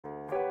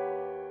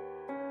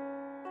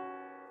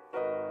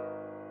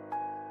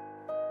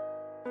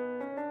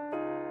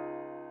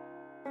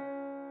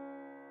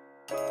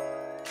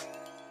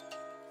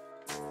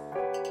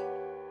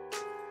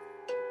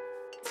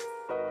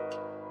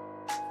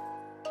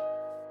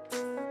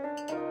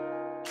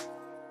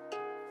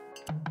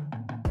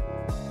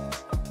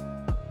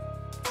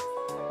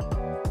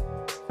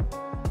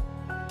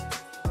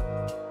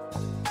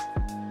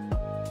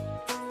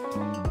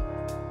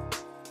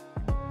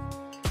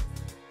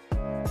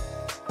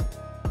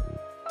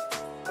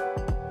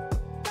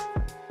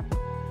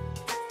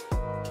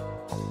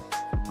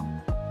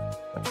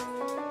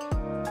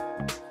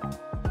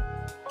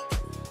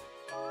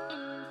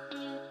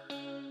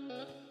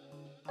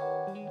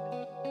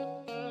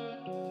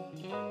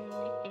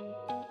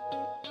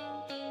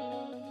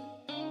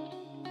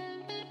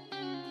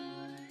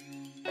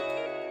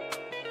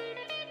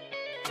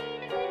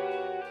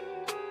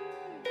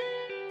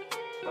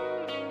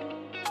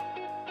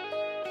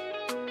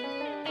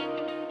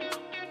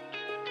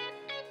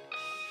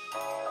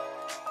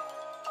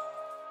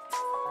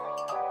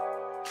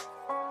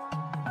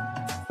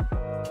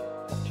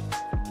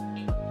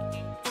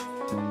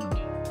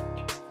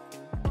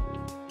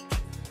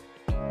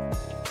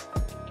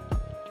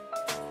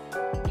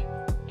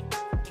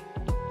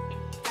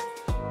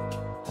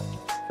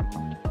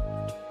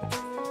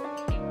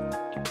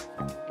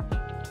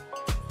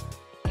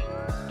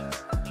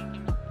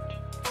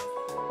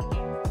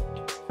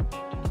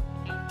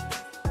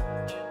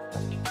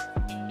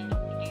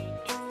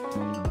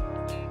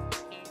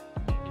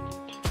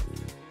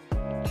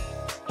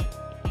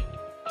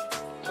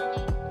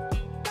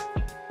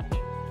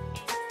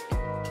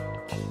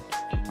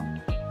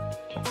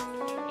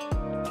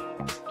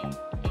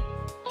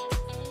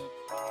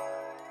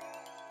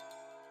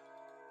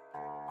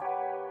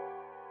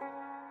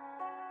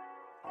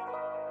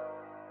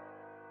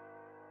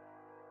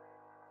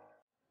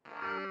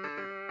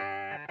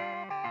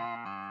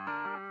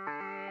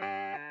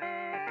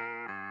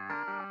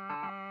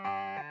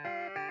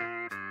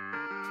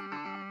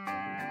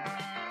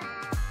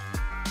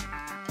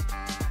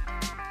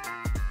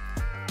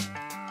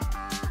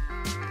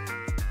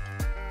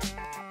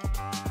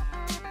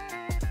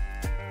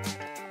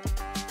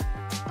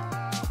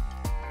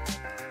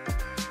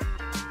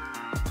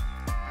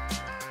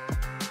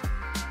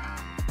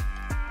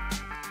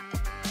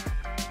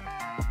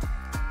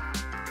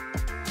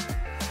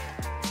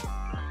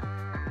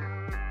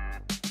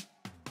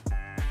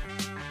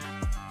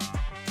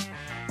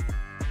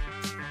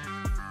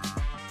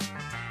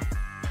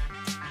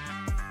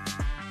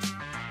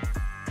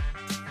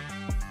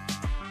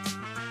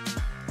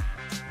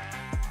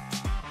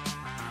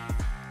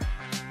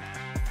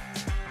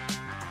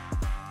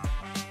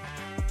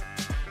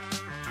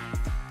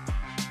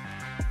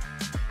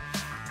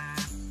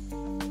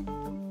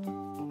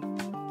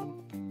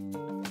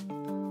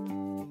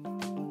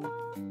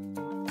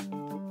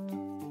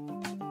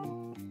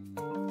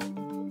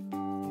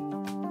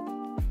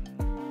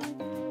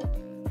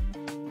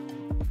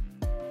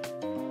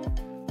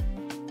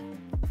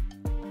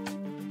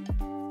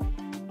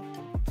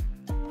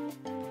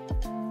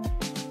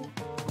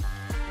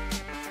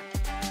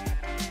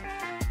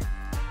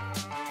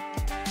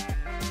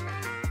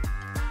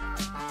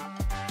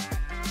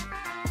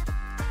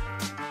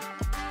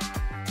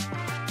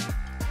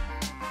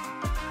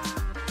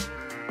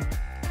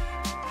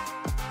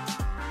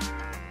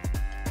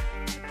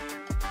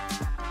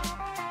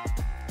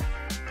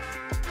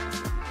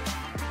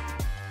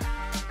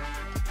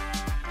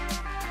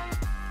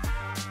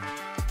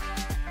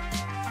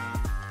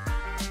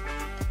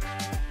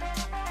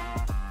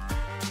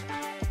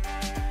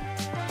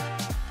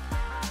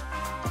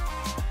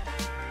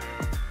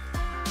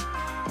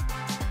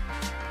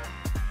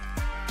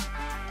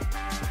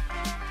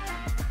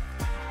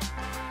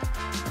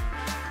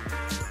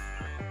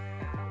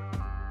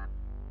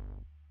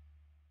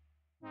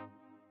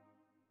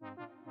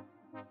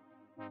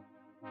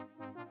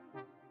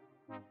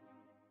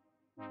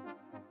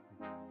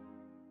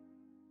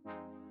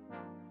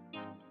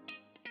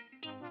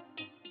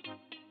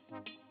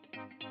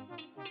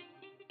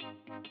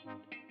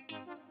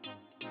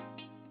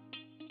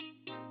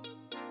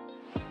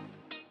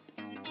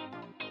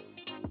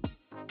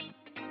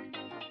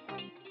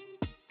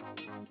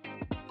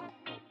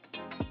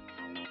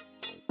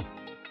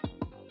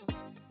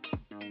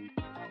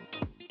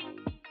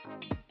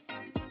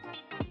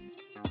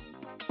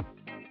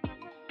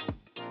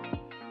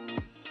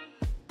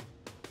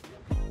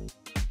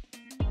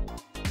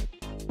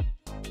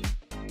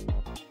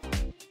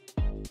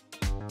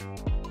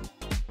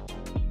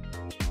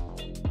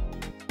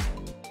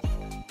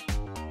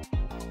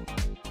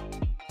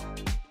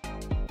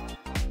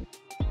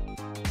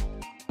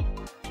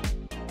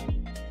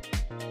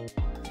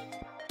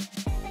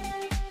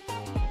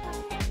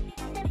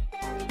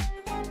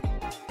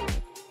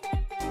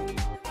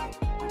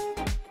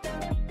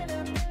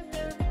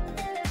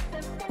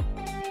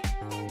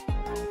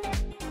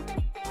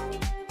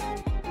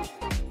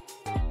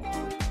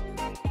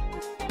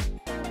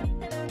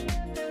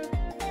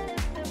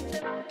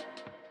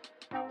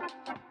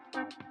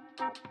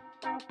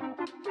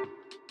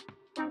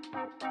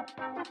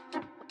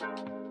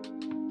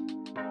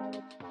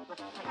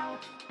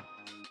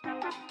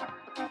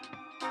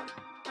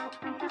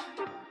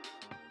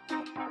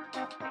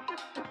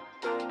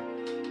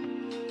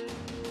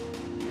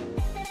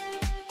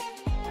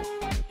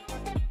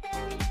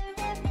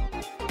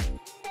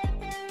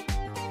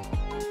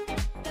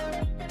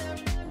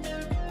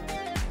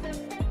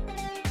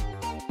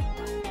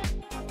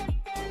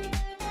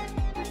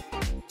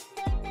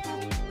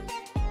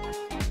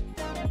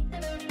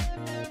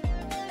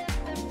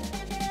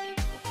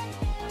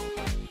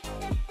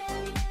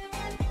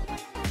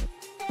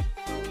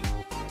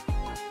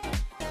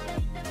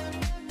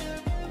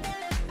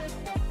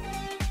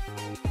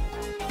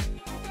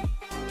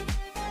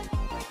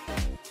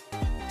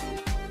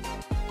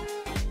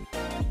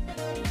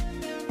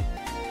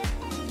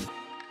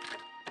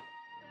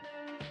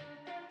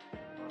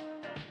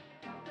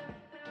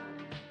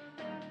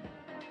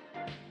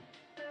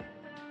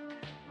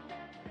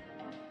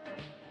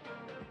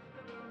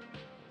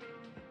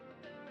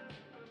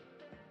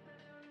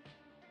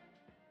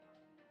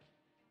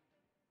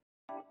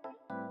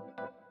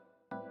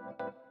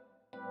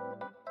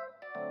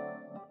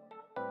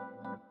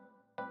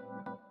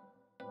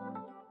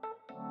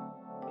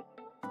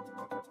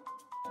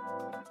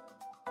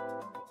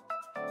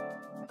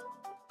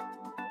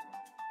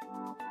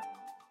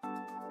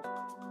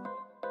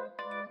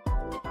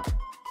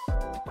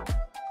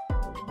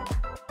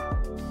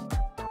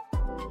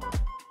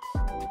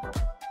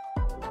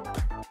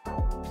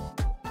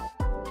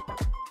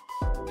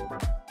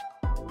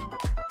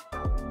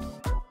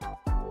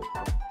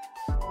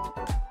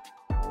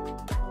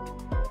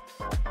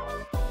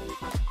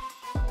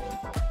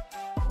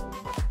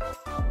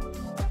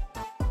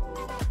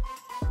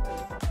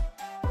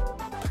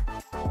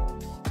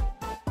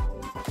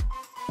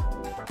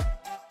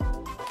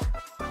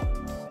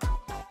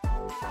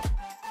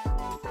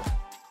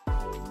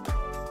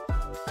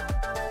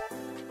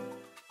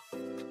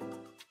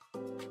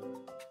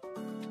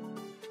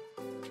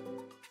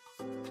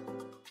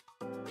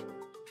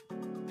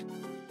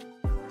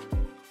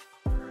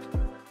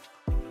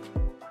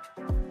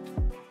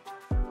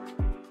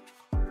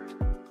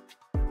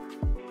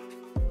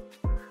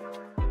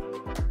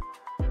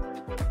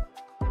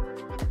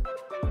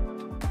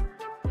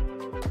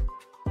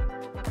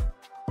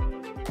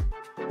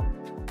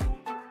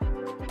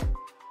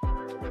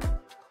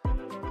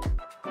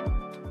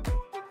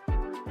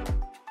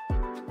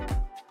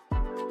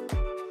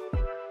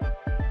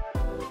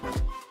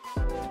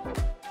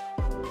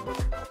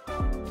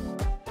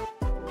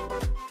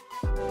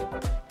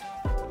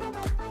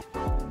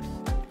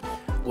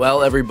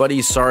Well,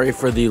 everybody, sorry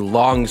for the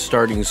long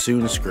starting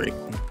soon screen.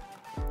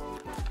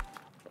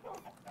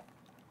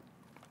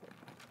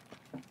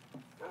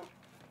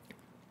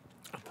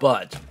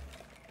 But,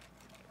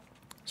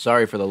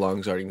 sorry for the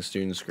long starting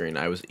soon screen.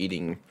 I was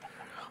eating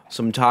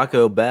some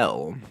Taco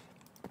Bell.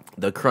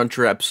 The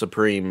Crunchwrap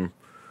Supreme,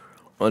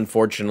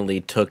 unfortunately,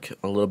 took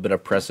a little bit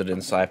of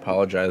precedence. I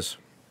apologize.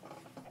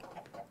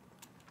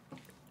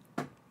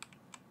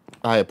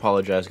 I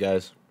apologize,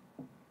 guys.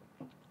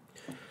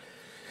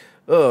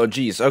 Oh,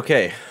 geez.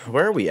 Okay,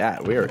 where are we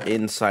at? We are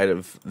inside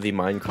of the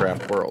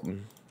Minecraft world,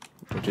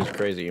 which is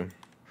crazy.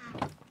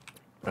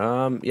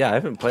 Yeah, I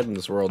haven't played in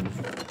this world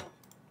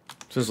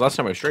since last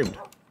time I streamed,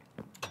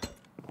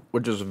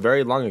 which was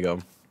very long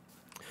ago.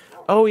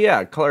 Oh,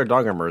 yeah, color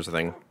dog armor is a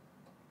thing.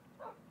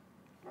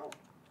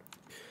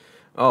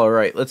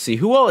 Alright, let's see.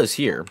 Who all is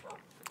here?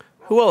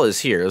 Who all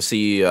is here? Let's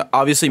see.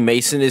 Obviously,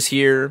 Mason is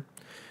here.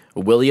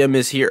 William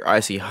is here.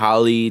 I see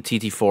Holly,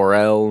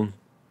 TT4L.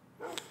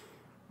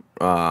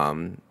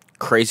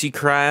 Crazy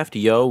Craft,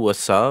 yo,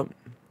 what's up?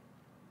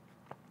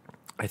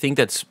 I think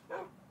that's,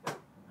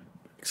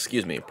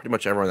 excuse me, pretty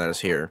much everyone that is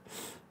here.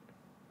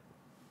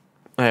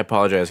 I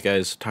apologize,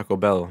 guys. Taco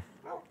Bell.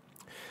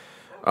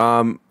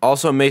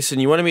 Also, Mason,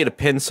 you wanted me to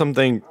pin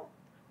something,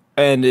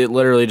 and it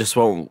literally just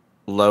won't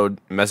load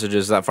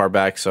messages that far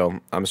back, so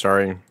I'm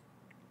sorry.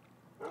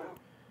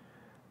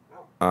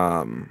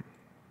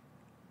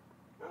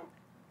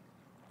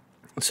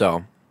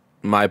 So,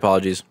 my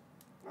apologies.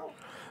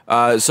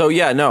 So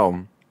yeah,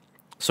 no.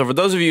 So for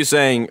those of you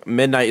saying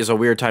midnight is a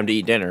weird time to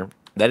eat dinner,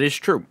 that is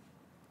true.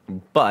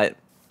 But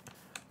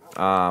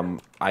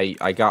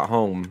I got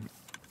home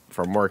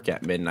from work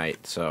at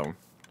midnight, so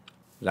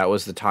that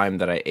was the time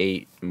that I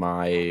ate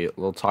my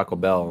little Taco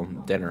Bell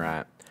dinner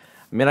at.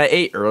 I mean, I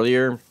ate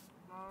earlier,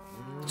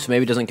 so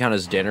maybe it doesn't count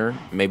as dinner.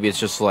 Maybe it's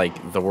just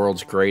like the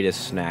world's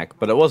greatest snack,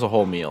 but it was a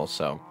whole meal,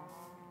 so.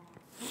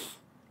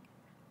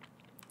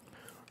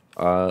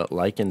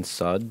 Like and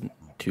sud.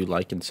 To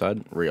like and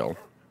sud, real.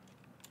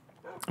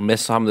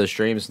 Miss some of the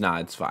streams? Nah,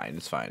 it's fine.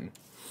 It's fine.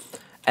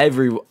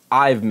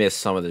 I've missed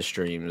some of the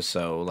streams,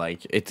 so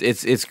like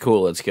it's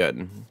cool. It's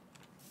good.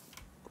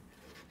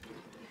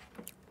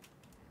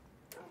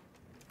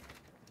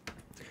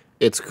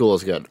 It's cool.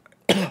 It's good.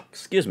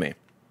 Excuse me.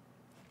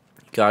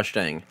 Gosh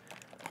dang.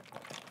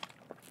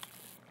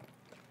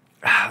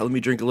 Let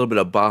me drink a little bit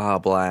of Baja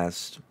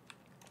Blast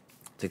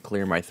to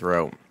clear my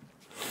throat.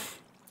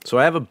 So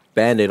I have a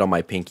band-aid on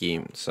my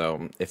pinky,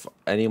 so if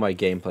any of my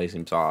gameplay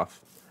seems off,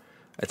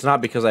 it's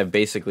not because I've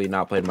basically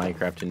not played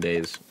Minecraft in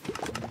days.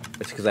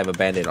 It's because I have a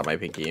band-aid on my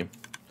pinky.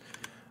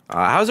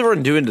 How's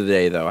everyone doing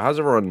today, though? How's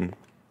everyone?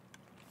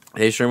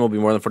 Today's stream will be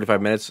more than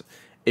 45 minutes.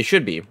 It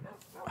should be,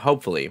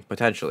 hopefully,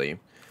 potentially.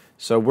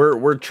 So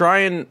we're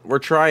trying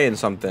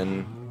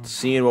something,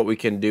 seeing what we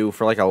can do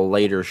for like a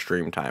later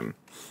stream time.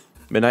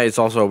 Midnight is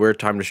also a weird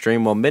time to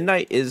stream. Well,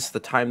 midnight is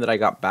the time that I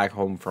got back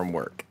home from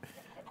work.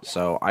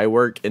 So, I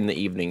work in the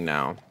evening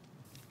now,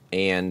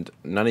 and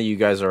none of you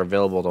guys are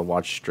available to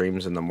watch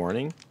streams in the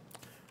morning,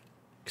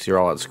 because you're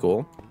all at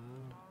school.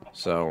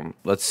 So,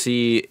 let's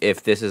see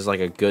if this is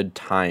like a good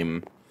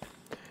time,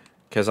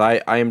 because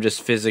I am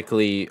just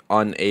physically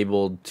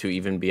unable to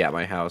even be at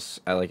my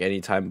house at like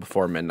any time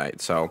before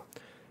midnight, so.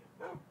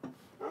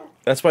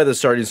 That's why the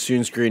starting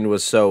soon screen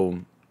was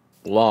so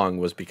long,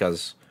 was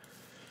because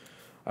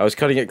I was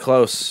cutting it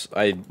close.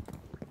 I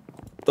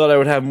thought I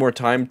would have more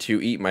time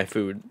to eat my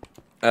food,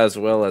 as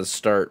well as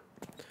start,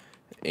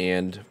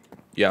 and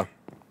yeah,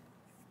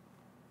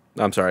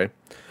 I'm sorry.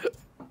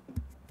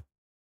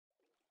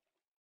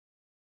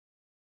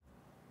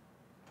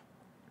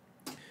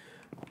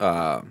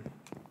 I'm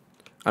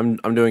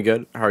doing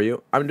good. How are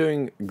you? I'm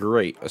doing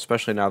great,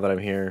 especially now that I'm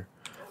here,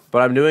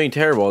 but I'm doing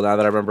terrible now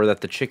that I remember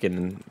that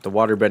the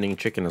water bending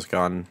chicken is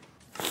gone.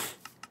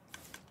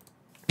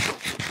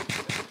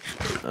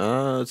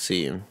 Let's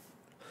see.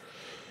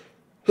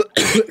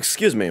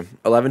 Excuse me.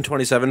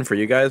 11:27 for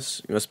you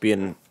guys. You must be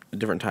in a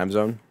different time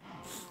zone.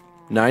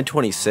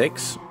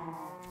 9:26.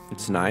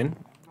 It's 9.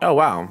 Oh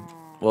wow.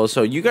 Well,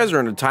 so you guys are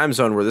in a time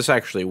zone where this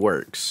actually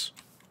works.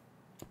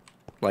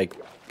 Like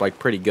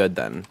pretty good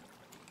then.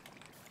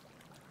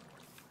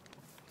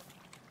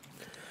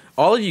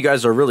 All of you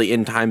guys are really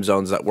in time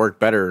zones that work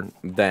better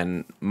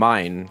than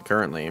mine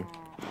currently.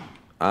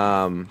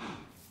 But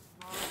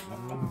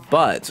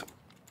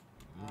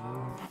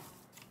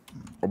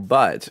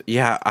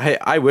yeah,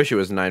 I wish it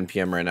was 9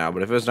 p.m. right now,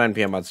 but if it was 9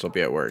 p.m. I'd still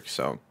be at work,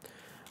 so.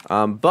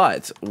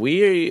 But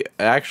we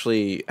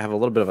actually have a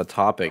little bit of a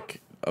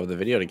topic of the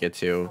video to get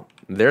to.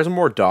 There's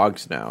more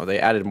dogs now. They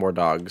added more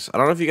dogs. I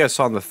don't know if you guys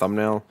saw in the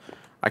thumbnail.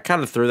 I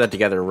kind of threw that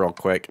together real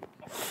quick.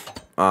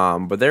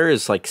 But there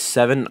is like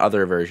 7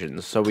 other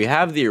versions. So we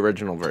have the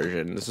original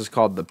version. This is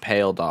called the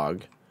Pale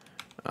Dog.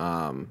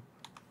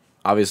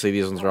 Obviously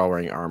these ones are all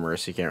wearing armor,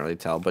 so you can't really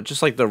tell. But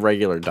just like the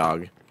regular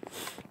dog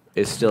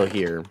is still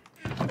here.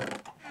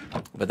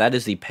 But that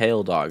is the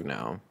Pale Dog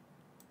now.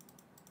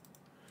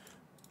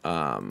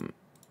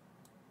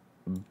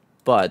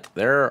 But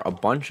there are a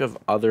bunch of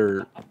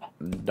other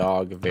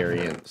dog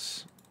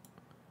variants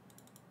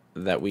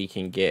that we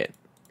can get.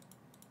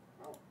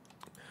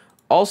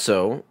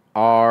 Also,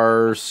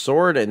 our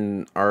sword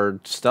and our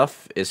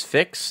stuff is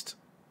fixed.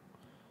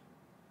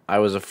 I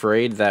was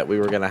afraid that we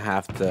were going to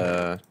have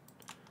to,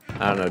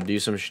 I don't know, do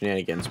some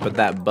shenanigans. But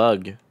that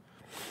bug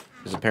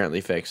is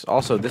apparently fixed.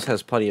 Also, this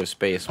has plenty of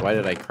space. Why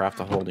did I craft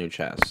a whole new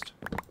chest?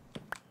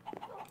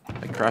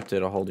 I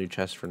crafted a whole new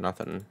chest for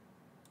nothing.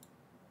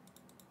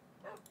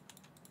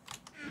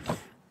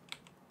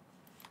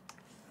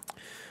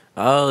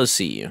 Let's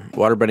see.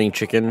 Waterbending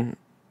chicken.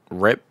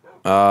 Rip.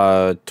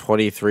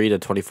 23 to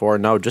 24.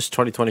 No, just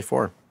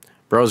 2024.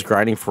 Bro's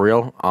grinding for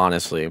real?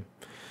 Honestly.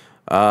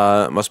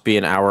 Must be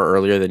an hour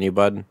earlier than you,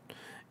 bud.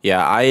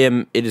 Yeah, I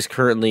am. It is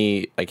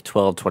currently like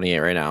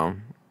 12:28 right now.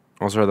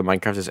 Also, the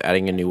Minecraft is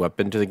adding a new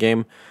weapon to the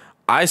game.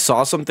 I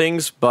saw some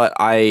things, but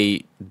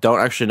I don't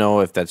actually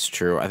know if that's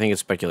true. I think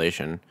it's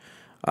speculation.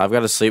 I've got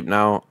to sleep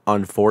now.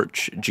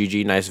 Unforch.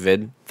 GG, nice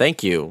vid.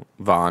 Thank you,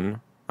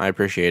 Vaughn. I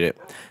appreciate it.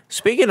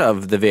 Speaking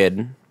of the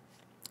vid,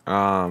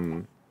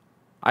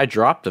 I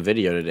dropped a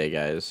video today,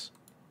 guys.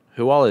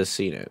 Who all has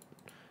seen it?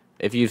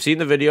 If you've seen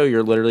the video,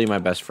 you're literally my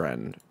best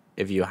friend.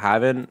 If you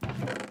haven't,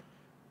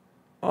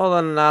 well,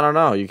 then I don't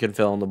know. You can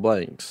fill in the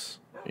blanks.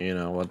 You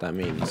know what that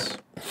means.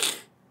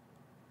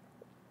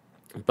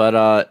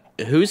 But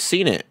who's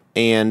seen it?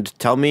 And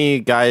tell me,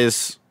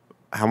 guys,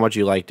 how much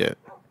you liked it.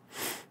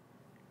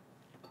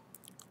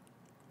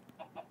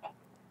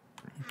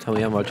 Tell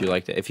me how much you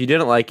liked it. If you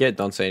didn't like it,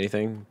 don't say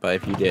anything. But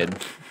if you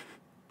did,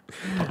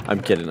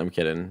 I'm kidding. I'm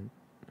kidding.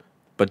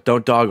 But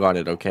don't dog on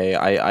it, okay?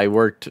 I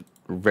worked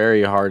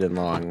very hard and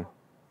long.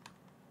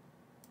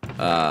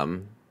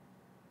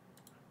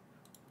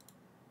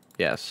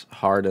 Yes,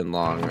 hard and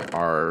long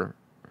are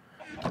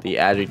the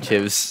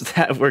adjectives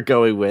that we're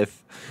going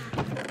with.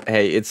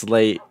 Hey, it's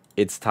late.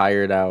 It's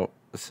tired out.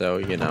 So,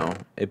 you know,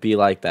 it be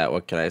like that.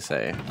 What can I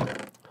say?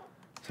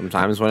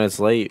 Sometimes when it's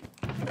late,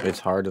 it's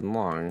hard and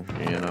long,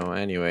 you know.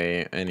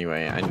 Anyway,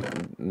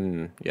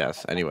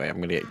 yes, anyway,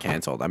 I'm gonna get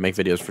canceled. I make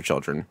videos for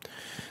children.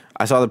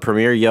 I saw the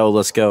premiere. Yo,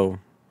 let's go.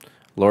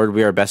 Lord,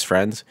 we are best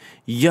friends.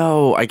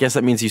 Yo, I guess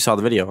that means you saw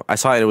the video. I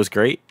saw it. It was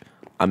great.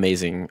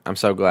 Amazing. I'm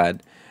so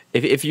glad.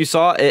 If you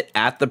saw it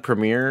at the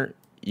premiere,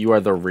 you are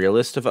the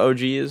realest of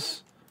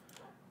OGs.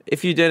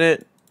 If you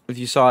didn't, if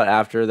you saw it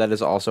after, that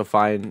is also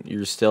fine.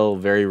 You're still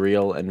very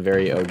real and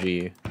very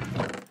OG.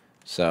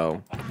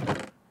 So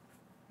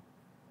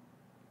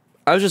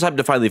I was just happy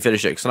to finally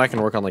finish it, because then I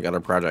can work on like other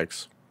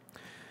projects.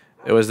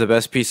 It was the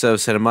best piece of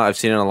cinema I've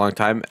seen in a long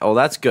time. Oh,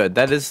 that's good.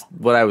 That is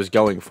what I was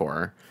going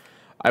for.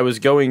 I was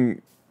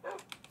going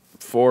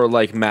for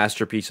like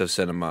masterpiece of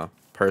cinema,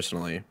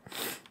 personally.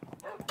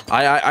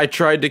 I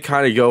tried to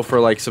kind of go for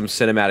like some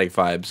cinematic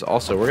vibes.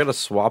 Also, we're gonna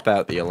swap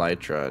out the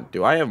elytra.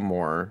 Do I have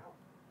more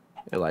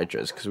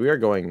elytras? Because we're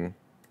going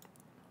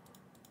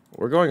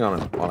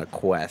on a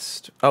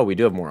quest. Oh, we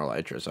do have more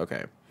elytras.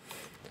 Okay.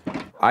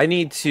 I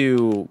need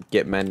to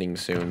get mending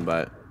soon,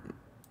 but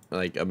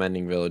like a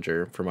mending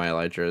villager for my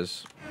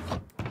elytras.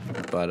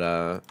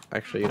 But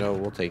actually, you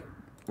know,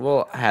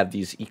 we'll have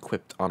these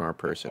equipped on our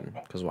person,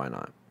 because why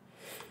not?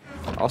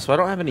 Also, I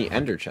don't have any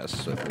ender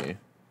chests with me.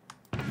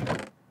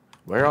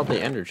 Where all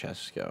the ender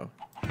chests go?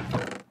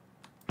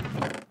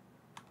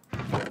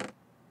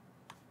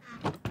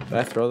 Did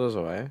I throw those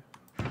away?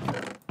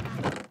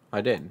 I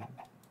did.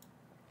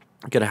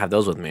 I'm gonna have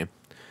those with me.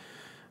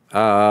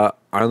 I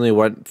only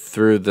went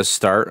through the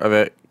start of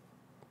it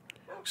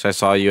because I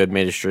saw you had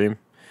made a stream.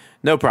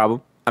 No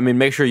problem. I mean,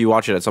 make sure you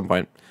watch it at some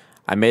point.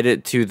 I made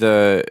it to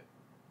the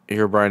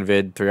Hero Brian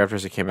vid 3 after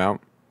it came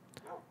out.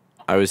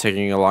 I was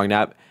taking a long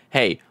nap.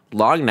 Hey,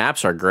 long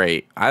naps are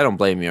great. I don't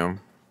blame you.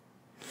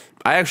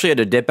 I actually had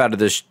to dip out of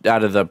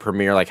the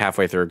premiere like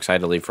halfway through because I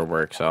had to leave for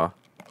work. So,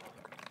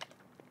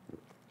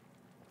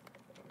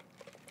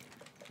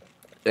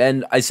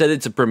 and I said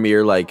it's a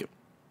premiere like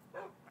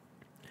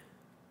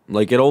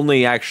Like, it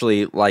only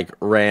actually, like,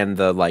 ran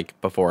the, like,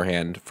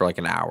 beforehand for, like,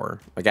 an hour.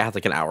 Like, I had,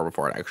 like, an hour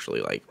before it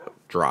actually, like,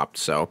 dropped.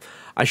 So,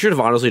 I should have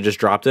honestly just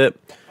dropped it.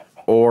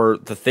 Or,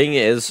 the thing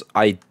is,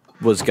 I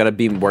was gonna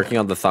be working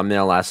on the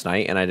thumbnail last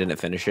night, and I didn't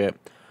finish it.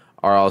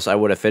 Or else I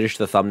would have finished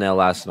the thumbnail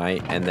last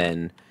night, and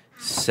then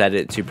set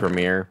it to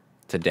Premiere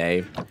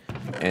today.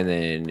 And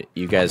then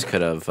you guys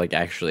could have, like,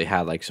 actually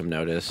had, like, some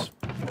notice.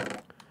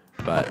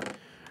 But,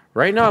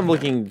 right now I'm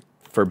looking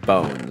for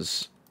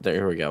bones.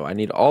 There we go. I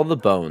need all the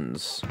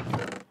bones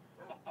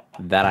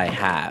that I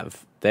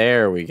have.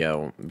 There we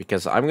go.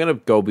 Because I'm going to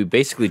go be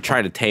basically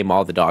trying to tame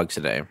all the dogs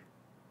today.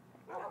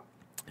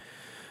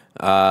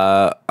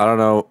 I don't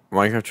know.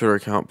 Minecraft Twitter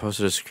account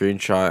posted a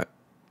screenshot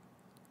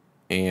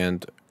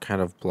and kind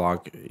of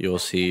blog. You'll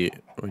see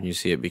when you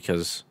see it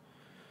because...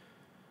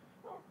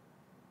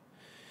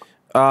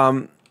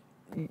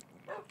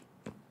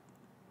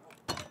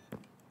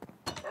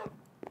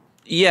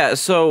 Yeah,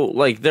 so,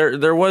 like,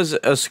 there was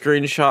a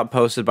screenshot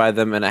posted by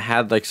them, and it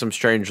had, like, some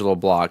strange little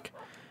block.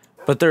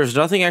 But there's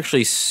nothing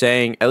actually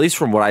saying, at least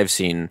from what I've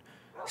seen,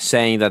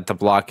 saying that the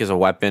block is a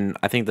weapon.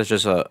 I think that's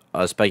just a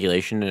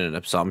speculation and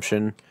an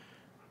assumption.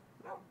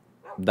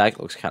 That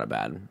looks kind of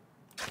bad.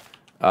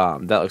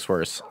 That looks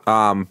worse.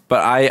 But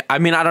I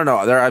mean, I don't know.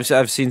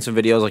 I've seen some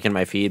videos, like, in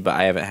my feed, but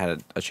I haven't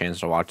had a chance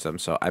to watch them,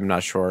 so I'm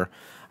not sure.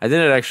 I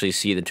didn't actually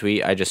see the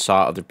tweet. I just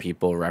saw other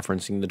people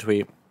referencing the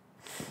tweet.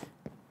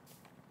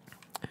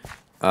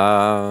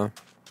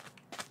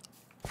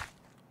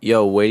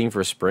 Yo, waiting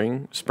for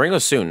spring. Spring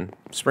was soon.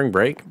 Spring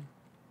break.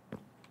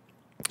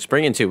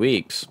 Spring in 2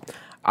 weeks.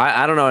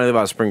 I don't know anything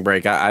about spring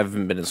break. I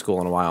haven't been in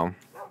school in a while.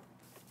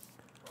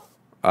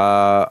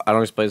 I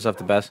don't explain stuff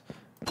the best.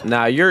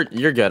 Nah, you're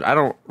good. I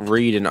don't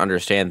read and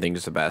understand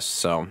things the best,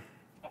 so.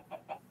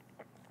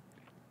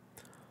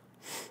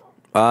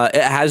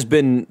 It has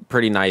been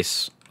pretty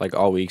nice, like,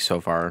 all week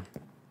so far.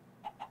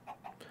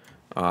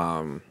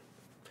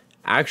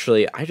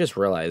 Actually, I just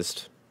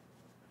realized.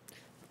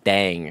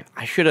 Dang,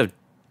 I should have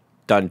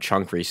done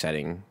chunk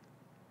resetting.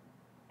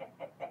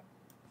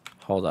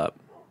 Hold up.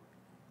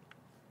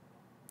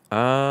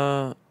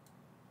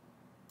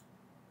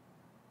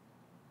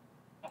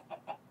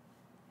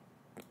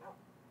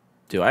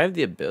 Do I have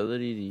the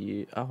ability to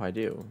use... Oh, I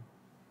do.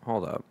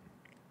 Hold up.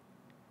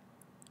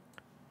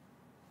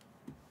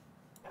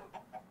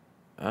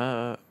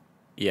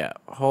 Yeah,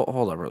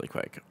 hold up really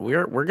quick.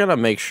 We're gonna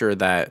make sure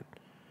that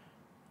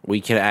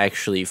we can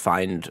actually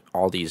find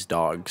all these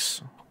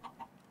dogs.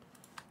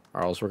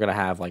 Or else we're gonna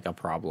have, like, a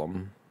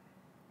problem.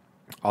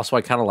 Also,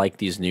 I kind of like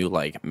these new,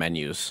 like,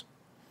 menus.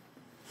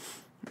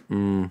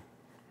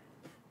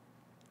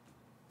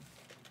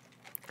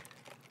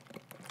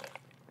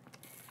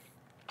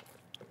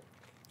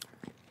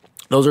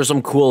 Those are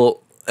some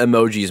cool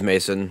emojis,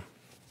 Mason.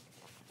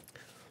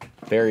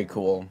 Very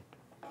cool.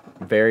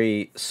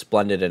 Very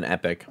splendid and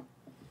epic.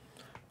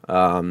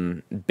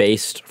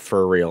 Based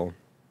for real.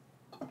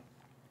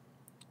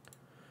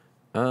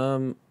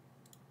 Alright,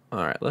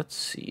 let's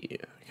see.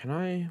 Can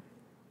I...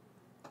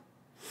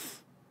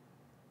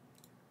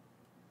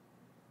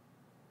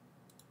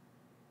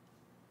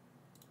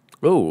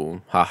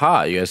 Ooh,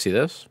 haha, you guys see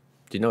this?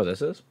 Do you know what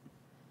this is?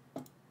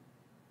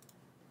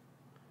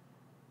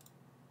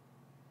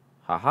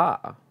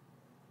 Haha.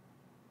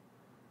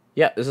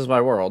 Yeah, this is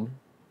my world.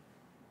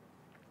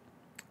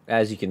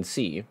 As you can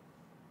see.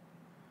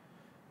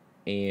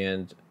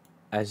 And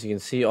as you can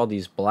see, all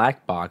these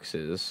black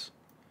boxes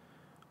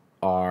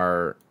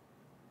are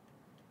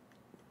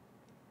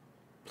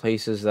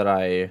places that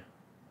I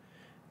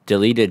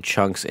deleted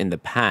chunks in the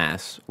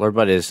past.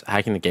 Lordbud is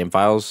hacking the game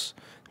files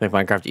to make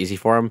Minecraft easy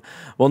for him.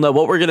 Well, no,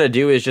 what we're going to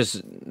do is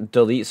just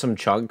delete some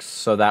chunks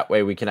so that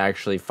way we can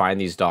actually find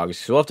these dogs.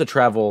 So we'll have to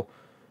travel,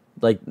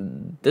 like,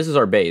 this is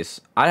our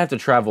base. I'd have to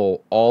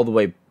travel all the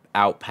way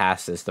out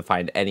past this to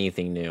find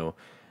anything new.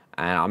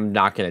 And I'm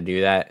not going to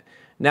do that.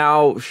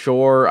 Now,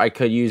 sure, I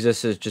could use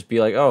this as just be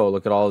like, oh,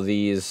 look at all of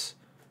these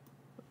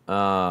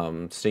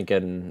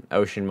stinking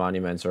ocean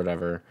monuments or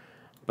whatever.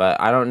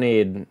 But I don't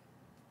need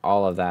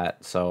all of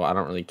that, so I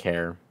don't really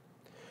care.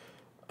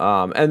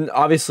 And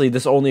obviously,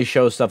 this only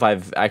shows stuff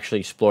I've actually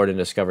explored and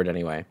discovered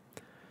anyway.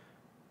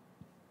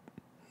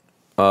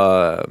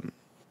 Yo,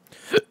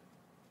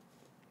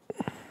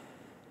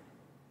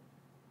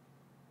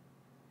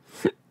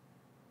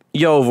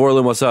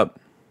 Vorlin, what's up?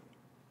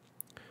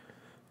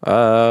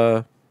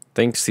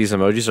 Thinks these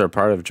emojis are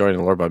part of joining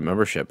the Lordbud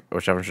membership,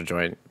 which everyone should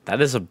join.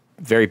 That is a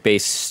very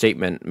base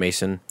statement,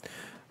 Mason.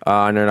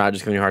 And they're not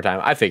just giving you a hard time.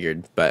 I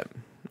figured, but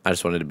I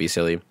just wanted to be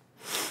silly.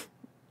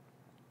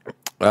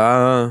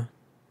 Alright,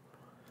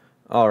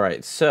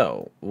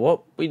 so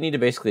what we need to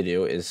basically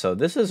do is, so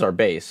this is our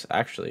base,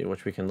 actually,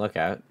 which we can look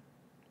at.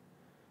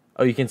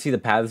 Oh, you can see the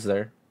paths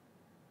there.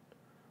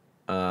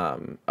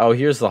 Oh,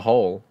 here's the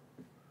hole.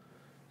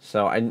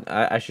 So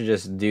I should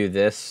just do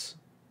this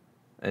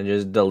and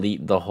just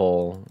delete the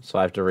hole. So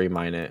I have to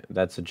remine it.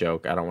 That's a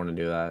joke. I don't want to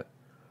do that.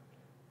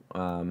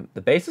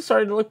 The base is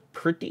starting to look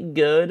pretty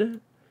good.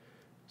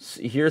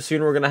 Here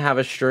soon we're going to have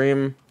a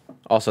stream.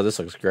 Also, this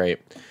looks great.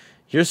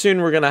 here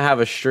soon we're gonna have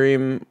a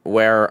stream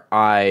where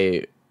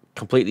I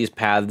complete these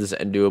paths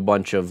and do a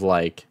bunch of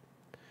like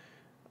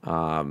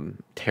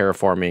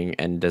terraforming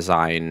and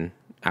design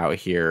out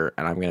here,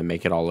 and I'm gonna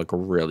make it all look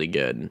really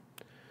good.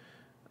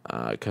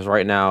 Because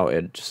right now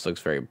it just looks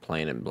very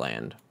plain and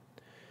bland.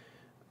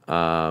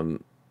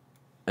 And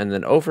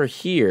then over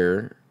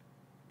here,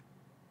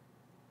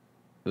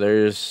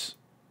 this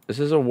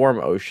is a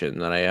warm ocean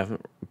that I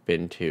haven't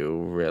been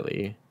to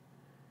really.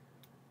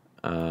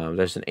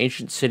 There's an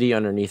ancient city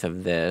underneath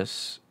of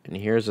this, and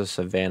here's a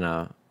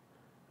savannah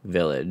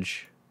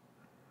village.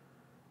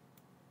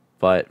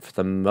 But for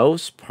the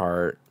most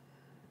part,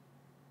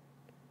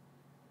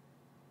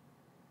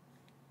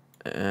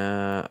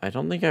 I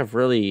don't think I've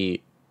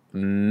really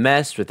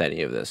messed with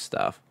any of this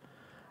stuff.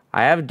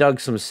 I have dug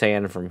some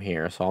sand from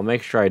here, so I'll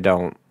make sure I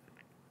don't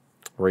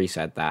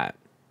reset that.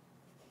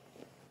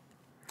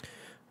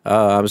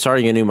 I'm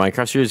starting a new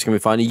Minecraft series. It's gonna be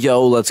fun.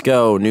 Yo, let's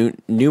go. New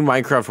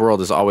Minecraft world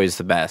is always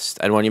the best,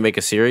 and when you make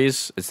a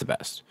series, it's the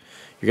best.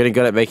 You're getting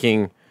good at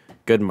making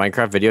good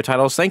Minecraft video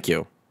titles. Thank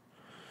you.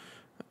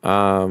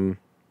 I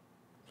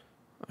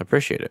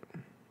appreciate it.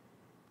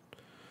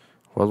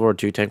 World War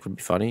II tank would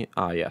be funny.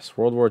 Ah, yes.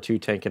 World War II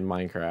tank in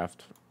Minecraft.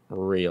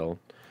 Real.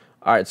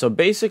 Alright, so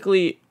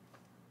basically,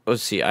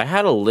 let's see. I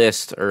had a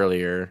list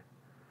earlier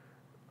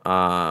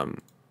of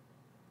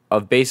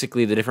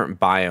basically the different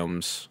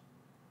biomes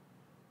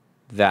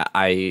that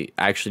I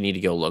actually need to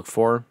go look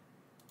for.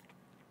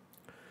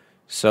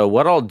 So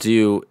what I'll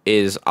do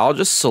is I'll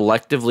just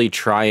selectively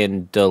try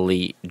and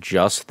delete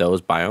just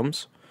those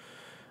biomes.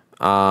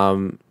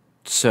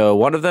 So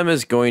one of them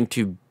is going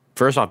to,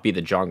 first off, be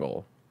the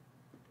jungle.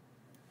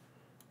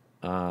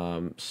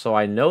 So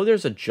I know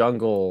there's a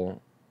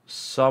jungle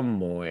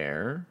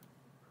somewhere.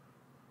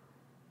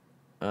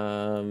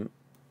 And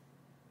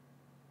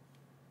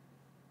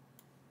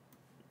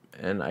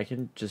I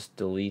can just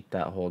delete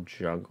that whole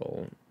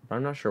jungle. But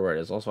I'm not sure where it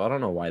is. Also, I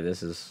don't know why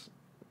this is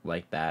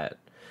like that.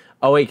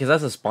 Oh, wait, because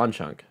that's a spawn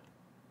chunk.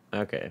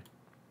 Okay.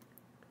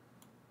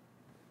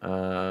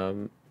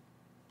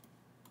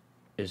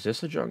 Is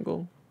this a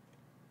jungle?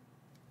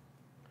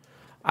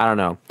 I don't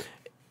know.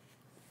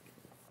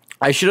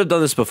 I should have done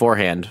this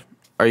beforehand.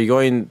 Are you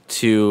going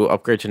to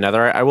upgrade to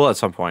netherite? I will at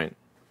some point.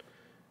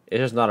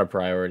 It's just not a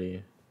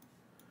priority.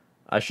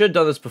 I should have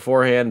done this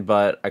beforehand,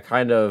 but I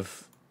kind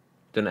of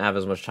didn't have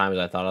as much time as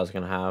I thought I was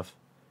going to have.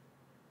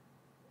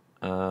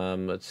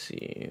 Let's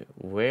see.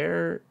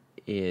 Where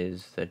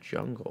is the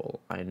jungle?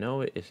 I know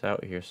it is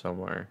out here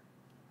somewhere.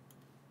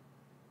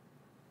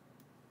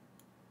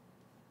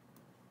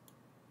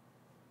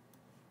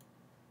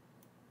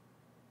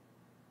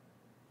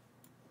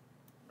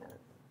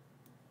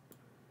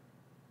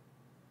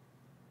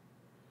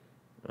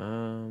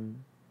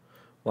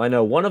 Well, I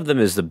know one of them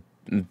is the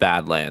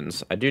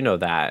Badlands. I do know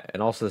that,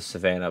 and also the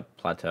Savannah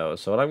Plateau.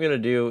 So what I'm gonna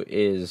do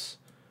is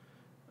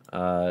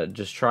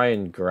just try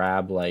and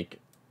grab like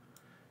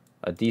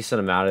a decent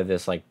amount of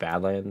this like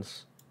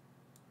Badlands,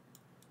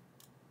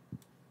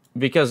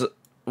 because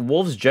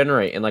wolves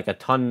generate in like a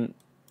ton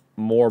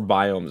more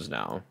biomes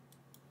now,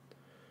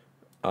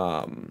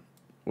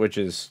 which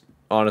is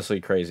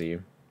honestly crazy.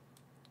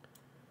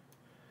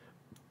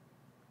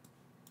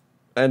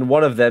 And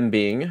one of them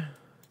being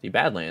the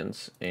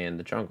Badlands and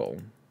the jungle.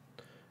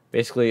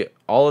 Basically,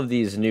 all of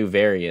these new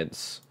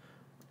variants.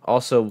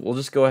 Also, we'll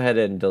just go ahead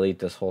and delete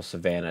this whole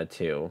savannah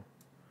too.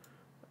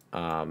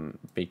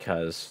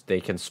 Because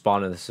they can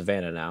spawn in the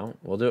savannah now.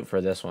 We'll do it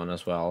for this one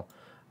as well.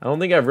 I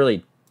don't think I've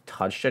really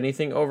touched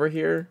anything over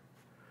here.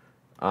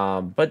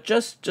 But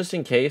just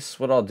in case,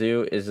 what I'll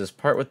do is this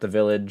part with the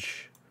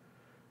village.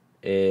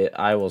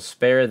 I will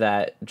spare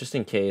that just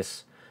in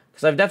case.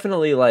 Because I've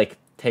definitely, like,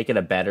 taken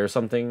a bed or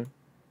something.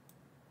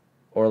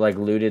 Or, like,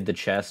 looted the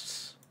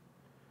chests.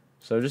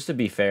 So, just to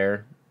be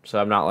fair. So,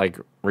 I'm not, like,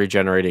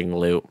 regenerating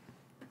loot.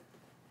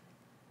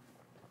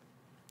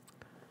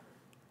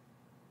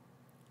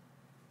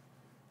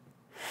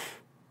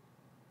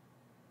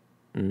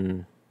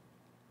 I'm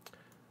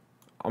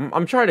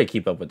trying to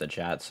keep up with the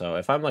chat. So,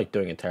 if I'm, like,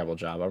 doing a terrible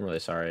job, I'm really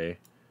sorry.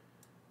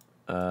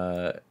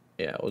 Yeah,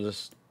 we'll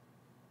just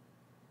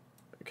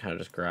kind of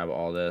just grab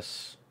all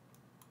this.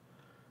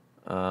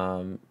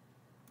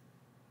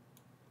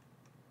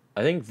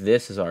 I think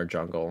this is our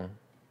jungle.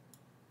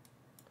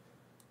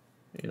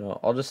 You know,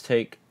 I'll just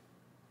take,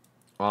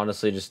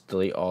 honestly, just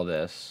delete all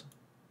this.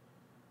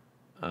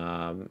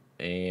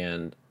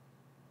 And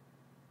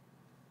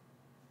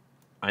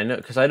I know,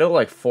 because I know,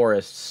 like,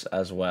 forests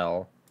as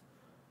well.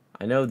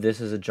 I know this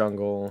is a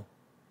jungle.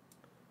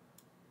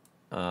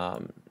 I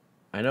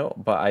know,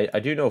 but I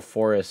do know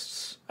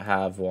forests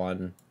have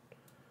one.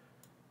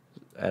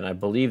 And I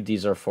believe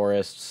these are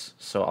forests.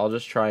 So I'll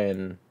just try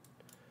and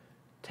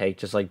take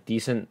just, like,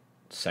 decent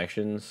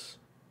sections.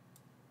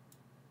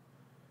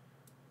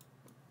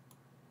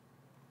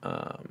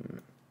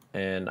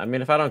 And, I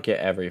mean, if I don't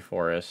get every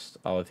forest,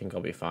 I think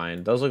I'll be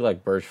fine. Those look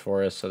like birch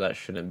forests, so that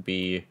shouldn't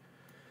be...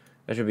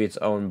 That should be its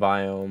own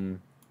biome.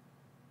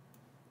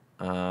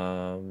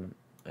 And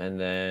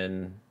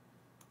then...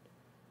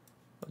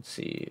 Let's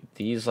see.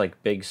 These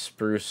like big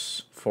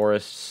spruce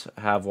forests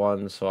have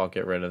one, so I'll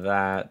get rid of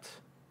that.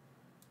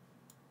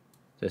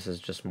 This is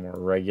just more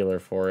regular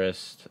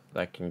forest.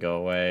 That can go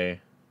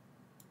away.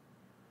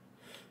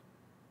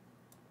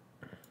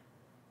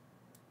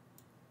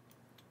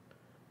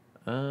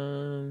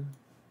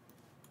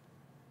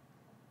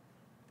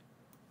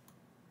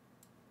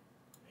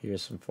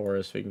 Here's some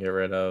forest we can get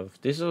rid of.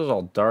 This is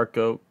all dark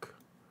oak,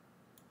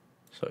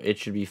 so it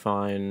should be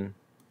fine.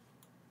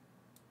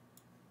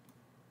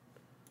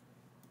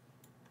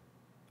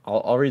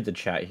 I'll read the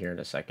chat here in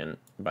a second,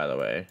 by the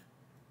way.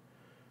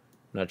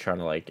 I'm not trying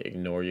to like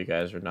ignore you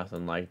guys or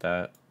nothing like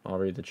that. I'll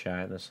read the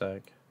chat in a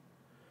sec.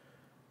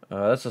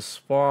 That's a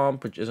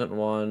swamp, which isn't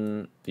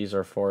one. These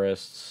are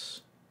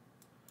forests.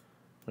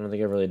 I don't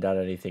think I've really done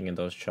anything in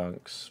those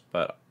chunks,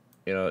 but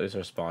you know, these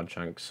are spawn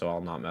chunks, so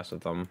I'll not mess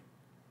with them.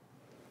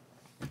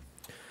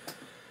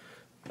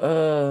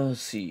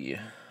 Let's see.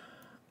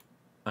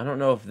 I don't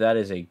know if that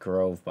is a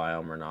grove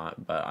biome or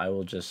not, but I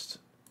will just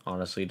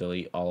honestly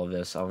delete all of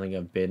this. I don't think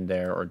I've been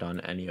there or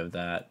done any of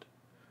that.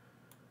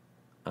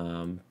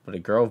 But a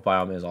grove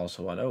biome is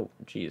also one. Oh,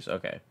 geez,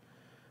 okay.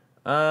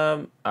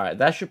 Alright,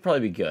 that should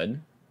probably be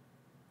good.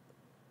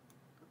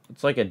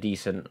 It's like a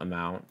decent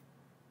amount.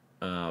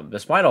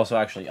 This might also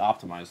actually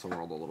optimize the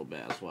world a little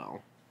bit as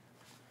well.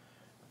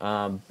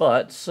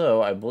 But,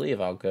 so, I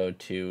believe I'll go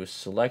to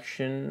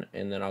selection,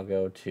 and then I'll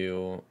go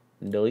to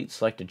delete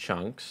selected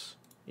chunks.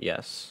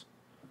 Yes.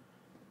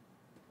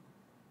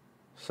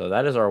 So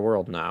that is our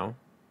world now.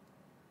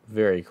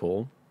 Very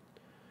cool.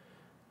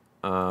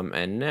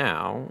 And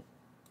now,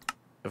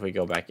 if we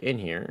go back in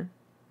here,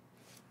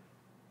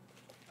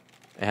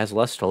 it has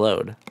less to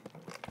load.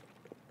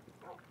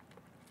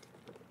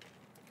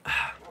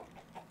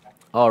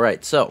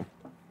 Alright, so,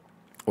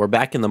 we're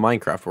back in the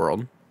Minecraft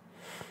world.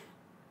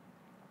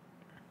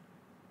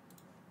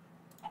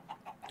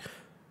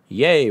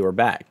 Yay, we're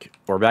back.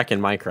 We're back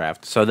in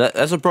Minecraft. So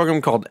that's a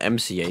program called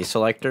MCA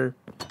Selector.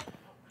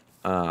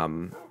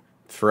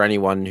 For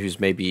anyone who's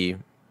maybe,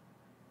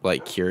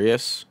 like,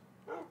 curious.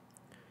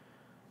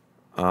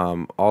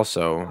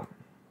 Also,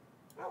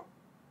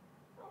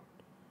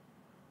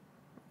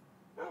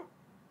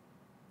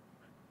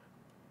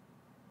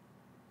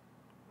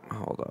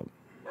 hold up.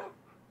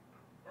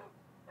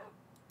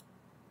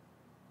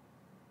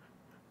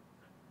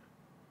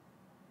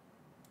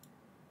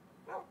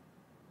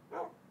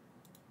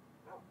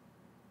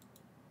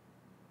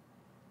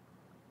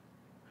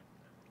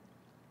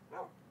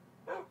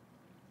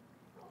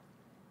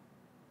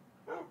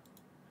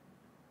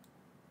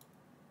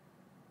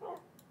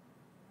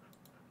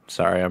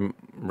 Sorry, I'm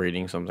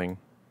reading something.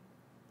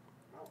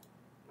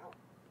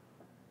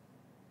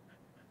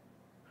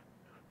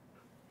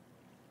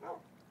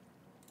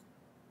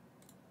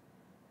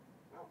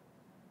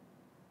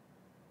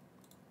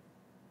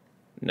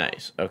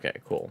 Nice. Okay,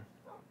 cool.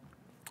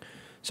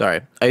 Sorry.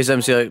 I use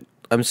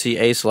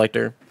MCA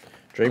Selector.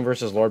 Dream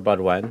versus Lord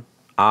Budwen.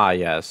 Ah,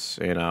 yes.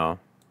 You know,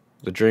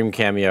 the Dream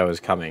cameo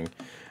is coming.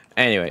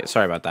 Anyway,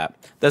 sorry about that.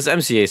 That's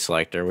MCA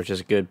Selector, which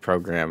is a good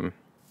program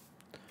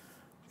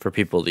for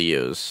people to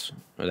use,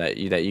 or that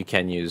you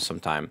can use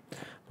sometime.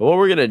 But what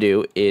we're gonna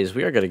do is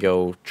we are gonna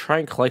go try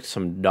and collect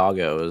some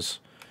doggos.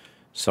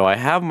 So I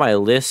have my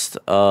list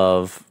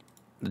of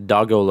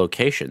doggo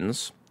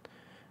locations,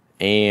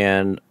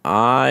 and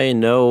I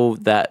know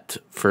that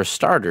for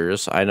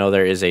starters, I know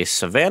there is a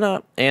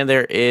savanna and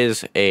there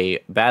is a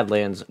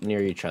badlands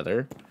near each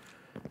other,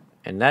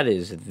 and that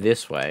is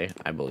this way,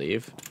 I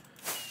believe.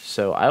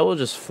 So I will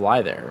just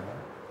fly there.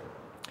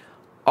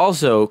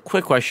 Also,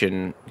 quick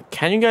question.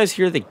 Can you guys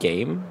hear the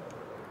game?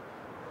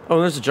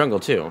 Oh, there's a jungle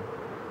too.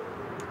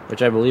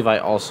 Which I believe I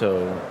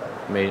also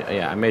made.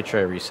 Yeah, I made sure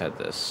I reset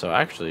this. So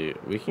actually,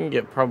 we can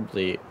get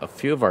probably a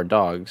few of our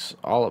dogs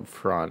all up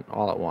front,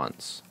 all at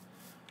once.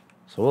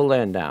 So we'll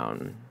land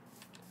down.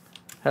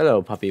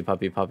 Hello, puppy,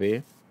 puppy,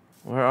 puppy.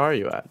 Where are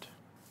you at?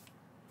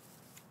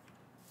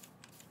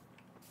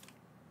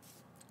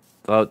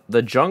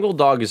 The jungle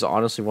dog is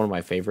honestly one of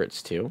my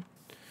favorites too.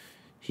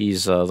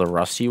 He's the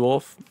Rusty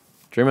Wolf.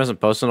 Dream hasn't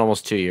posted in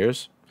almost 2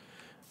 years.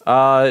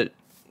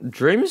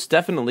 Dream has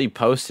definitely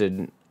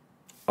posted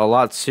a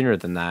lot sooner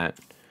than that.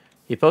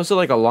 He posted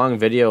like a long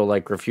video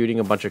like refuting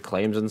a bunch of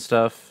claims and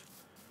stuff.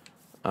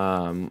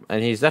 And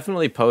he's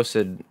definitely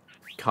posted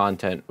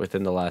content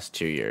within the last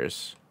 2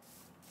 years.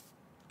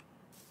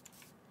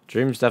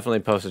 Dream's definitely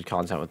posted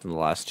content within the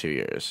last 2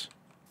 years.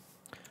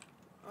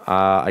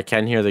 I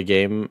can hear the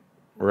game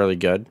really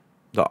good.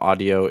 The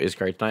audio is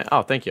great tonight.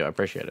 Oh, thank you. I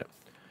appreciate it.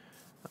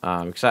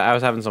 Because I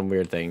was having some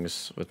weird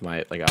things with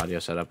my like audio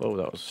setup. Oh,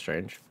 that was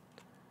strange.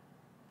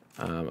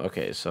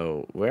 Okay,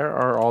 so where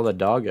are all the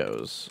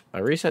doggos? I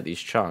reset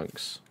these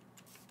chunks.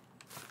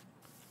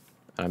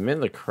 I'm in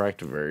the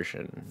correct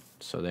version,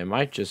 so they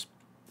might just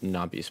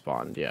not be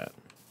spawned yet.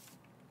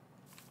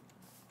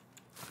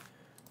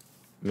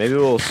 Maybe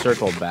we'll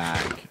circle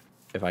back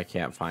if I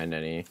can't find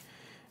any.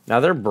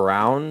 Now they're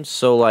brown,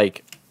 so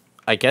like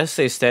I guess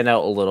they stand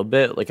out a little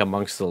bit like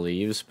amongst the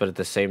leaves, but at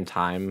the same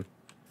time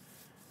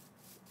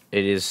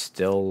it is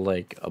still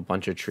like a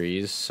bunch of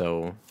trees,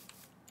 so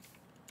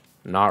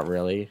not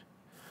really.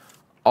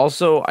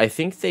 Also, I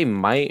think they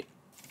might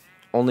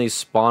only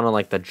spawn on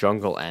like the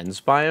jungle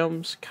ends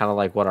biomes, kind of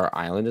like what our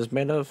island is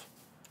made of.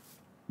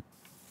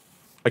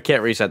 I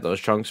can't reset those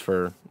chunks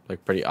for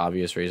like pretty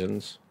obvious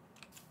reasons.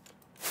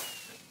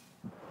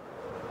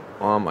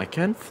 I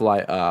can fly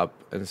up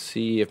and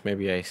see if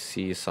maybe I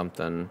see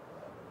something.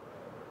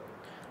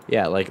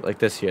 Yeah, like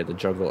this here, the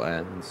jungle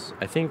ends.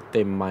 I think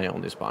they might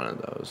only spawn in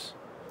those.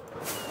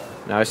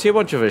 Now I see a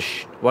bunch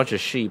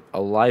of sheep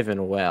alive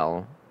and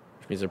well,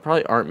 which means there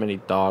probably aren't many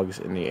dogs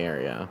in the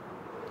area,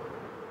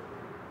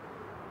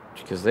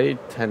 because they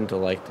tend to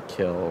like to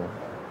kill.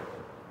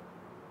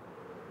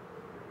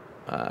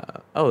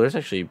 Oh, there's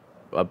actually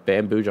a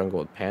bamboo jungle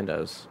with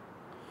pandas.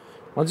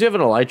 Once you have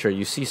an elytra,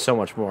 you see so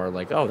much more.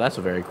 Like, oh, that's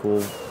a very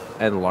cool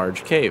and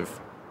large cave.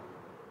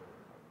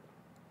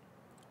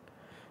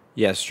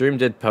 Yeah, Stream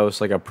did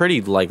post like a pretty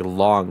like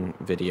long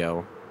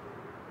video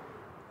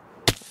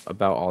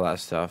about all that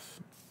stuff.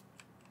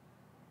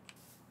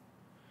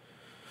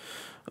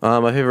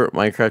 My favorite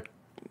Minecraft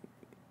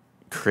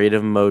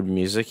creative mode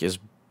music is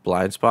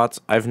Blind Spots.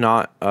 I've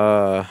not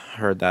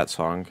heard that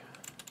song.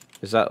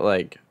 Is that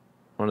like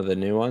one of the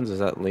new ones? Is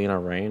that Lena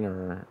Rain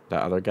or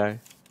that other guy?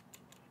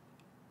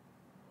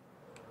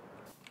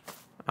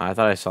 I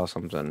thought I saw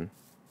something.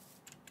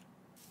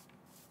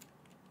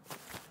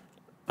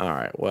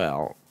 Alright,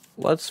 well,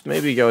 let's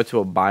maybe go to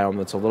a biome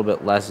that's a little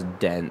bit less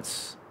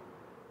dense.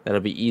 That'll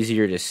be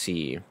easier to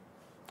see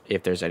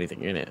if there's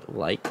anything in it.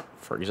 Like,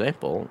 for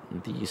example,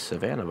 the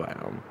savanna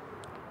biome.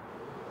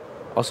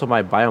 Also,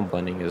 my biome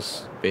blending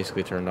is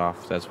basically turned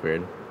off. That's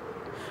weird.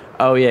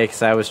 Oh, yeah,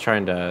 because I was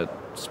trying to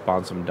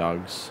spawn some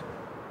dogs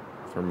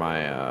for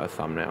my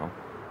thumbnail.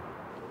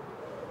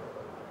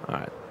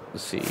 Alright,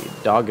 let's see.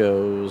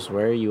 Doggos,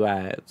 where are you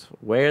at?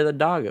 Where are the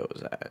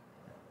doggos at?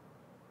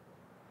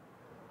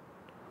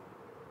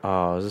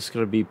 Oh, is this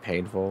going to be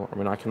painful? Are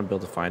we not going to be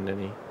able to find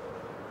any?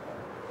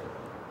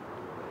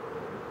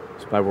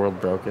 Is my world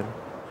broken?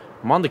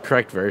 I'm on the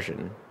correct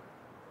version.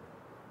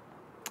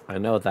 I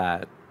know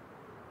that.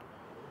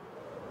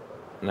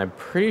 And I'm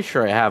pretty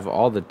sure I have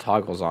all the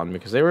toggles on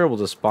because they were able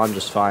to spawn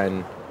just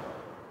fine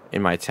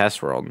in my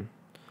test world.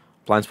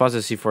 Blind spots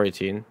at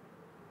C418.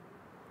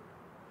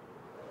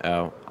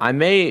 Oh, I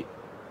may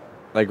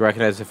like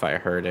recognize if I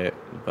heard it,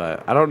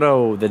 but I don't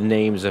know the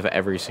names of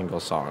every single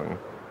song.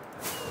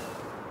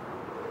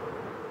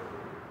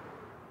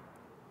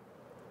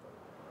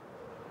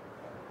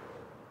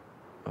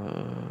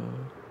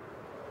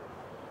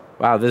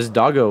 Wow, this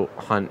doggo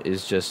hunt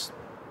is just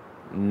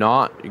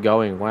not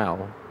going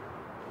well.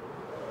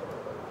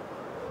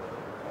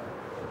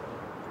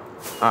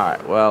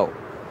 Alright, well,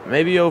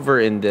 maybe over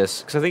in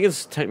this, because I think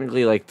it's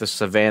technically like the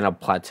Savannah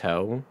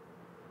Plateau.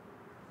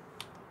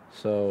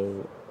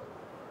 So,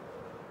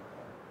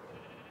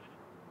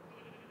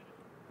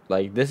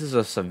 like, this is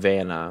a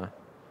savanna,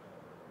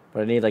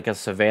 but I need like a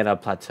Savannah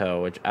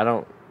Plateau, which I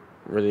don't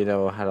really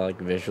know how to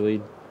like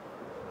visually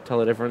tell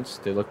the difference.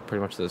 They look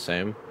pretty much the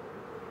same.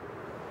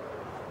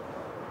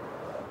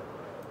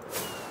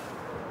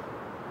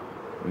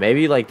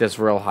 Maybe like this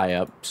real high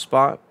up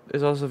spot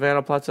is a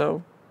Savannah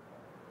Plateau.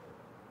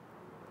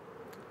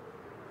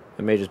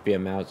 It may just be a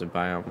mountain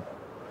biome.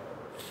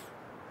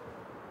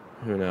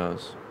 Who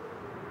knows?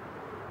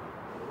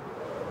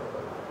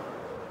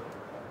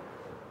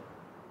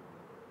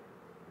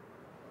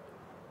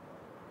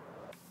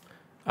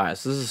 Alright,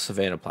 so this is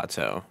Savannah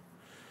Plateau.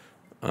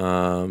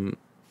 And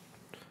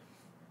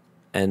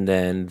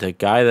then the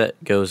guy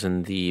that goes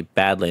in the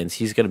Badlands,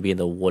 he's going to be in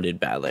the wooded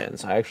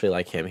Badlands. I actually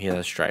like him. He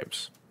has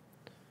stripes.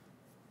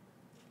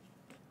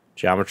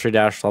 Geometry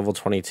Dash level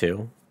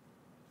 22.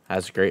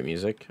 Has great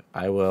music.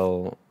 I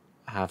will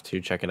have to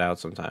check it out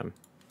sometime.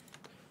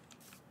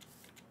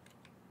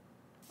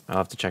 I'll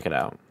have to check it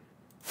out.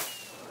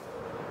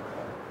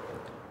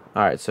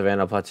 Alright,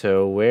 Savannah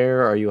Plateau.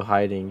 Where are you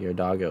hiding your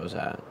doggos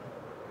at?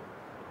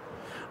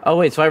 Oh,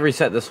 wait. So I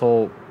reset this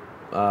whole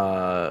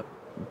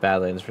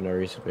Badlands for no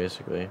reason,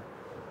 basically.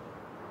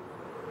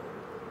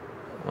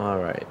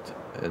 Alright.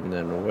 And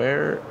then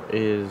where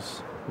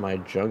is my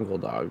jungle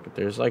dog?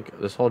 There's like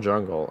this whole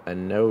jungle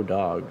and no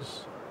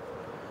dogs.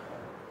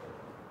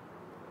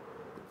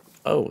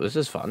 Oh, this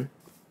is fun.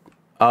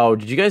 Oh,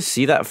 did you guys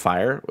see that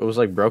fire? It was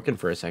like broken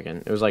for a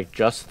second. It was like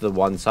just the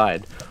one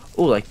side.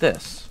 Oh, like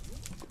this.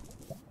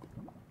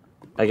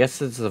 I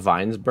guess it's the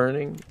vines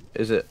burning.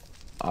 Is it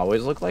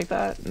always look like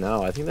that?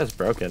 No, I think that's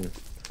broken.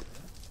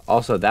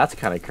 Also, that's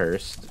kind of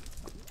cursed.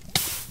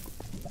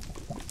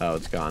 Oh,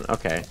 it's gone.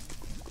 Okay.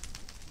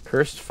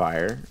 Cursed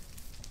fire.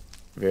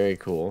 Very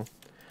cool.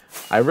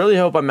 I really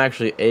hope I'm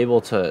actually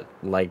able to,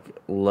 like,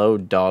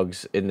 load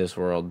dogs in this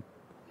world.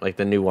 Like,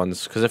 the new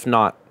ones. Because if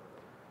not,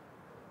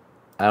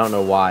 I don't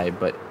know why,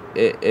 but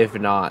if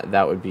not,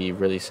 that would be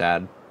really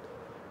sad.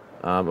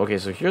 Okay,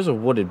 so here's a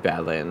wooded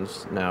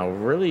Badlands. Now,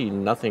 really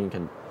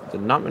nothing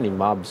not many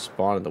mobs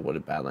spawn in the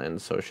wooded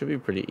Badlands, so it should be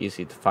pretty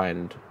easy to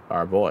find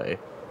our boy.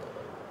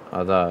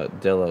 The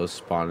Dillos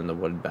spawn in the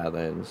wooded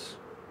Badlands.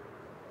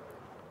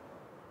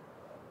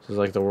 This is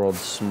like the world's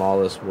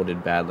smallest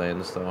wooded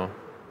badlands, though.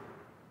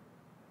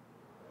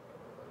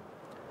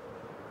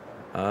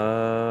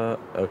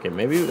 Okay,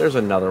 maybe there's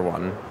another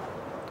one.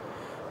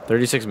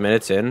 36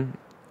 minutes in,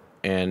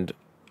 and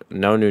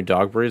no new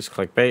dog breeds.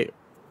 Clickbait.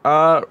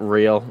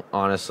 Real,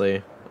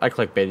 honestly. I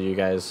clickbaited you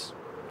guys.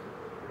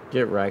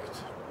 Get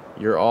wrecked.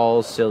 You're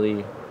all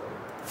silly.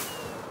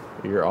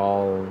 You're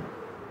all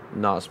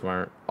not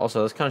smart.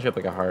 Also, that's kind of shaped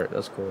like a heart.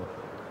 That's cool.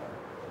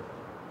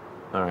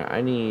 Alright,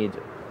 I need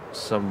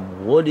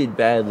some wooded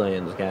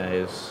badlands,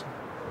 guys.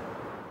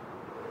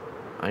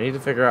 I need to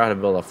figure out how to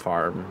build a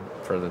farm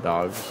for the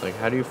dogs. Like,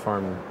 how do you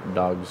farm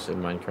dogs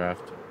in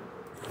Minecraft?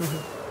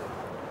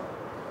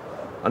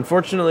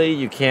 Unfortunately,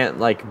 you can't,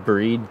 like,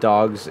 breed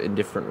dogs in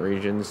different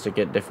regions to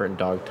get different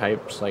dog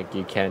types like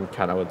you can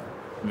kind of with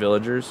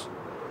villagers.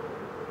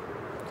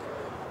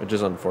 Which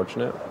is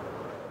unfortunate.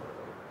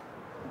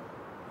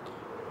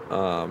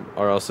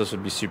 Or else this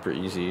would be super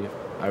easy.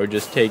 I would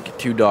just take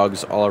 2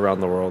 dogs all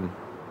around the world.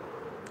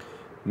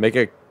 Make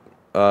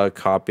a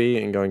copy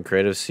and go in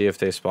creative, see if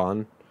they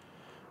spawn.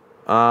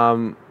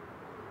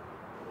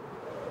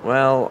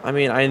 Well, I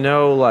mean, I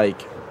know,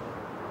 like,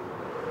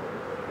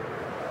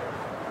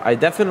 I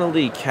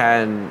definitely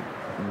can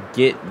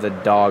get the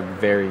dog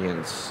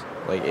variants,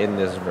 like, in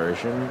this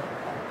version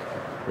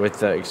with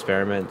the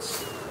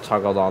experiments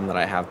toggled on that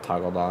I have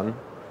toggled on.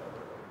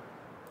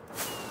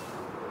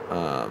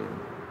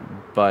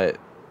 But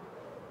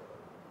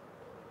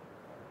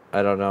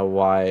I don't know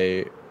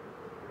why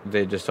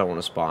they just don't want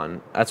to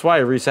spawn. That's why I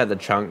reset the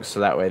chunks so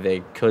that way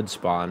they could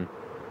spawn.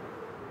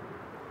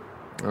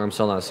 And I'm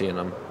still not seeing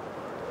them.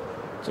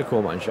 It's a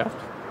cool mineshaft.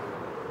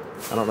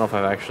 I don't know if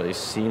I've actually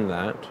seen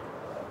that.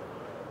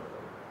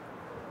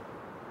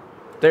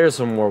 There's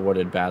some more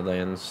wooded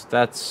badlands.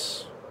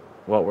 That's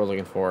what we're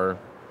looking for.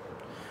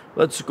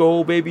 Let's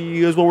go,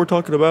 baby, is what we're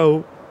talking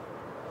about.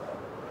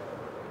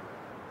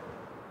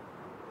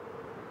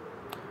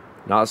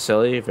 Not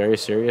silly, very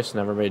serious,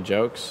 never made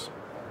jokes.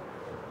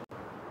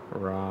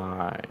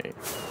 Right.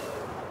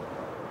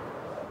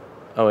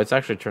 Oh, it's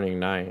actually turning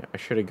night. I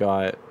should have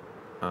got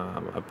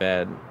a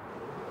bed.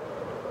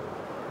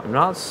 I'm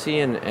not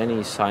seeing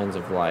any signs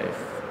of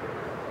life.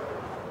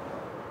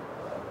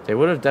 They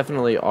would have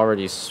definitely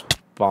already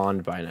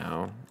spawned by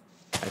now,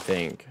 I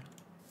think.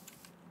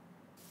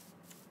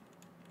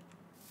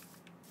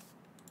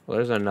 Well,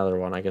 there's another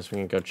one. I guess we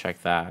can go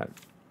check that.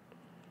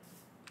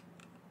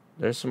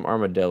 There's some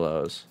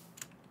armadillos.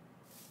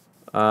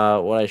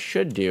 What I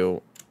should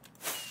do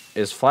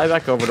is fly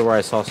back over to where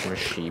I saw some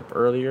sheep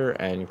earlier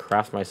and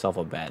craft myself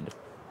a bed.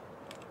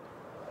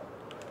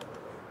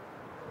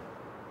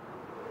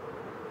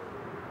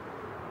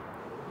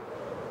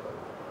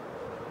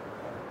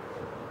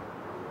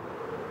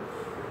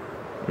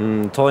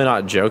 Totally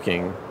not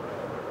joking.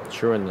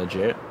 True and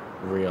legit.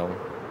 Real.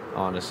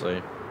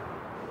 Honestly.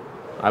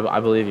 I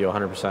believe you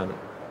 100%.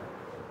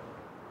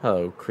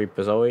 Hello,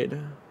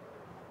 Creepazoid.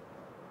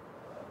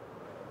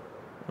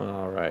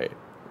 Alright.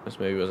 This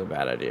maybe was a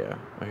bad idea.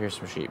 Oh, here's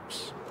some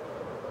sheeps.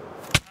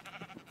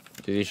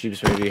 Do these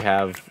sheeps maybe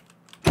have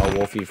a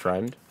wolfy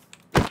friend?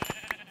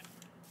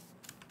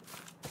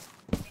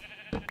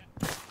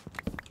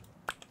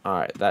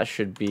 Alright, that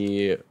should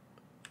be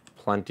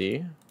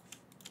plenty.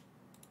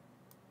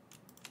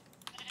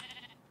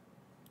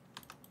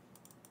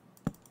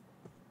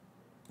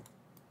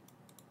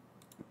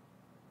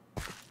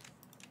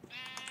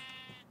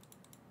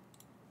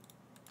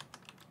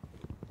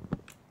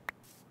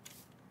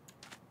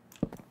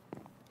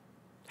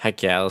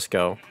 Heck yeah, let's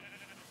go.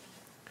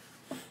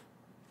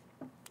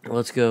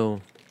 Let's go.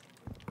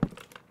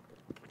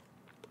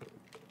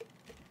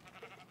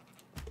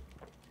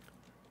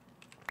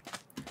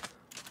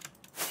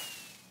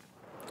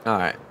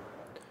 Alright.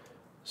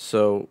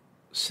 So,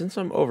 since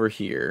I'm over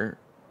here,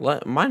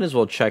 might as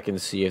well check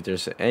and see if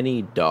there's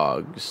any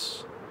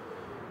dogs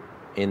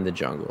in the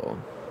jungle.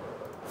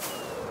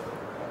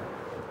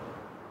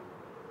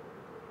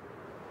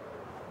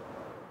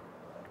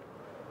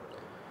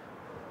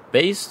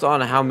 Based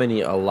on how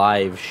many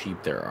alive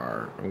sheep there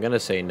are, I'm gonna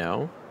say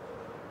no.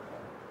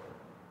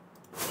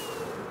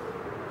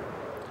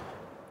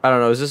 I don't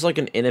know, is this like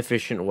an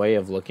inefficient way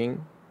of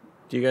looking?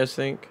 Do you guys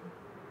think?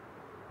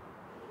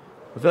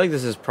 I feel like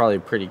this is probably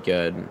pretty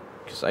good,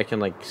 because I can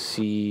like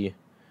see...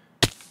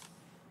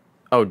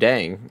 Oh,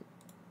 dang.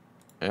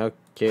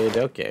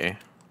 Okay.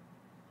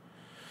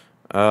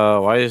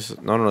 Why is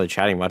no one really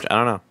chatting much? I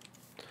don't know.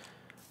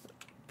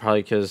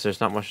 Probably because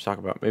there's not much to talk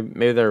about.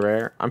 Maybe they're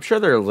rare. I'm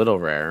sure they're a little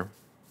rare.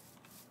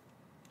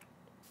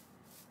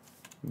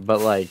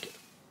 But, like,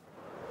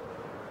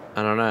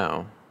 I don't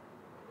know.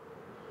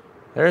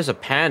 There's a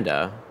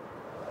panda,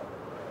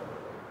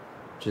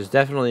 which is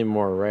definitely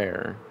more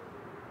rare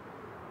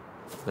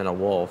than a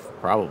wolf,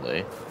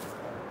 probably.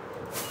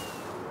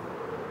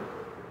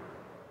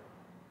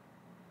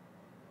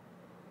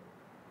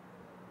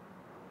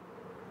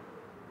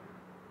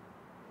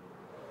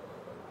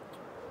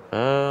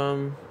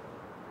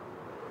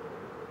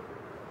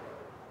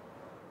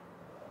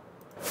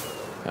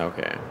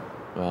 Okay.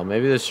 Well,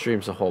 maybe this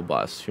stream's a whole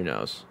bus. Who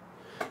knows?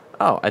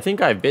 Oh, I think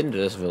I've been to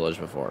this village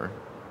before.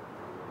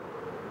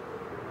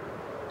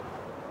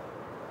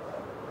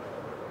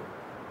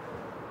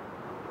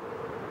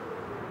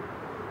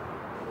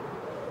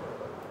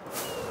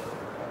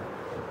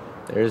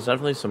 There's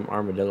definitely some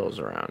armadillos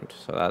around,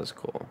 so that's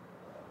cool.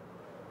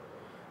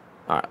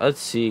 Alright,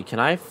 let's see. Can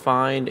I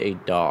find a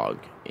dog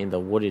in the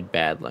wooded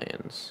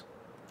Badlands?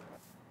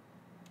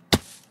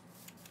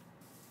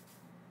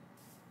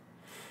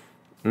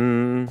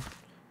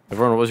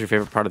 Everyone, what was your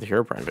favorite part of the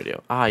Herobrine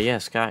video? Ah,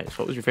 yes, guys.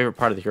 What was your favorite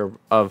part of the Hero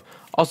of...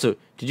 Also,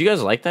 did you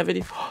guys like that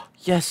video?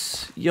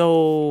 Yes!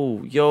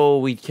 Yo,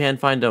 we can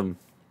find them.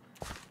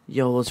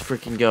 Yo, let's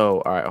freaking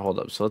go. Alright, hold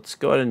up. So let's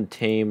go ahead and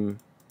tame...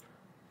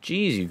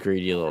 Jeez, you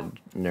greedy little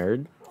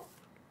nerd.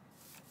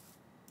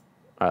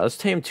 Alright, let's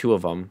tame 2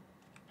 of them.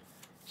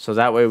 So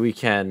that way we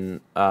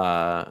can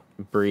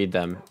breed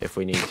them if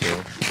we need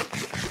to.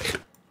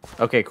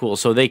 Okay, cool.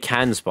 So they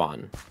can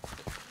spawn.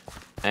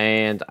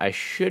 And I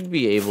should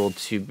be able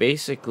to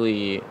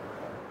basically...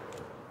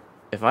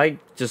 If I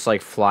just,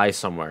 like, fly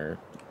somewhere,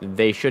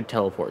 they should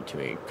teleport to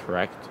me,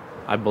 correct?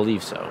 I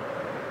believe so.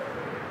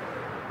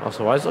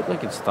 Also, why does it look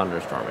like it's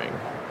thunderstorming?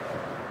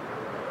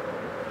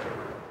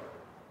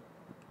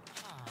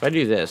 If I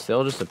do this,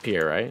 they'll just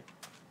appear, right?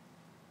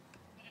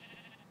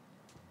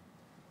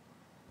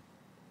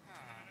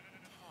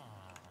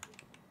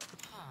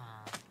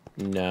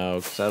 No,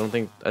 because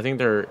I think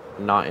they're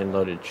not in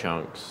loaded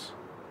chunks.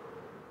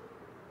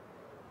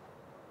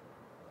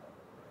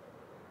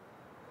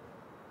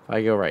 If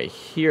I go right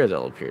here,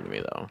 they'll appear to me,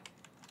 though.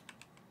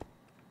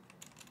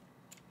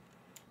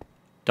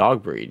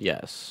 Dog breed,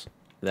 yes.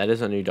 That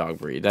is a new dog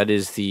breed. That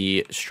is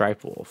the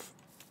striped wolf.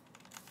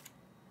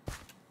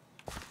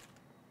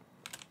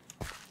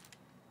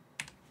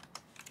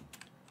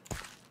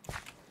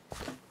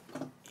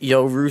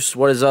 Yo, Roos,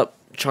 what is up?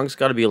 Chunks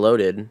gotta be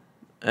loaded.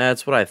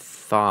 That's what I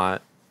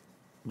thought.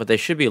 But they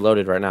should be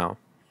loaded right now.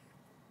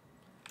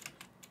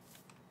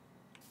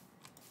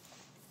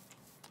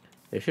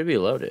 They should be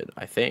loaded,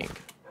 I think.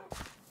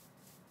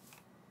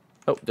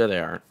 Oh, there they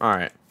are.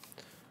 Alright.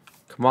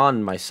 Come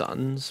on, my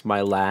sons,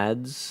 my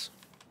lads.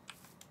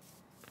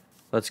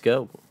 Let's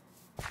go.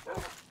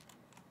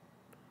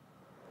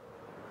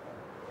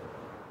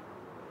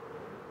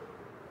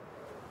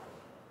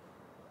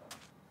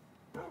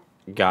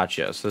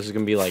 Gotcha. So this is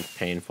gonna be, like,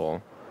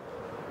 painful.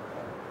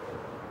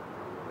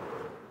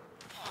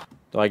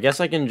 Though I guess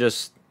I can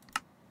just...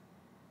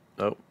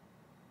 Oh.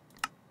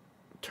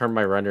 Turn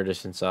my render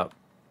distance up.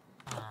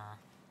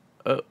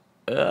 Oh.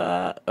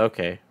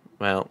 Okay.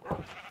 Well.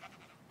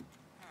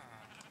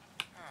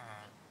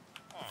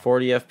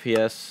 40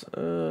 FPS.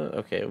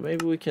 Okay,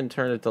 maybe we can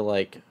turn it to,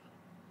 like,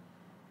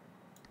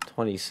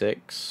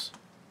 26.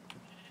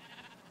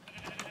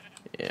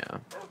 Yeah.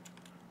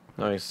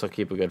 No, I can still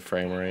keep a good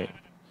frame rate.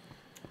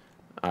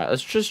 Alright,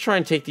 let's just try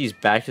and take these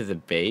back to the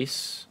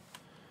base.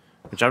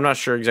 Which I'm not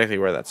sure exactly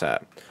where that's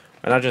at.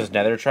 And not just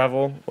nether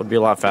travel would be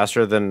a lot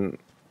faster than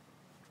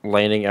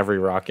landing every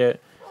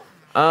rocket.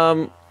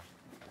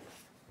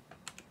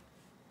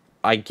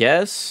 I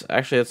guess.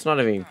 Actually, that's not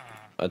even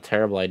a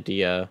terrible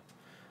idea.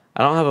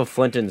 I don't have a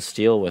flint and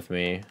steel with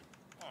me.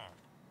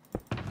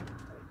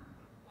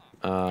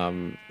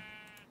 I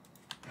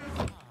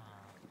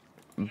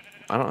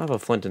don't have a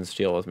flint and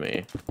steel with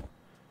me.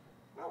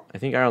 I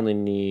think I only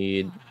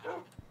need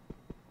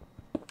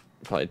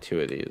probably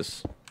 2 of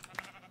these.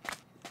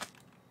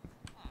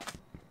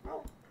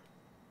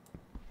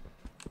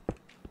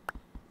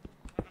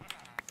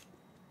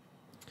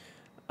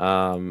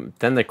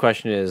 Then the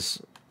question is,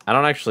 I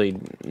don't actually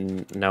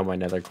know my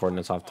nether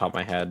coordinates off the top of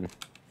my head.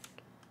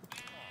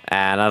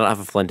 And I don't have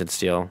a flint and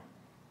steel.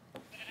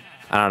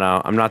 I don't know.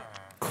 I'm not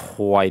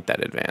quite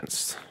that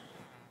advanced.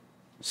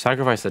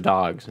 Sacrifice the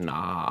dogs.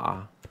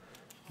 Nah.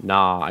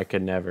 Nah, I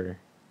could never.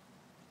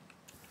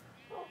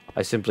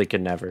 I simply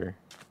could never.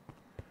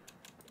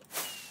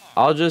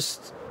 I'll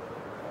just...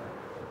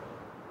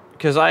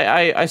 Because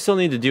I still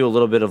need to do a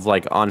little bit of,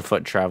 like,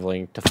 on-foot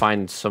traveling to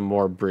find some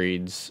more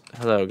breeds.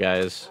 Hello,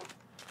 guys.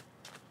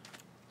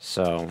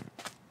 So,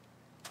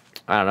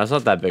 I don't know. It's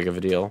not that big of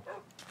a deal.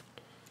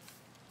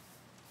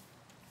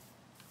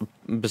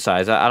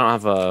 Besides, I don't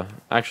have a...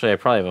 Actually, I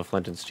probably have a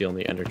flint and steel in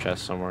the ender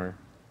chest somewhere.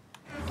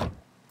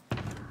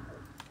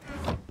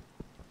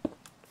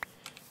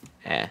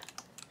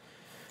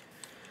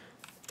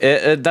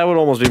 That would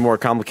almost be more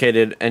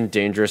complicated and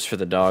dangerous for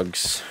the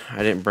dogs.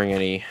 I didn't bring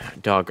any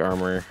dog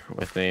armor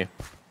with me.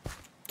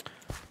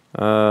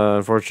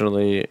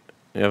 Unfortunately,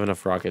 you have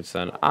enough rockets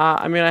then.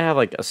 I mean, I have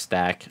like a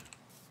stack.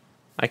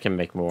 I can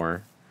make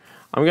more.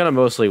 I'm gonna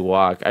mostly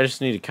walk. I just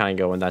need to kind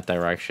of go in that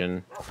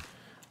direction.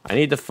 I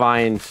need to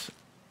find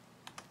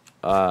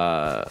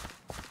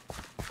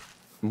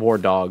more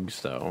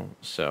dogs though,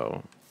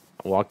 so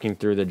walking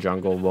through the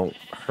jungle won't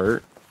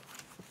hurt.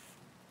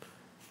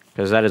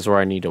 Because that is where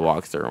I need to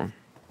walk through.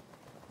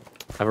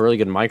 I have a really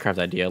good Minecraft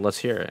idea. Let's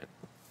hear it.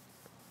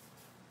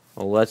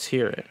 Well, let's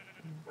hear it.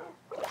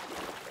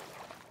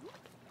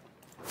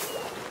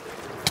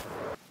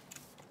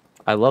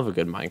 I love a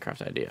good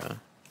Minecraft idea.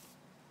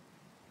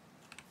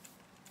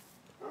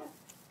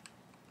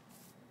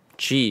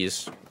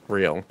 Cheese.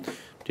 Real. Do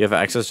you have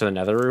access to the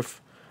nether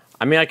roof?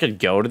 I mean, I could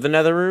go to the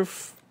nether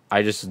roof.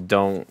 I just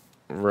don't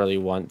really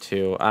want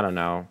to. I don't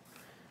know.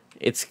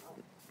 I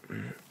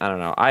don't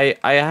know. I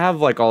have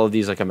like all of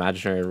these like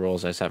imaginary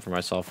rules I set for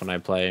myself when I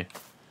play.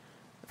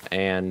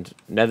 And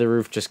nether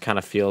roof just kind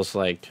of feels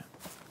like...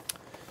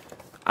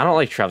 I don't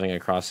like traveling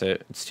across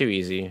it. It's too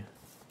easy.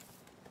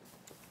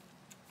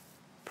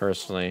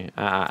 Personally.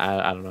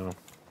 I don't know.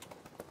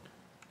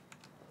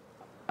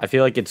 I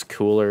feel like it's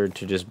cooler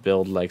to just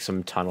build like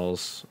some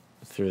tunnels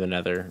through the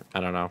nether. I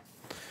don't know.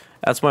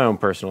 That's my own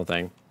personal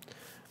thing.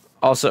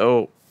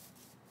 Also,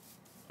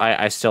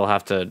 I still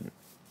have to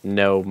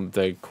know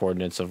the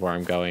coordinates of where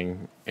I'm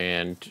going,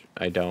 and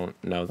I don't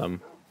know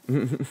them.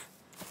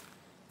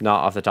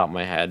 Not off the top of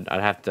my head. I'd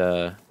have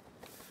to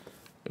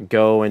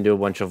go and do a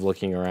bunch of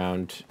looking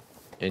around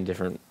in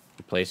different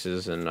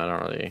places, and I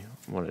don't really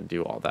want to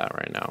do all that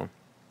right now.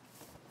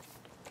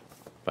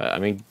 But, I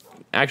mean,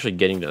 actually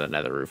getting to the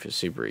nether roof is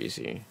super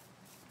easy.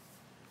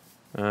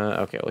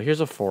 Okay, well, here's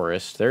a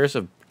forest. There's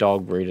a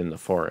dog breed in the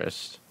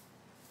forest.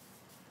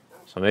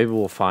 So maybe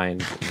we'll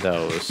find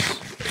those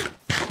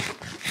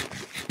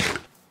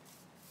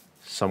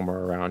somewhere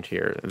around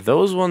here.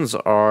 Those ones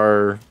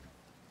are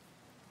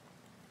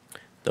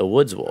the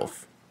woods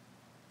wolf.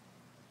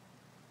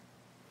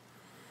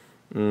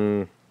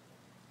 So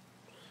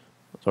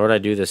would I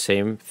do the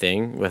same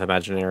thing with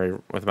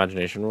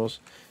imagination rules?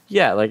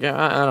 Yeah, like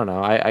I don't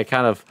know. I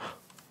kind of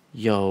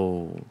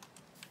yo.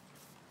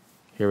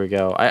 Here we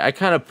go. I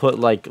kind of put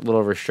like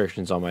little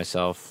restrictions on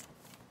myself.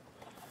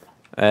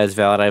 As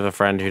valid, I have a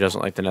friend who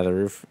doesn't like the nether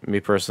roof. Me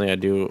personally, I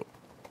do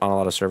on a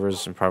lot of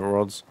servers in private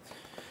worlds.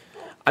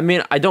 I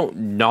mean, I don't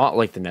not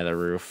like the nether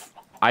roof.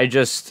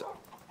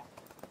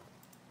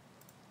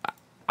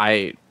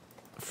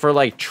 For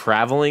like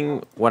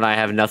traveling when I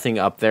have nothing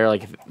up there,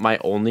 like if my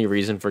only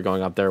reason for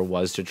going up there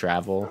was to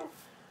travel.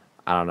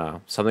 I don't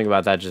know. Something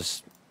about that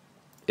just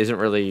isn't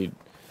really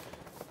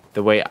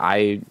the way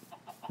I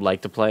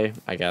like to play,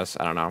 I guess.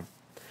 I don't know.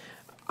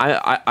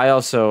 I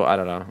also, I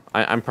don't know.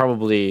 I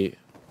probably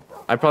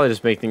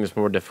just make things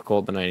more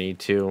difficult than I need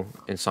to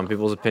in some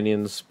people's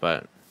opinions,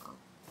 but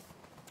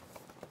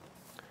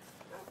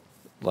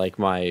like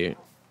my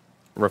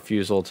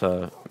refusal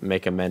to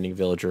make a mending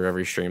villager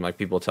every stream, like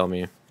people tell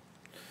me.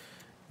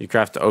 You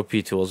craft OP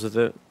tools with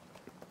it.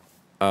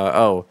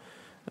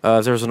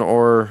 There's an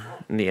ore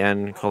in the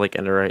end called like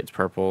enderite. It's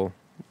purple.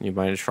 You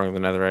mine it stronger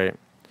than netherite.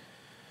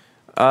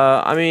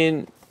 I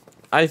mean,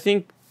 I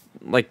think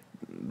like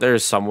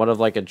there's somewhat of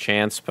like a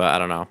chance, but I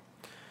don't know.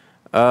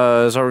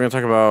 So we're gonna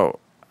talk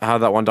about how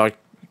that one dog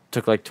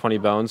took like 20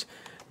 bones.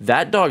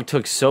 That dog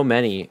took so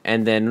many,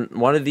 and then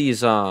one of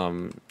these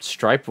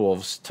striped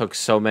wolves took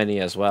so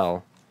many as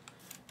well.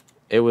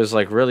 It was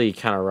like really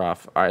kind of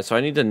rough. All right, so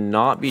I need to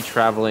not be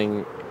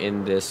traveling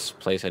in this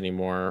place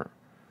anymore.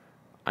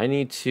 I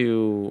need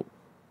to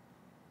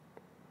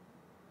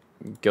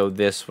go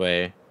this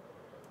way,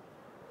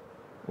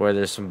 where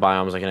there's some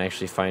biomes I can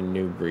actually find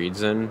new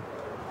breeds in. Am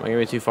I gonna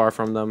be too far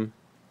from them?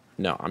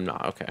 No, I'm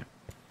not. Okay.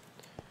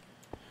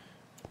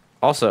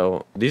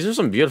 Also, these are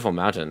some beautiful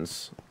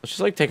mountains. Let's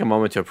just like take a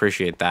moment to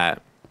appreciate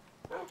that.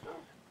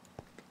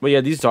 But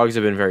yeah, these dogs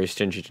have been very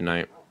stingy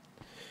tonight.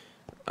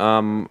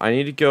 I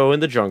need to go in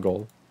the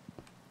jungle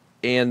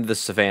and the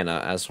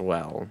savannah as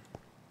well.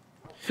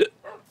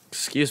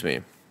 Excuse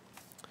me.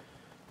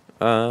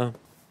 Yeah,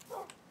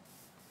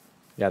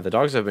 the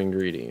dogs have been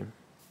greedy.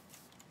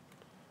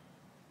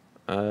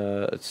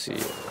 Let's see.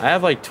 I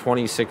have like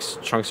 26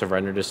 chunks of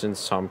render distance,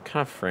 so I'm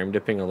kind of frame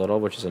dipping a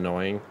little, which is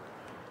annoying.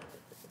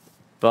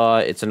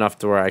 But it's enough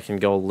to where I can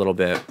go a little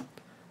bit.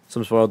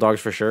 Some spoiled dogs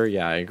for sure.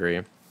 Yeah, I agree.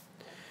 It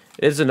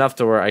is enough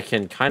to where I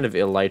can kind of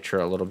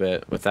elytra a little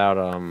bit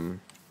without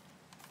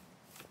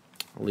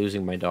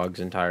losing my dogs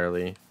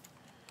entirely.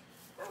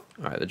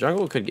 Alright, the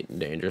jungle could get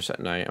dangerous at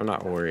night. I'm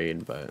not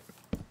worried, but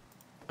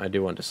I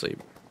do want to sleep.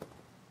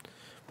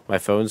 My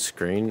phone's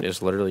screen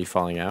is literally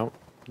falling out.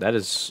 That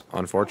is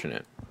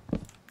unfortunate.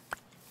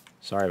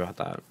 Sorry about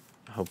that.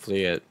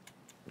 Hopefully it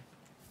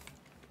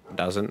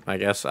doesn't, I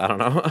guess. I don't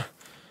know.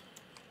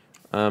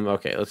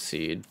 Okay, let's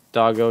see.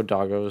 Doggo,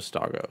 doggos,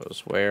 doggos.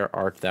 Where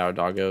art thou,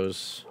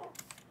 doggos?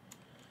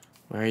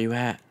 Where are you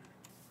at?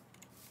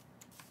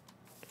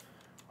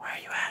 Where are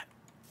you at?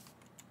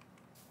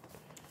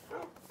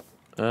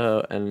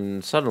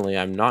 And suddenly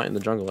I'm not in the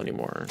jungle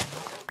anymore.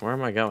 Where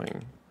am I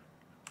going?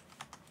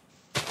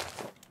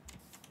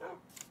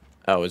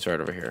 Oh, it's right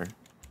over here.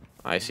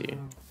 I see.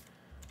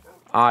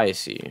 I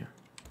see.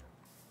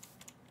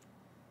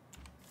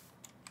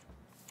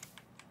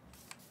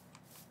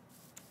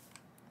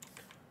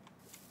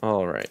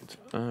 All right.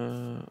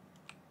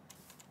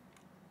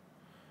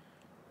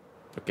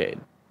 Okay.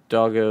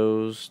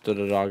 Doggos.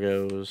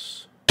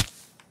 Doggos.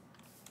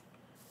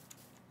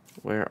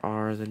 Where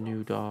are the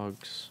new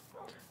dogs?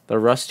 The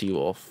Rusty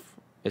Wolf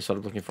is what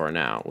I'm looking for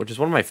now, which is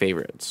one of my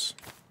favorites.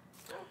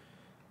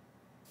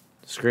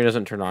 The screen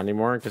doesn't turn on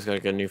anymore because I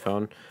got a new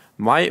phone.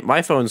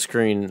 My phone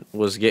screen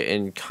was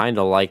getting kind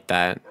of like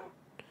that.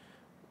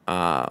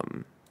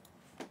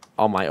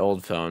 on my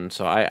old phone,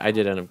 so I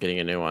did end up getting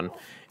a new one.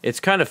 It's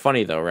kind of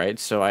funny though, right?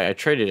 So I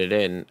traded it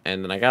in,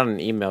 and then I got an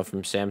email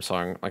from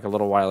Samsung like a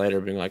little while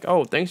later being like,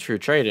 "Oh, thanks for your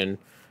trade-in.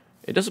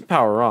 It doesn't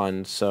power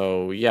on,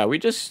 so yeah, we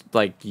just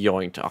like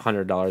yoinked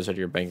 $100 out of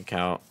your bank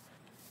account,"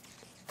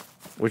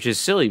 which is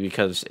silly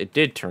because it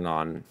did turn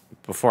on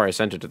before I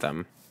sent it to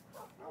them.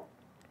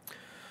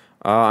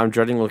 I'm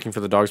dreading looking for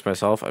the dogs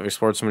myself. I've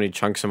explored so many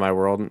chunks in my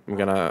world.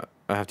 I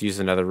have to use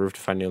another roof to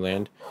find new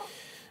land.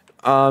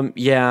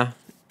 Yeah.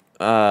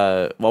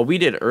 What we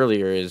did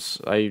earlier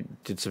is I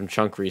did some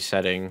chunk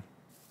resetting.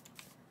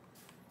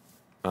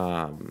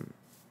 Or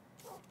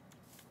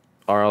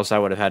else I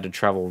would have had to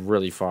travel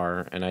really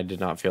far, and I did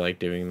not feel like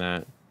doing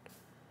that.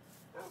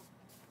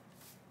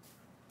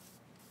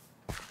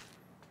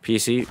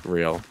 PC,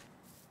 real.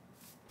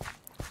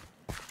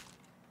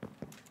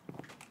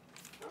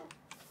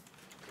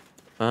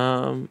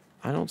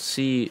 I don't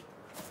see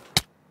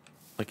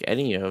like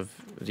any of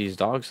these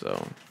dogs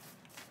though.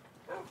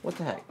 What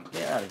the heck?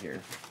 Get out of here.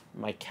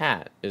 My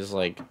cat is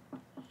like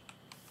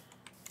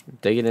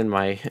digging in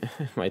my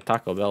my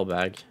Taco Bell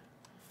bag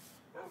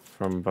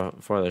from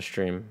before the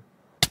stream.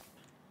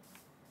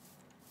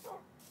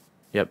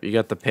 Yep, you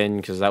got the pin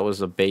because that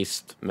was a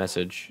based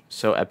message.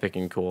 So epic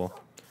and cool.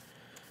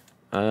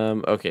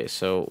 Okay,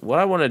 so what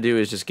I want to do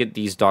is just get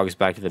these dogs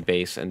back to the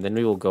base, and then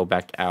we will go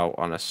back out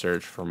on a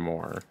search for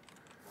more.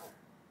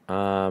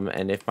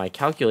 And if my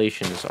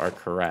calculations are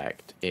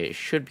correct, it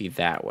should be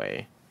that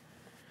way.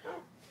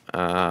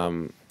 I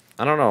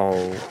don't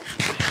know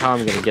how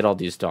I'm gonna get all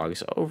these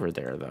dogs over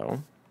there,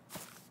 though.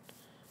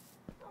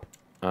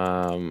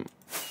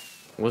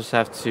 We'll just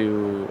have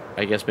to,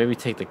 I guess, maybe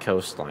take the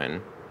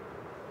coastline.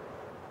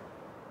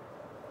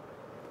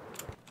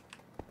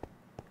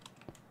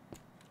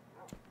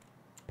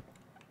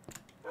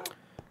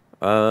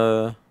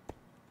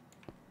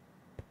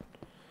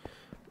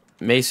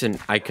 Mason,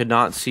 I could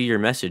not see your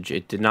message.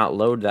 It did not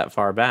load that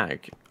far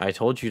back. I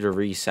told you to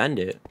resend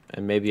it,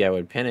 and maybe I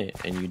would pin it,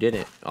 and you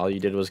didn't. All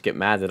you did was get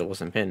mad that it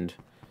wasn't pinned.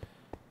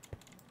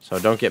 So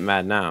don't get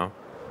mad now.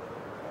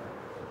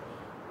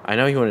 I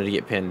know he wanted to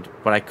get pinned,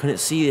 but I couldn't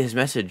see his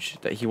message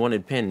that he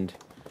wanted pinned.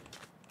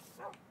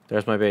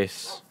 There's my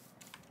base.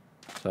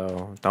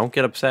 So don't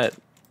get upset.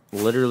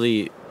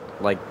 Literally,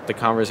 like, the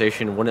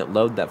conversation wouldn't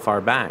load that far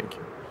back.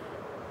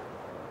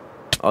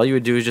 All you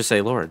would do is just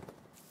say, "Lord,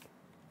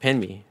 pin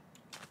me.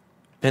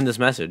 Pin this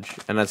message."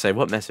 And I'd say,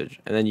 "What message?"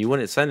 And then you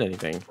wouldn't send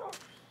anything.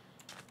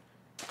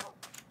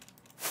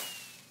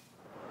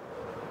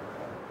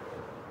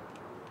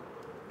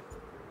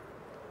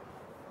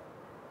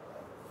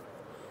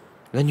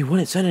 And then you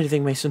wouldn't send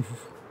anything, Mason.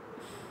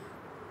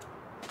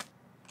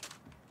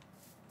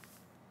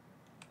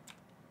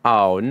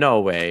 Oh, no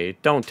way.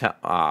 Don't tell.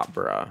 Ah,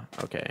 bruh.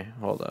 Okay,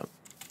 hold up.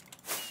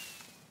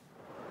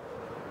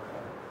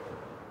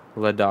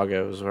 The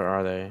doggos, where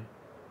are they?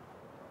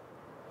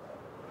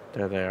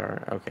 There they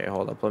are. Okay,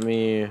 hold up. Let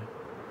me...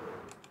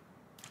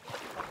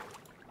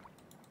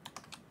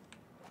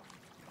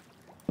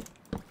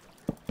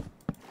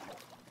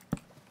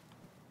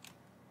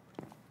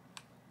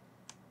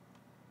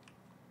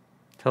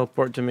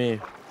 Teleport to me.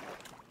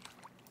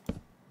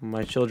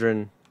 My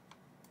children.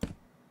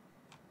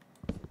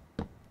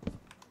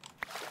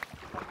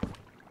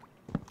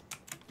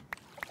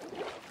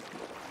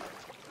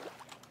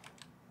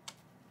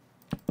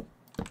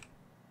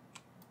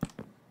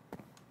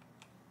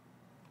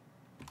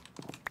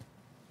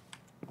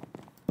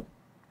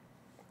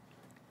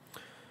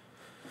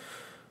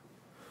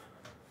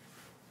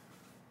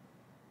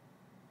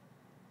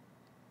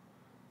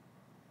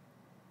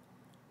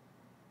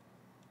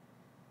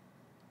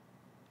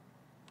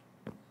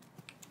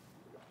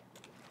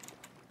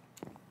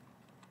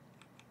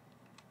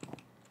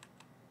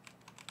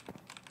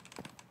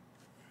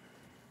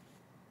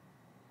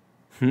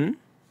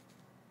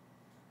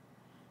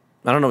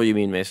 I don't know what you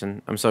mean,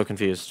 Mason. I'm so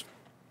confused.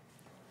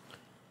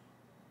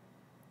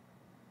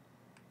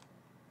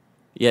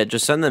 Yeah,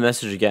 just send the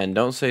message again.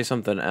 Don't say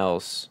something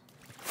else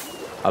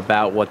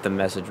about what the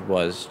message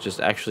was. Just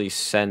actually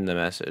send the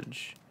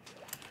message.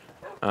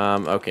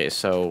 Okay,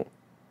 so...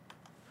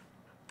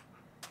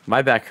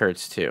 my back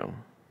hurts, too.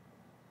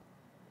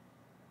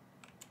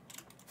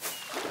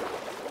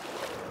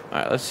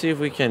 Alright, let's see if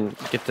we can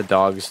get the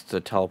dogs to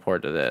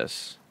teleport to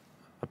this.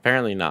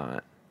 Apparently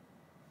not.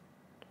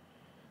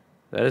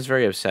 That is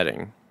very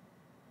upsetting.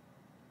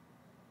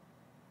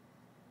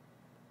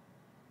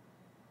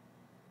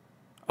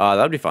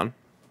 That would be fun.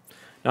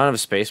 Not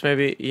enough space,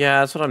 maybe? Yeah,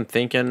 that's what I'm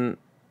thinking.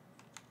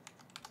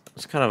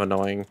 It's kind of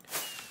annoying.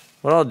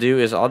 What I'll do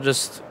is I'll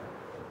just...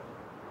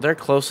 they're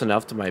close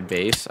enough to my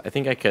base. I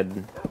think I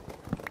could...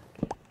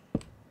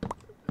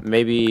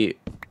 maybe...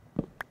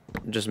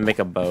 just make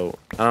a boat.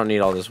 I don't need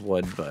all this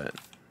wood, but...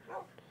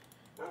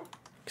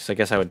 because I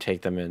guess I would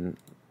take them in...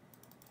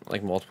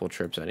 like, multiple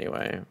trips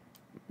anyway.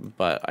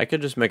 But I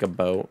could just make a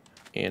boat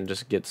and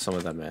just get some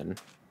of them in.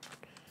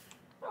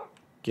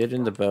 Get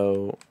in the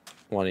boat,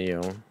 one of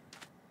you.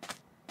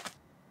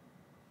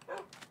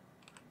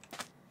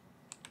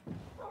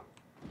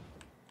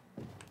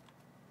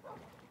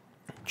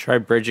 Try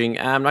bridging.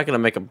 I'm not going to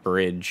make a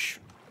bridge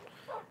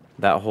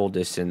that whole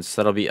distance.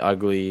 That'll be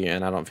ugly,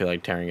 and I don't feel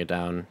like tearing it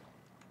down.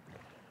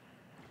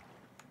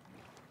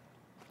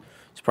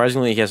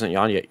 Surprisingly, he hasn't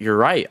yawned yet. You're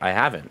right, I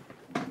haven't.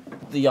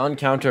 The yawn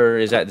counter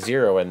is at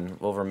 0 and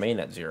will remain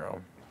at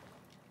 0.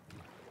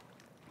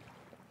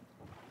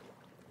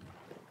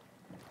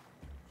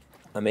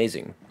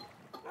 Amazing.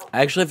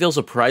 I actually feel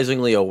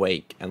surprisingly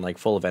awake and like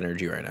full of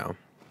energy right now,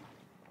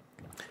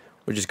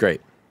 which is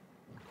great.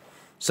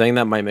 Saying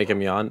that might make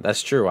him yawn.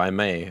 That's true. I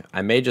may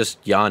just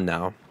yawn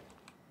now.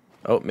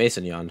 Oh,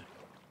 Mason yawned.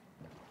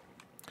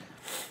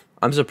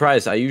 I'm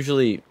surprised. I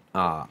usually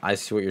I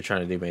see what you're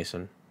trying to do,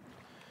 Mason.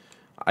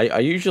 I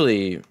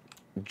usually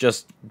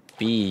just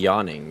be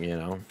yawning, you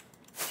know.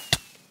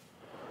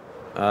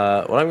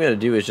 What I'm gonna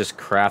do is just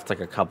craft like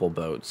a couple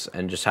boats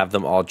and just have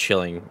them all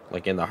chilling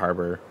like in the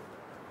harbor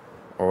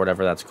or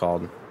whatever that's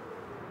called.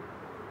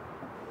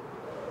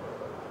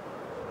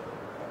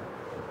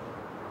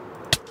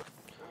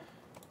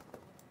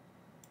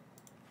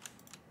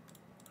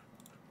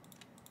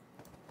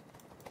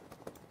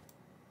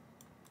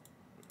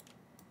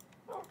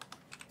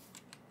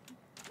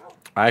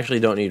 I actually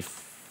don't need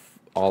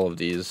all of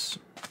these.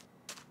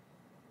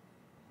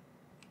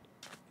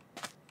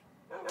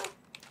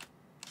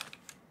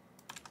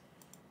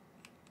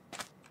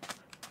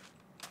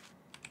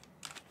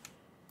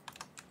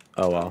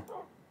 Oh well.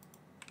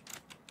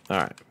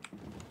 Alright.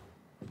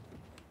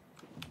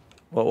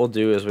 What we'll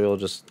do is we will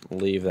just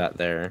leave that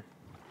there.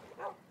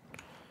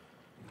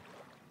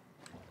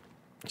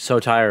 So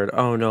tired.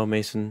 Oh no,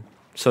 Mason.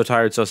 So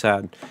tired, so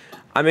sad.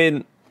 I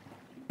mean,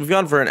 we've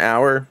gone for an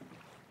hour.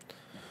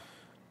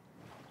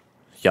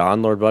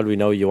 Yawn, Lord Bud, we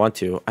know you want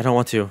to. I don't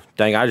want to.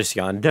 Dang, I just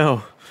yawned.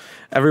 No.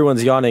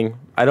 Everyone's yawning.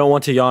 I don't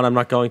want to yawn. I'm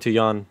not going to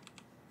yawn.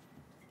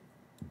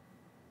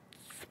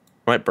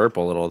 Might burp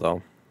a little,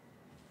 though.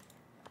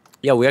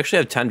 Yeah, we actually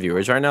have 10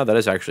 viewers right now. That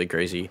is actually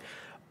crazy.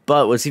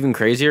 But what's even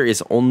crazier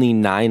is only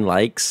 9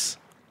 likes.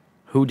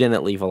 Who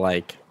didn't leave a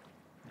like?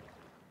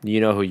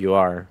 You know who you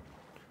are.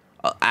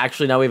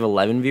 Actually, now we have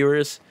 11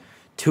 viewers.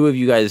 2 of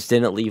you guys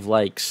didn't leave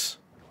likes.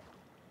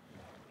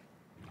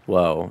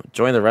 Whoa.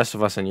 Join the rest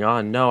of us and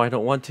yawn. No, I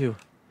don't want to.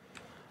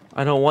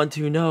 I don't want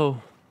to,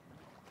 no.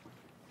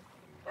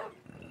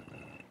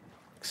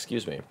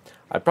 Excuse me.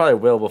 I probably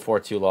will before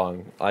too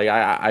long. Like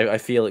I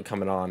feel it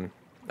coming on.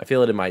 I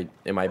feel it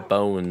in my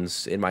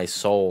bones, in my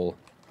soul.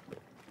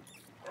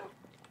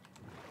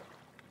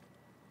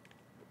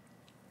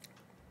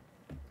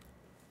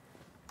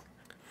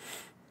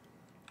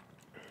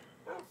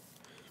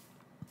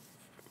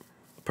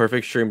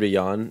 Perfect stream to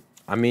yawn.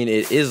 I mean,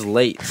 it is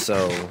late,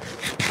 so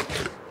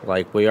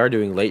like we are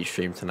doing late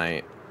stream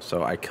tonight,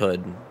 so I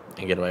could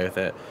and get away with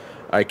it.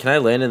 All right, can I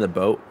land in the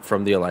boat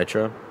from the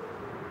elytra?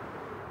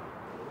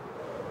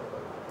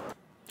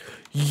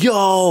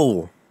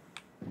 Yo!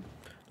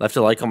 Left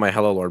a like on my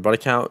Hello Lord Bud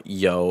account.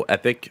 Yo,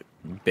 epic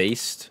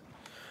based.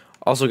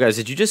 Also, guys,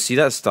 did you just see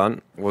that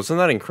stunt? Wasn't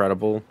that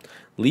incredible?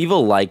 Leave a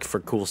like for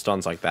cool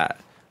stunts like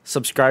that.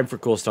 Subscribe for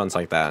cool stunts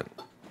like that.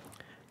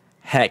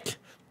 Heck,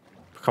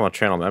 become a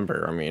channel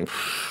member. I mean,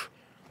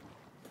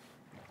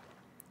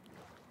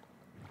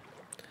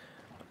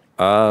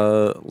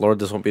 Lord,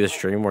 this won't be the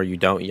stream where you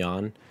don't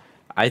yawn.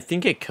 I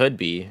think it could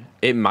be.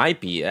 It might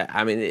be.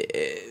 I mean,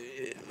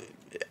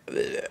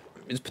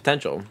 it's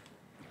potential.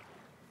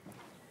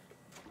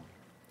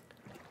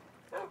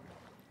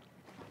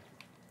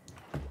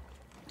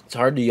 It's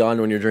hard to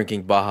yawn when you're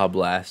drinking Baja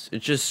Blast.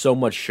 It's just so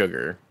much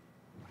sugar.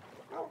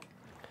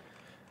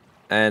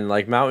 And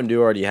like Mountain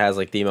Dew already has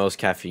like the most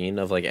caffeine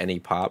of like any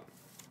pop.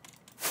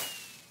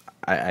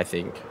 I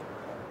think.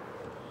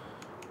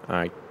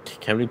 Alright,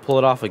 can we pull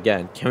it off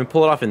again? Can we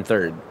pull it off in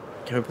third?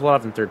 Can we pull it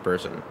off in third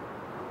person?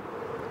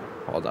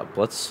 Hold up.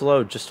 Let's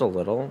slow just a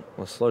little.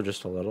 Let's slow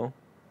just a little.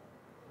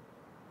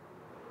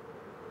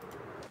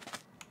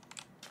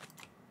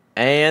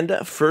 And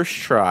first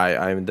try.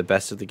 I'm the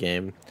best at the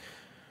game.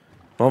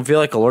 Won't feel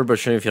like a Lord Bud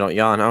stream if you don't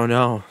yawn. Oh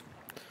no.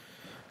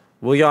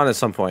 We'll yawn at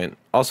some point.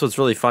 Also, it's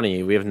really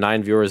funny. We have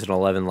 9 viewers and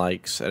 11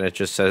 likes, and it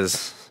just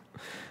says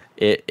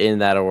it in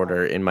that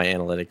order in my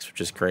analytics,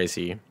 which is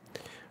crazy.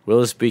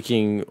 Will is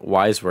speaking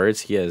wise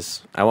words. He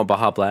is. I want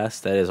Baja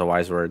Blast. That is a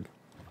wise word.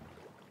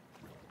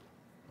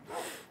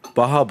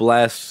 Baja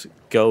Blast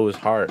goes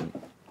hard.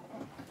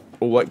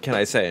 What can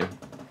I say?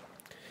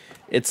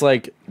 It's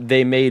like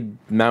they made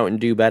Mountain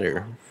Dew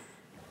better.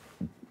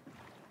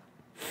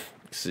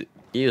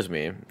 Excuse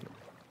me.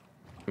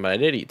 But I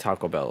did eat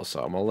Taco Bell,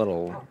 so I'm a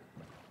little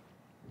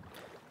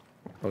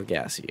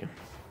gassy.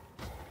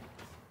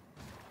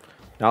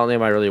 Not only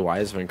am I really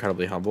wise, but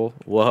incredibly humble.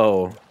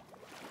 Whoa.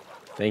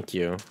 Thank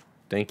you.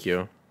 Thank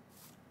you.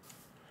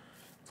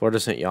 Lord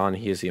doesn't yawn,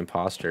 he is the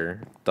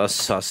imposter. The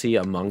sussy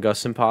Among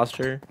Us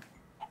imposter?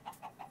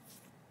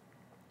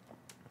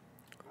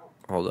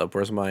 Hold up,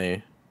 where's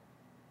my...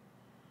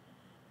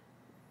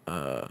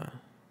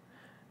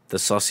 The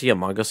sussy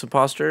Among Us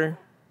imposter?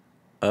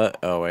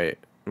 Oh wait.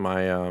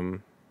 My,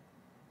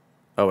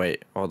 Oh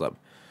wait, hold up.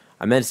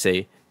 I meant to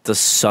say, the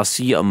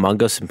sussy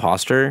Among Us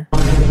imposter?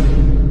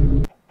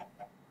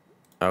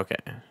 Okay,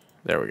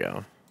 there we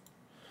go.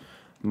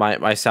 My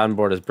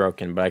soundboard is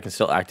broken, but I can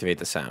still activate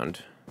the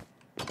sound.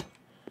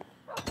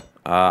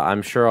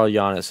 I'm sure I'll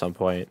yawn at some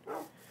point.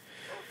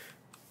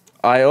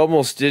 I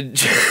almost did.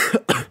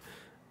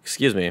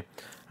 Excuse me. I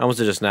almost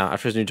did just now.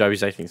 After his new job,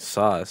 he's acting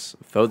sus.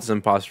 Vote this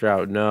imposter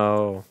out.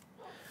 No.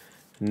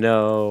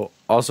 No.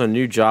 Also,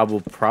 new job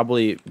will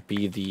probably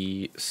be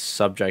the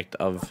subject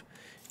of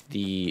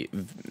the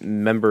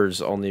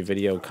members only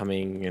video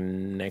coming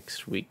in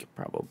next week,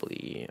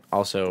 probably.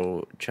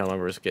 Also, channel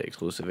members get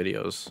exclusive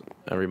videos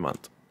every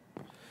month.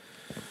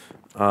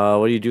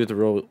 What do you do with the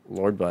real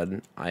Lord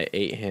Bud? I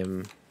ate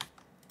him.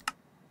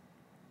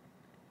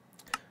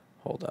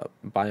 Hold up.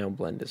 Biome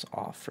blend is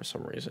off for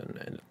some reason,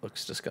 and it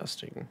looks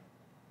disgusting.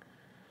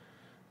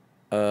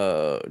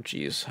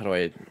 Geez. How do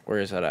I... Where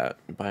is that at?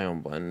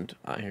 Biome blend.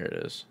 Ah, here it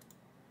is.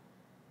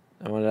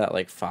 I want it at,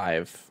 like,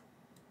 5.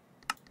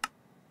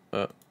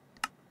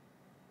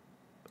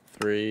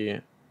 3.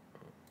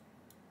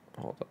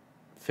 Hold up.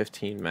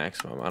 15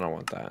 maximum. I don't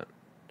want that.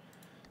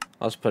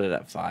 Let's put it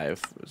at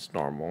 5. It's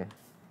normal.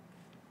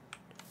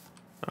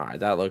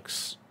 Alright, that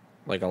looks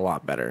like a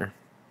lot better.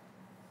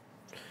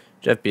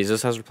 Jeff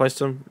Bezos has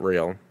replaced him?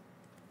 Real.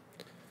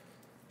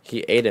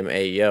 He ate him.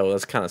 Hey, yo,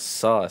 that's kind of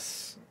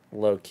sus.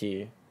 Low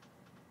key.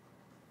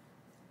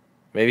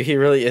 Maybe he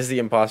really is the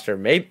imposter.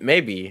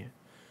 Maybe.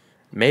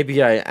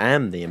 Maybe I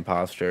am the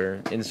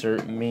imposter.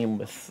 Insert meme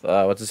with,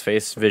 what's his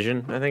face?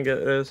 Vision, I think it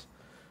is.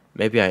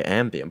 Maybe I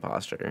am the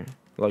imposter.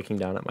 Looking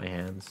down at my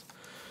hands.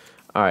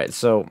 Alright,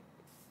 so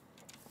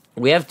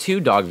we have 2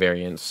 dog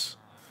variants,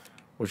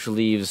 which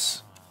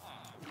leaves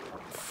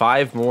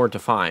 5 more to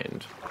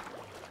find.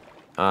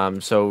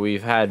 So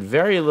we've had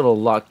very little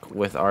luck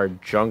with our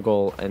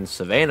jungle and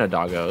savanna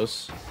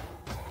doggos,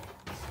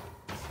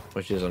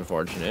 which is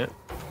unfortunate.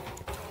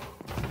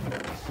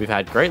 We've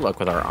had great luck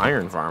with our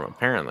iron farm,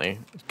 apparently.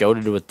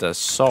 Goated with the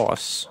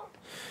sauce.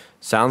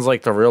 Sounds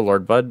like the real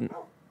Lord Bud.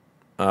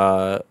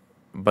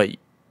 But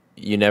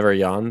you never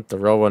yawn. The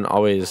real one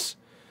always...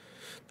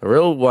 The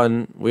real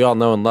one we all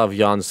know and love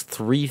yawns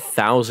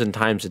 3,000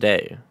 times a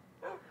day.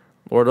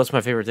 Lord, what's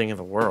my favorite thing in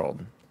the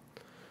world?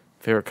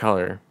 Favorite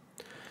color?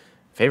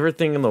 Favorite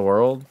thing in the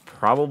world?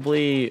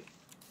 Probably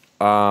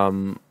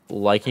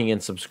liking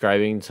and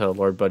subscribing to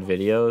Lord Bud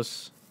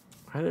videos.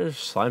 Why is there a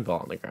slime ball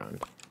on the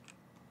ground?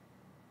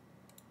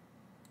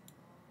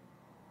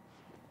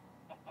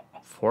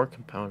 4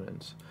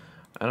 components.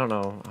 I don't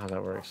know how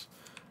that works.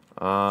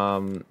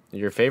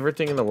 Your favorite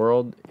thing in the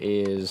world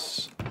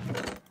is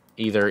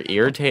either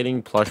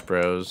irritating plush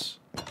bros,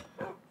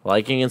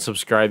 liking and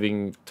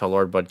subscribing to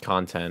Lord Bud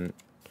content,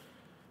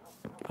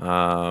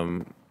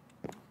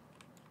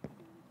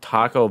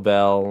 Taco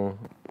Bell,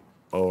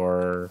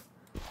 or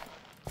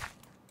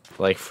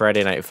like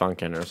Friday Night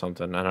Funkin' or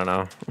something. I don't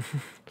know.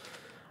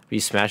 Be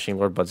smashing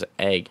Lord Bud's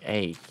egg.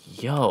 Hey,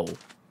 yo.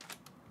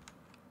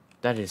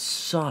 That is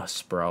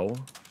sus, bro.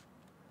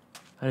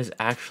 That is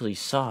actually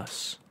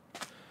sus.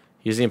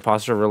 He's the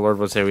imposter where Lord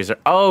would say Weezer.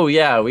 Oh,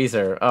 yeah,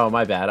 Weezer. Oh,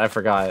 my bad. I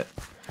forgot.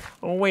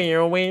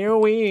 There,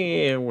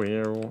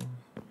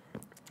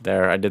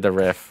 I did the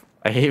riff.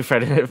 I hate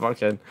Friday Night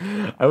Funkin'.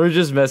 I was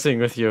just messing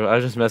with you. I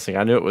was just messing.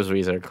 I knew it was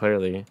Weezer,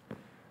 clearly.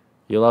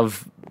 You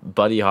love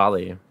Buddy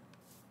Holly.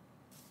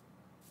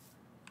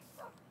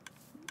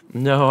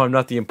 No, I'm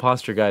not the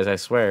imposter, guys, I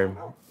swear.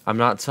 I'm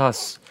not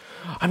sus.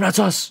 I'm not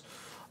sus!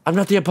 I'm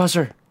not the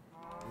imposter!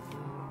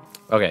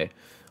 Okay,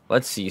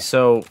 let's see.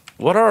 So,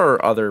 what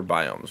are other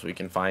biomes we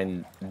can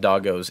find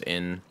doggos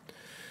in?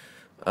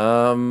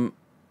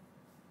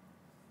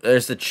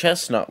 There's the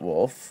chestnut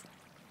wolf,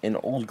 an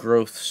old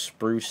growth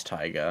spruce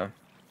taiga.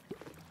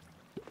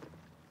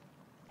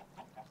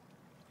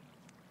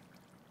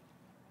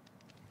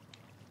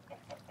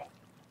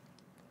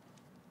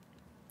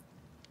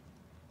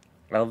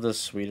 I love the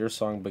sweater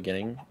song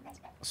beginning.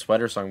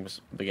 Sweater song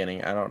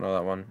beginning. I don't know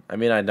that one. I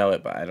mean, I know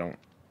it, but I don't,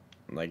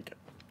 like,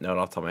 know it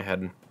off the top of my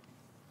head.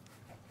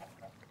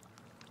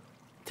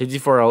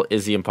 TG4L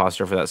is the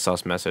imposter for that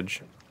sus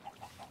message.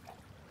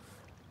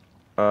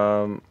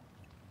 Alright,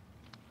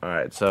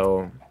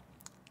 so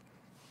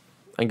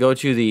I can go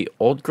to the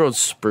old growth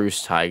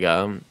spruce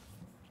taiga.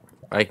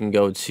 I can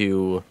go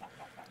to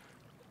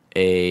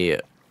a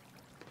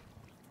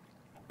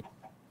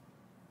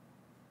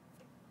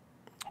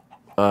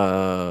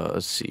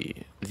let's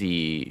see,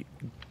 the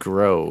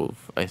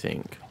grove, I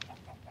think.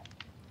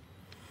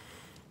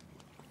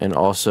 And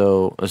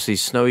also, let's see,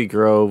 snowy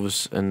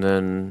groves, and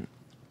then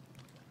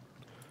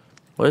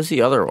what is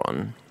the other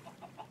one?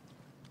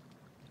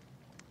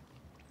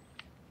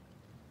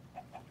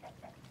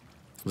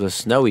 The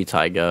snowy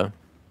taiga.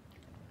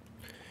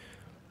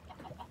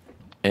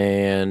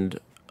 And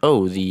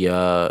oh,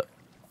 the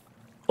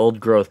old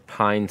growth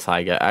pine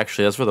taiga.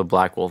 Actually, that's where the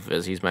black wolf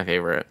is. He's my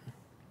favorite.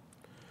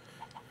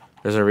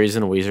 There's a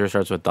reason Weezer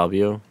starts with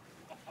W.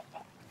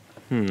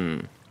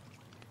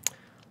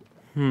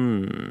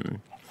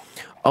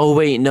 Oh,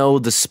 wait, no.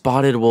 The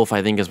spotted wolf,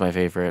 I think, is my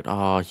favorite.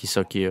 Oh, he's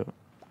so cute.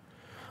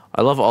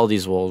 I love all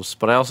these wolves,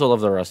 but I also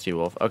love the rusty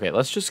wolf. Okay,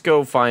 let's just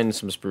go find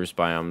some spruce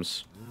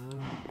biomes.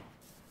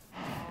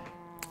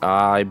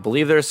 I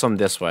believe there's some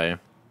this way.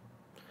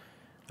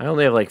 I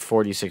only have like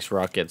 46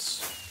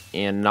 rockets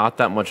and not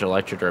that much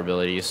electric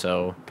durability,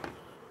 so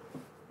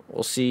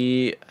we'll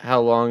see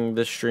how long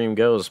this stream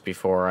goes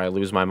before I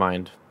lose my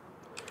mind.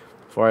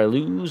 Before I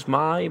lose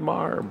my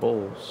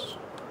marbles.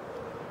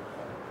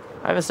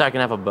 I have a stack and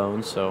a half of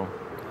bones, so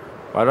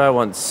why do I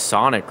want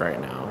Sonic right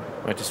now?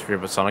 I disagree,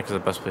 but Sonic is the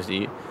best place to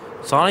eat.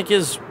 Sonic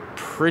is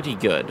pretty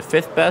good.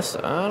 5th best?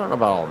 I don't know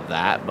about all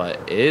that, but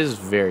it is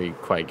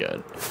quite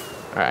good.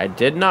 Alright, I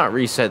did not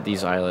reset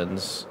these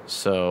islands,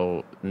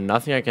 so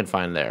nothing I can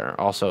find there.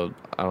 Also,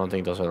 I don't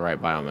think those are the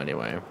right biome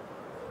anyway.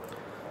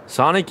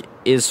 Sonic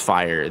is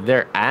fire.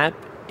 Their app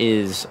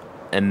is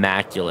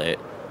immaculate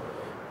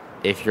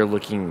if you're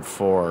looking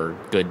for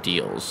good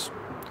deals.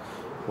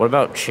 What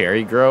about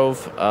Cherry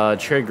Grove?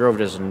 Cherry Grove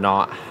does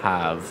not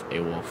have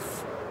a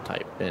wolf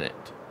type in it.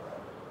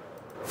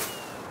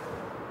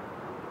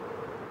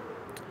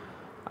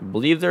 I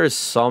believe there is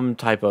some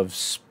type of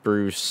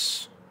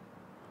spruce.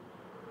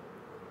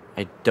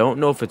 I don't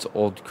know if it's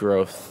old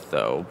growth,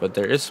 though, but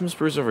there is some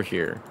spruce over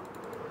here.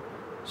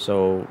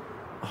 So,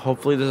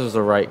 hopefully this is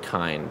the right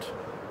kind.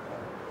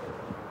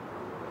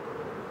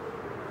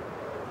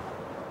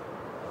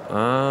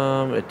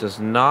 It does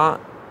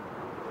not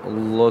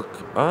look...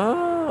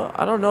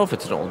 I don't know if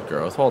it's an old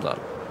growth. Hold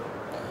up.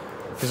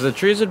 Because the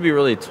trees would be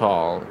really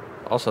tall.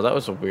 Also, that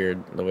was a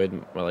weird... the way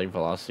my, like,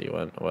 velocity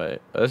went away.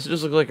 This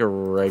just looked like a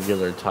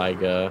regular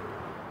taiga.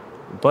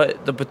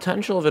 But the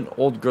potential of an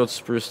old growth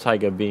spruce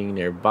taiga being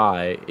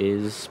nearby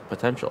is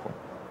potential.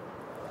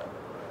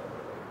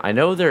 I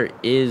know there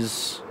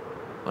is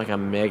like a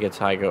mega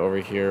taiga over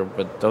here,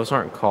 but those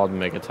aren't called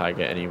mega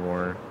taiga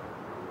anymore.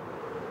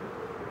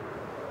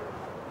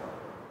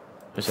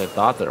 At least I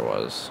thought there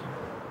was.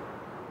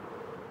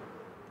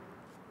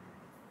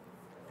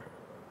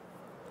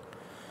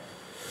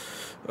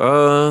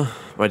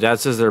 My dad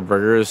says their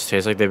burgers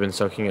taste like they've been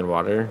soaking in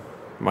water.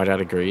 My dad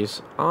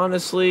agrees.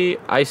 Honestly,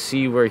 I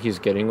see where he's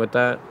getting with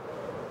that.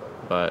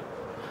 But,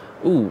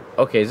 ooh,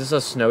 okay, is this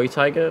a snowy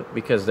taiga?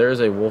 Because there is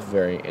a wolf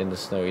variant in the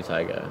snowy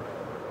taiga.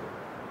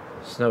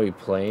 Snowy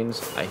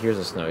plains. Here's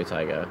a snowy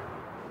taiga.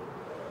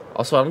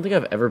 Also, I don't think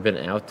I've ever been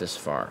out this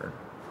far.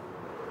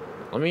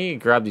 Let me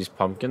grab these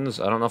pumpkins.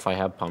 I don't know if I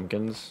have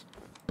pumpkins.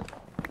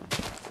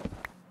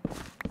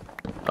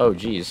 Oh,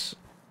 geez.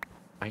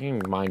 I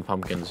can mine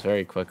pumpkins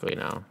very quickly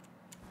now.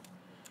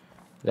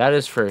 That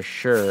is for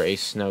sure a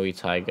snowy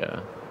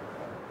taiga.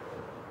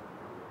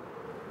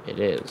 It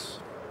is.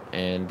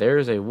 And there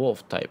is a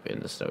wolf type in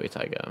the snowy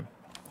taiga.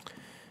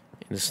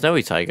 In the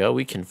snowy taiga,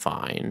 we can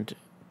find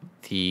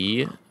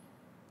the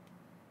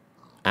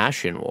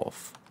ashen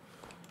wolf,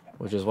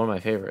 which is one of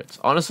my favorites.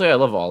 Honestly, I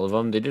love all of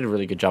them. They did a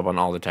really good job on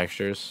all the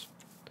textures.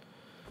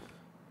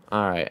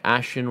 Alright,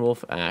 ashen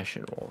wolf,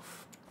 ashen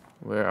wolf.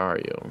 Where are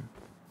you?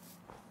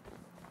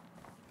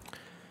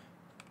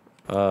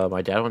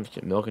 My dad wants to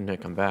get milk and to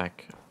come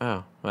back.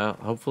 Oh, well,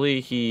 hopefully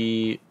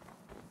he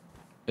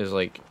is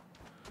like,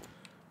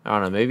 I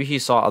don't know, maybe he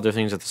saw other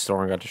things at the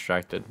store and got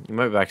distracted. He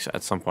might be back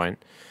at some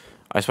point.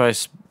 Ice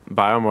Spice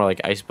biome more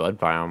like Ice Bud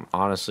biome.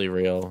 Honestly,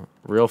 real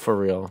for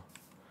real.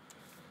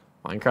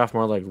 Minecraft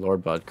more like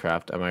Lord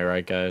Budcraft. Am I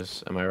right,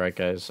 guys? Am I right,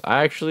 guys?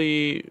 I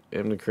actually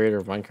am the creator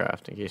of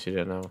Minecraft, in case you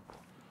didn't know.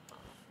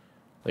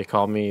 They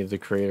call me the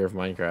creator of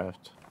Minecraft.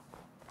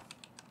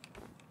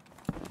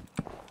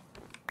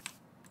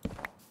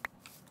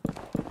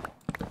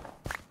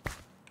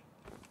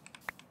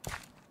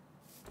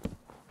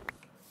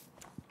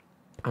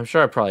 I'm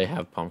sure I probably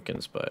have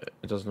pumpkins, but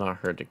it does not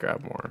hurt to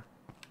grab more.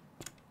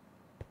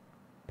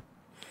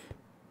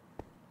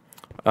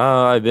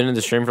 I've been in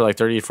the stream for like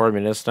 30 to 40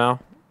 minutes now.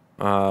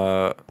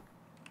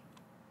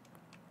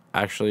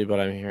 Actually, but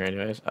I'm here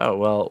anyways. Oh,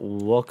 well,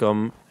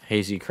 welcome,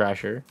 Hazy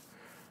Crasher.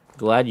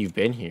 Glad you've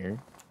been here,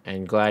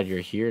 and glad you're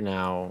here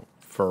now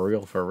for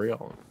real, for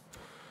real.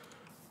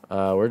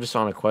 We're just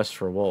on a quest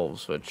for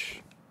wolves,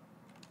 which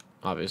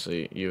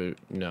obviously you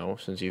know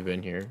since you've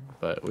been here,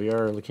 but we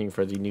are looking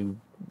for the new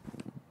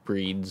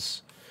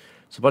breeds.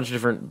 It's a bunch of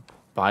different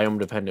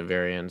biome-dependent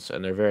variants,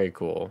 and they're very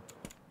cool.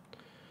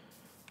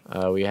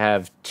 We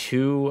have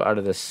 2 out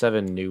of the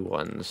 7 new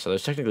ones, so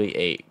there's technically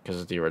 8 because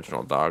it's the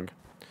original dog.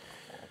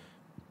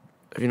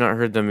 Have you not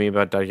heard the meme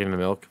about Dad getting the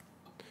milk?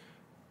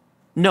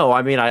 No,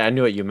 I mean I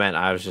knew what you meant.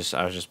 I was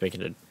just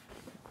making it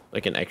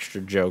like an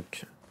extra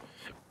joke.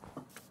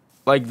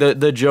 Like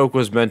the joke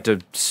was meant to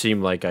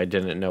seem like I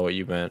didn't know what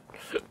you meant.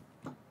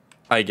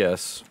 I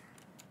guess.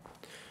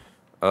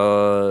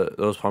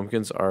 Those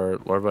pumpkins are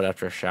Lord Bud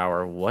after a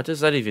shower. What does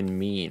that even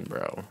mean,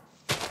 bro?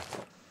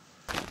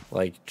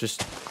 Like,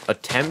 just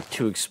attempt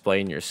to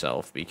explain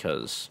yourself,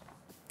 because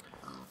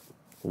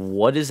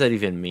what does that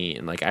even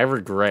mean? Like, I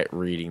regret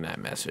reading that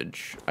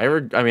message. I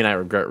mean, I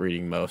regret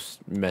reading most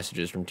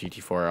messages from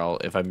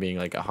TT4L, if I'm being,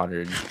 like,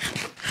 100.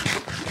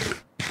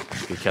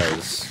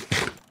 Because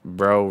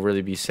bro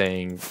really be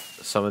saying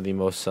some of the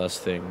most sus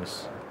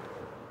things.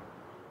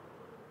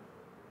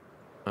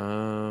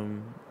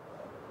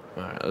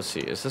 Alright, let's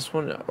see. Is this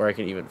one where I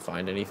can even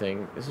find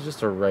anything? This is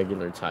just a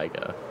regular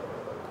taiga.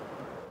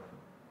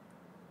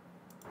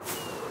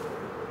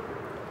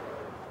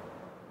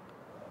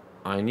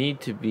 I need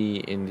to be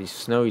in the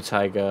snowy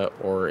taiga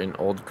or in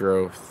old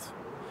growth.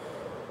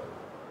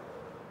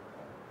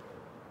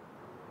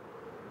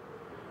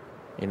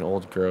 In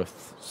old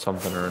growth,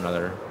 something or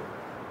another.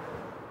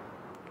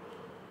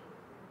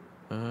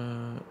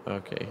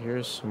 Okay,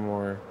 here's some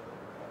more.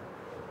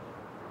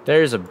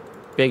 There's a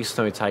big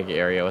snowy taiga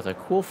area with a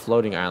cool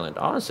floating island.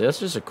 Honestly, that's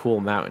just a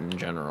cool mountain in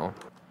general.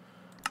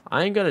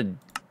 I ain't gonna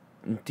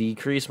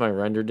decrease my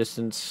render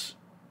distance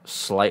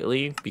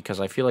slightly because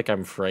I feel like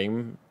I'm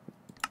frame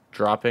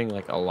dropping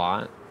like a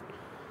lot.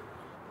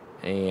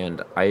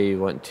 And I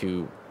want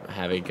to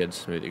have a good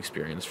smooth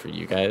experience for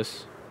you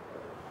guys.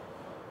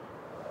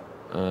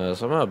 So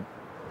I'm gonna...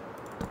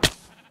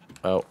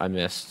 Oh, I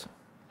missed.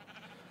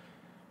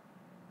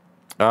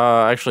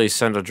 Actually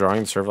sent a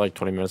drawing server like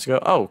 20 minutes ago.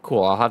 Oh,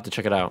 cool. I'll have to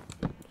check it out.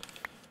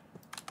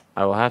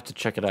 I will have to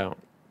check it out.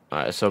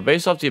 Alright, so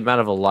based off the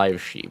amount of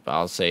alive sheep,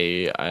 I'll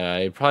say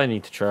I probably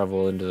need to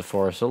travel into the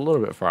forest a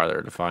little bit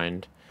farther to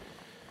find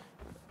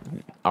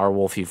our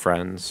wolfy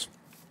friends.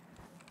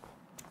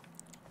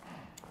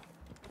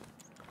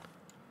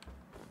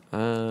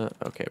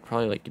 Okay,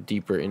 probably like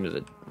deeper into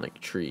the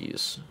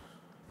trees.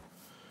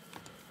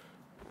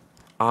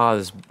 Ah,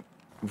 this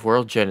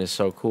world gen is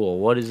so cool.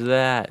 What is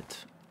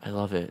that? I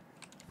love it.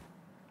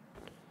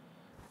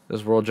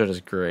 This world gen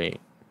is great.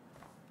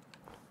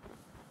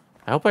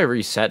 I hope I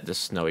reset the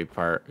snowy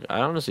part. I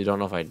honestly don't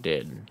know if I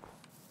did.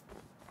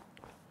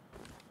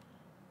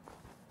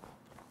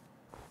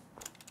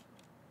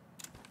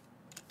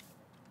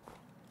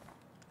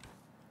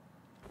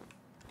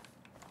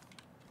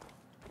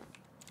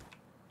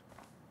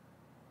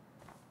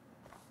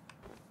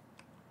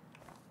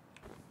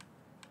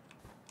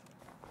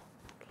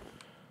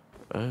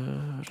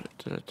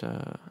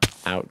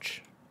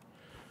 Ouch.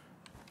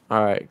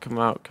 Alright, come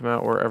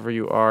out wherever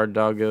you are,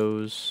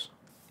 doggos.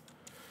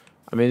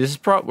 I mean, this is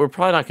we're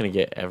probably not going to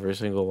get every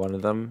single one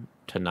of them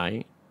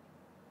tonight.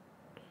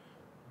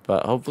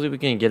 But hopefully we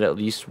can get at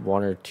least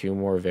 1 or 2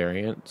 more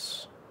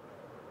variants.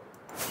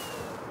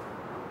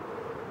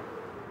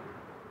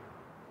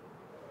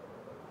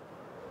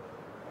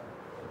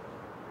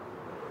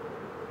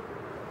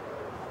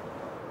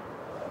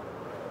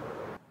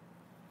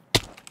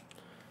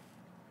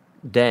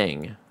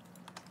 Dang.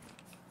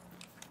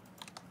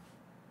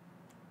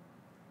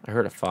 I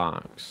heard a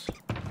fox.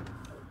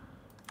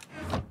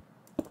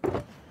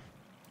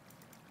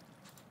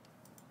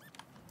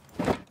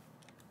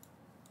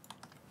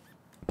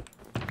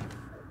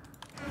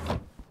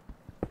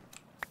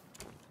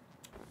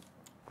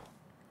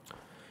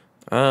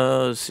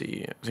 Let's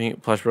see. I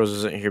think Plush Bros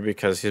isn't here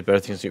because he has better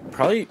things to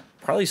do.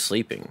 Probably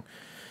sleeping.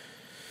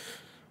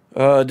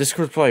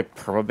 Discord's probably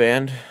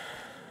permabanned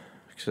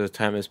because the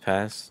time has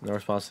passed. No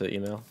response to the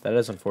email. That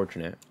is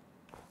unfortunate.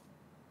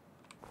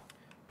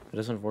 It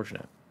is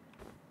unfortunate.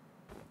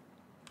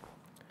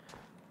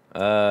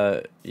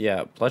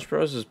 Yeah, Plush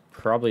Bros is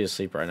probably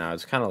asleep right now.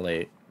 It's kind of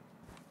late,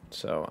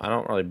 so I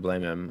don't really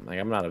blame him. Like,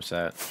 I'm not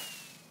upset.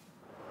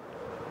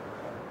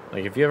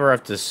 Like, if you ever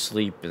have to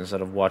sleep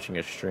instead of watching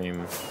a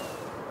stream,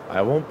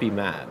 I won't be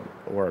mad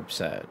or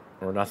upset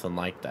or nothing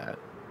like that.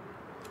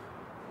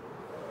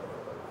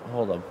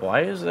 Hold up,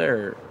 why is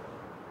there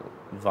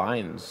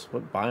vines?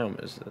 What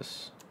biome is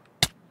this?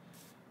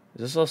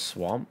 Is this a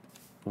swamp?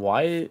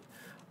 Why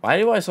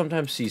do I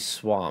sometimes see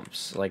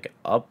swamps, like,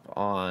 up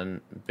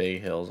on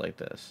big hills like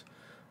this?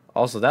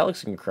 Also, that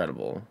looks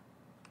incredible.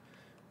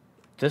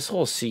 This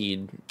whole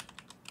seed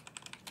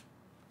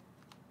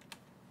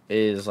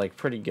is, like,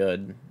 pretty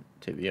good,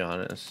 to be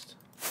honest.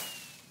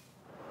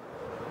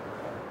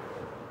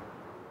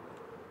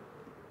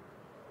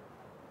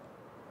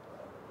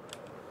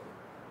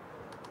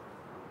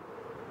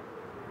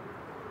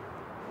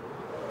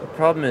 The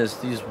problem is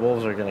these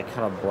wolves are going to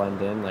kind of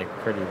blend in, like,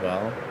 pretty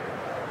well.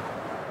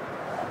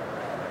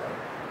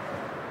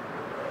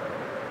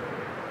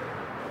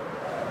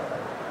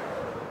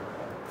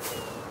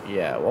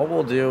 Yeah, what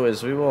we'll do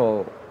is we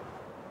will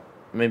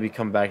maybe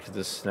come back to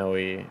the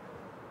snowy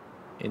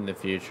in the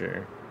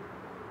future.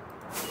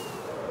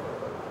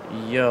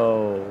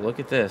 Yo, look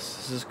at this.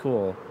 This is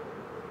cool.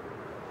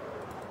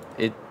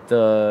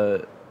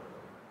 The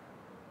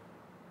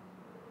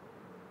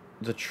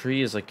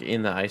tree is like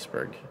in the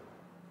iceberg.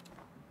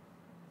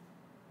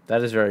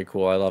 That is very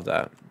cool. I love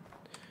that.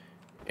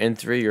 In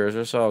 3 years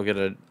or so, I'll get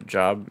a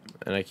job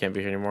and I can't be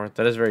here anymore.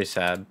 That is very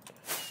sad.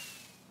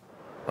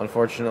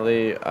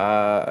 Unfortunately,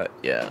 yeah,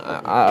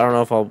 I don't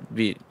know if I'll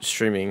be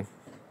streaming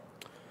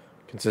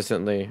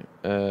consistently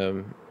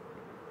in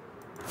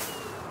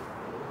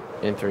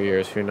 3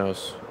 years. Who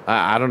knows?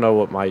 I don't know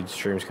what my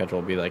stream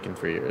schedule will be like in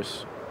 3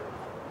 years.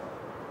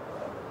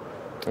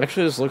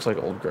 Actually, this looks like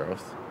old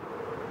growth.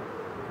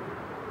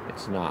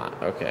 It's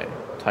not. Okay.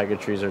 Tiger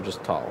trees are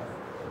just tall.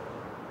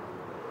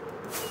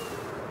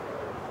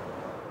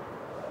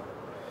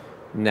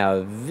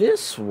 Now,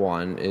 this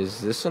one,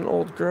 is this an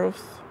old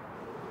growth?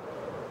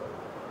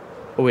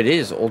 Oh, it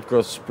is old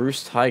growth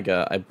spruce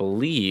taiga. I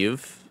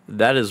believe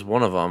that is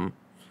one of them.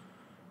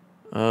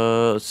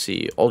 Let's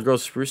see. Old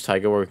growth spruce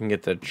taiga, where we can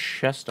get the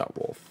chestnut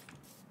wolf.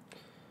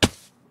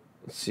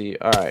 Let's see.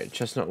 Alright,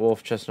 Chestnut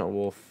Wolf, Chestnut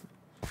Wolf.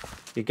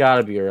 You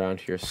gotta be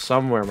around here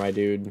somewhere, my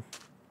dude. You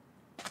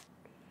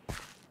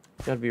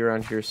gotta be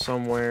around here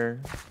somewhere.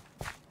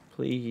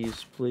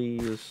 Please,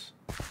 please.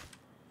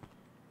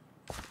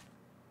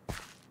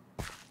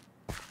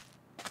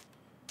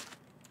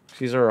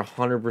 These are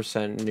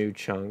 100% new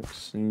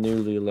chunks,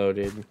 newly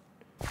loaded.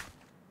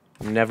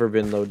 Never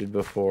been loaded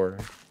before.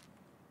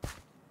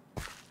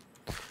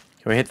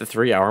 Can we hit the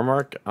 3-hour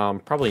mark?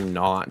 Probably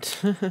not.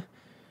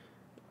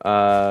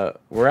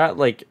 We're at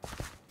like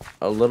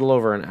a little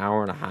over an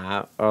hour and a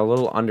half, or a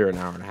little under an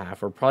hour and a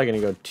half. We're probably gonna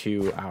go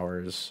 2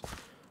 hours,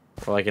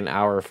 or like an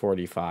hour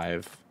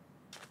 45.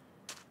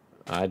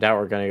 I doubt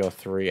we're gonna go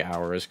 3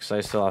 hours because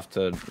I still have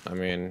to, I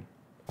mean,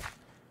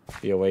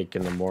 be awake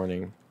in the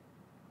morning.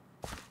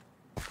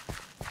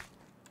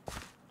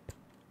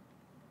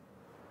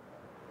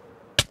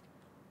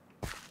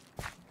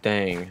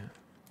 Dang.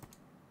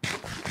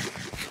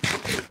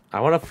 I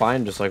want to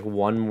find just like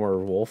one more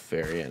wolf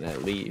variant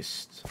at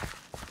least.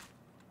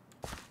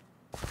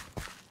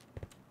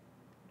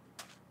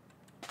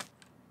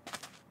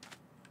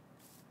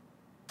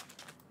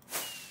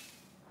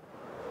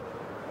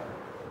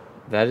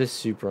 That is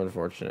super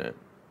unfortunate.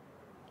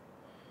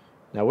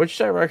 Now, which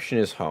direction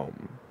is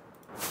home?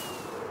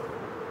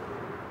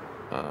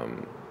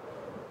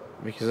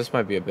 Because this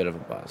might be a bit of a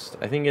bust.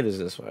 I think it is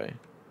this way.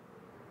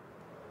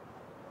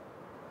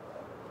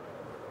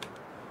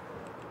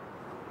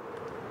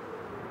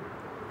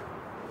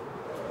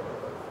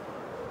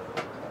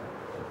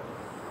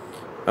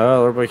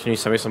 Oh, Lord boy, can you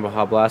send me some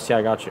Baja Blast? Yeah,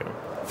 I got you.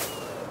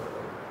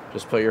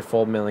 Just put your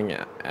full mailing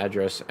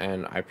address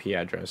and IP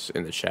address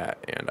in the chat,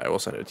 and I will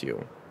send it to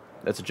you.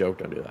 That's a joke,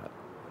 don't do that.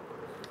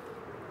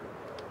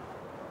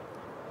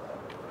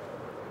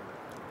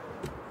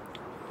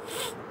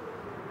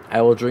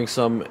 I will drink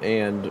some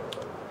and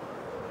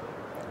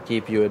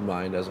keep you in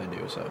mind as I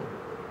do so.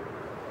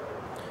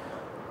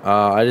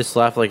 I just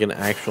laughed like an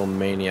actual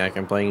maniac.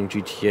 I'm playing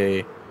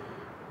GTA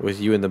with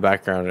you in the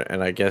background,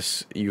 and I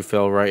guess you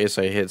fell right as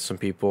I hit some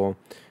people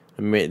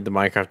and made the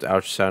Minecraft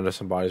ouch sound as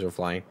some bodies were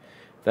flying.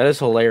 That is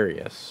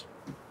hilarious.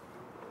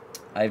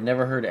 I've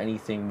never heard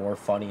anything more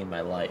funny in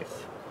my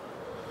life.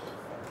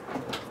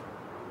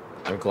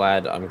 I'm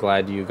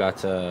glad you got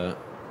to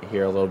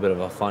hear a little bit of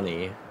a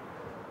funny,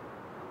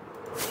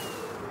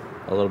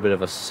 a little bit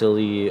of a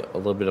silly, a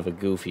little bit of a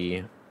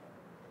goofy.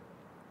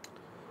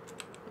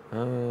 What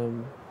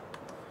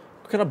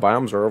kind of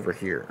biomes are over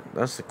here?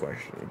 That's the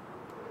question.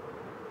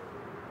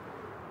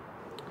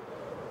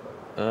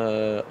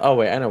 Oh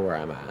wait, I know where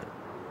I'm at.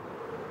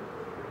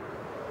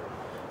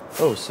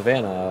 Oh,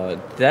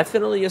 Savannah.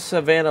 Definitely a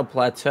Savannah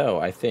Plateau,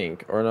 I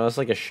think. Or no, it's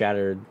like a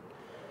shattered,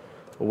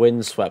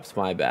 windswept,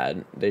 my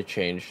bad. They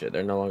changed it.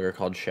 They're no longer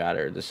called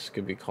shattered. This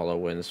could be called a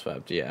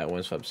windswept. Yeah,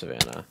 windswept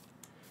Savannah.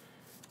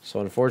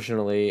 So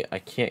unfortunately, I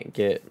can't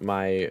get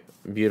my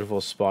beautiful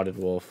spotted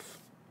wolf.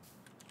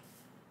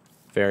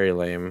 Very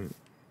lame.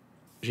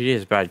 GTA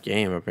is a bad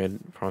game, I've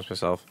made promise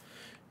myself.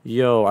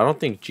 Yo, I don't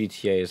think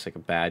GTA is like a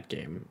bad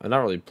game. I've not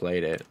really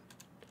played it,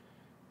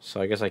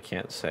 so I guess I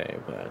can't say,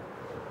 but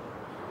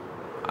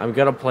I'm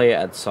gonna play it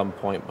at some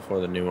point before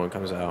the new one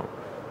comes out.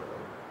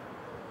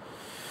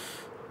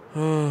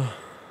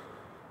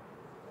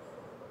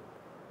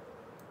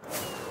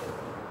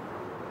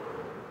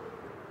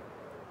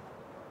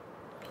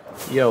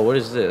 Yo, what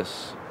is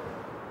this?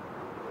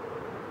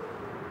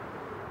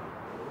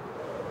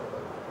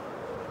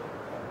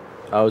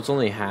 Oh, it's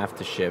only half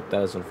the ship.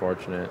 That is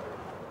unfortunate.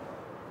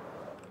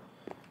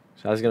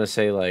 So I was gonna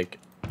say, like...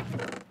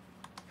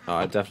 Oh,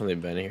 I've definitely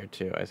been here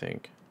too, I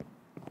think.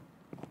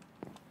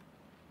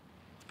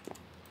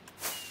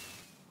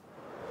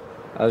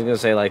 I was gonna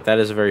say, like, that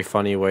is a very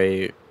funny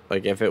way...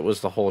 Like, if it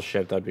was the whole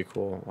ship, that'd be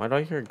cool. Why do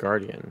I hear a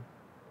guardian?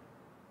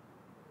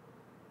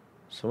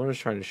 Someone is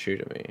trying to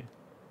shoot at me.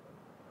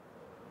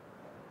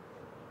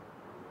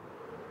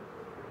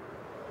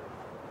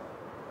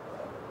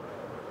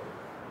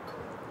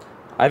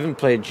 I haven't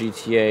played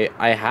GTA.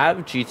 I have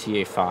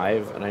GTA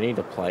 5, and I need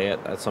to play it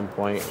at some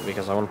point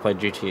because I want to play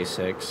GTA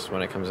 6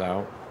 when it comes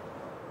out.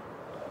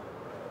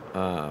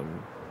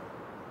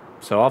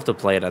 So I'll have to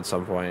play it at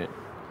some point.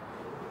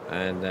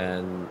 And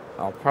then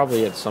I'll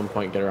probably at some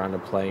point get around to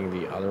playing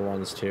the other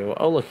ones too.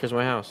 Oh, look, here's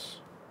my house.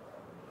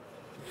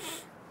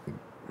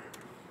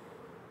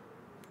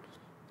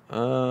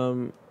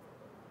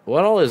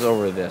 What all is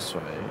over this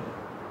way?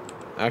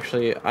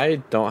 Actually, I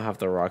don't have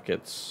the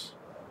rockets.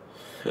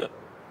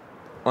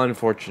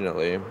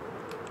 Unfortunately.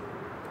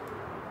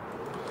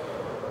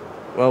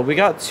 Well, we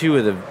got 2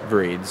 of the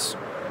breeds.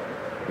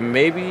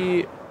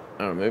 Maybe,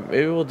 I don't know,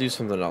 maybe we'll do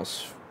something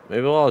else.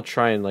 Maybe I'll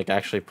try and, like,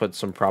 actually put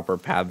some proper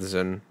paths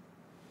in.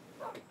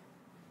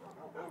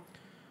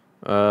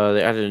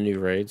 They added a new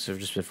raid, so I've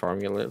just been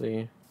farming it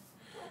lately.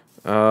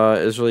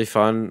 It's really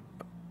fun.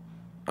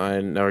 I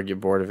never get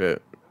bored of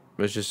it.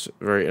 It's just a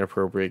very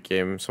inappropriate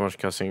game. So much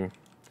cussing.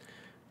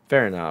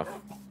 Fair enough.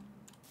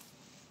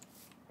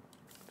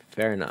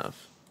 Fair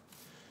enough.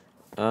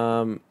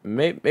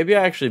 Maybe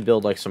I actually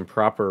build like some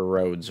proper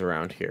roads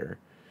around here,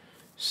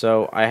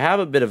 So I have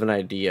a bit of an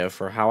idea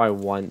for how I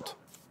want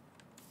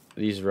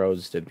these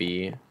roads to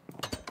be.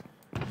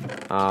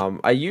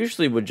 I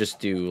usually would just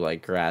do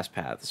like grass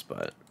paths,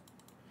 but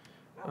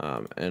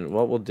and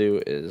what we'll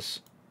do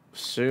is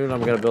soon I'm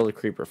gonna build a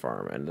creeper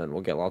farm, and then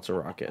we'll get lots of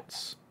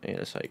rockets. And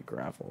it's like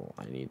gravel.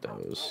 I need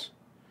those.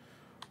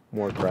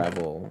 More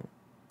gravel,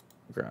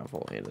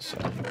 and a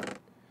site.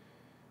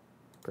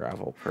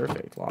 Gravel,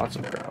 perfect. Lots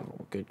of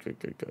gravel. Good.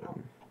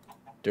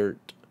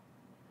 Dirt.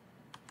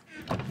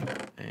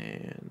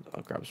 And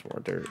I'll grab some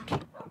more dirt.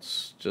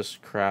 Let's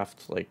just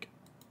craft like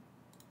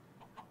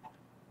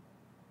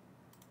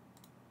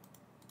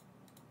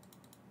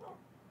a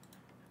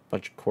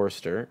bunch of coarse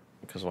dirt,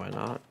 because why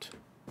not?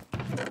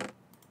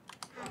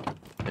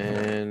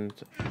 And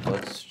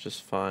let's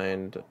just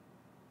find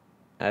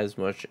as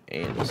much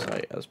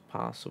andesite as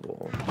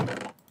possible.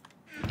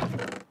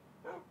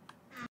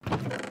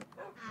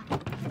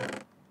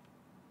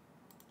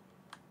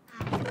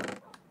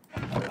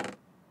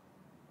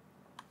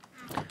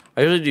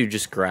 I usually do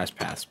just grass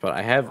paths, but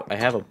I have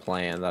a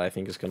plan that I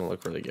think is gonna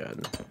look really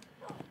good.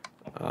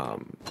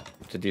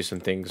 To do some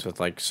things with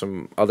like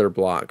some other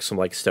blocks, some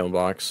like stone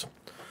blocks.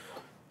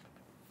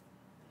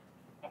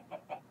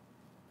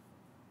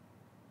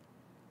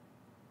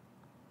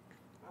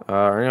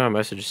 Right now my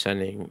message is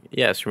sending.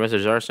 Yes, your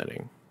messages are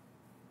sending.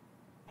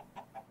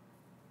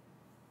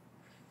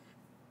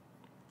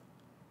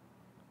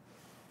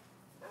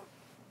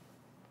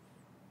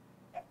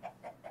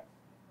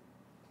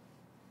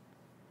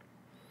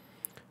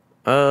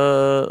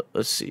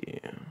 Let's see.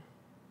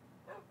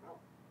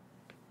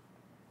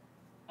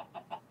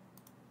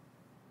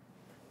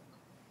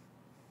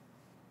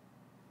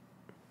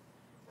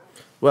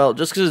 Well,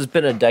 just because it's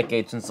been a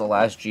decade since the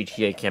last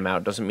GTA came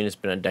out doesn't mean it's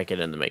been a decade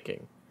in the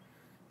making.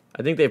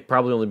 I think they've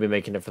probably only been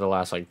making it for the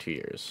last, like, 2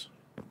 years.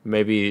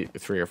 Maybe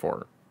 3 or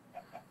 4.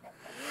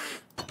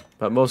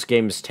 But most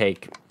games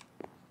take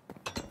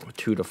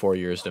 2 to 4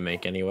 years to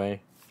make anyway.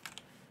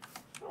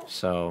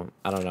 So,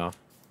 I don't know.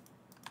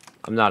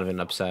 I'm not even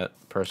upset,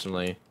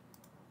 personally.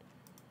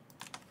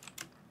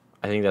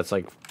 I think that's,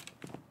 like,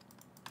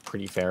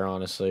 pretty fair,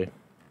 honestly.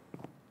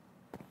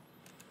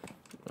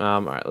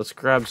 Alright, let's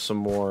grab some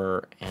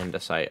more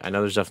andesite. I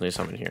know there's definitely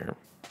some in here.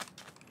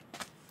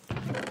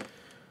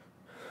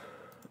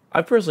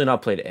 I've personally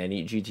not played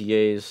any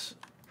GTAs.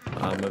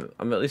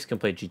 I'm at least gonna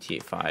play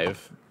GTA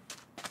 5.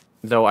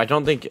 Though I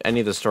don't think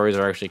any of the stories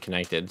are actually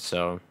connected,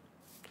 so...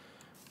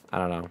 I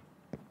don't know.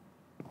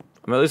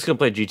 I'm at least gonna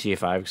play GTA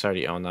 5 because I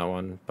already own that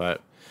one,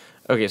 but...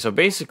 Okay, so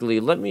basically,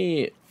 let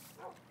me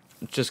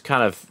just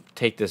kind of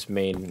take this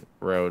main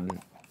road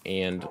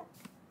and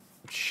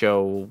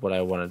show what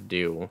I want to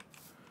do.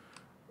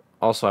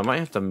 Also, I might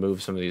have to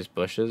move some of these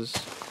bushes.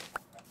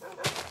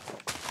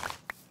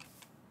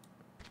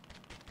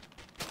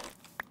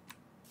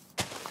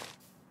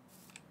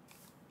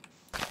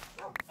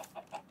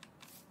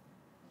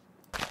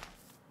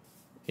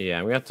 Yeah,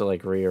 I'm gonna have to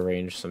like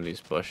rearrange some of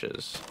these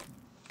bushes.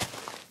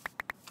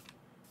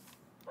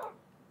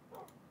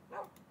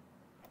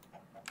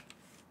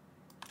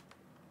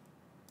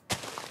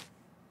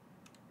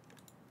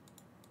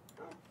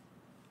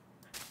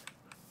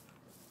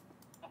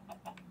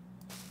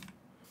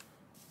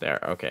 There,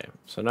 okay.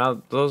 So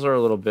now those are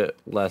a little bit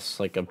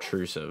less, like,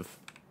 obtrusive.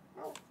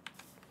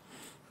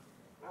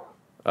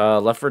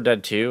 Left 4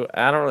 Dead 2?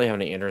 I don't really have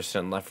any interest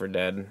in Left 4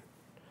 Dead.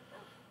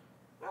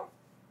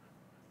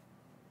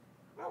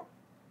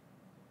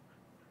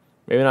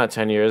 Maybe not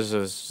 10 years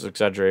is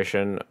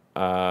exaggeration.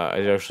 I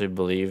actually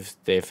believe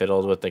they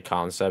fiddled with the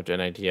concept and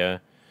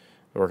idea.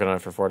 Working on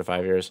it for 4 to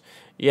 5 years.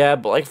 Yeah,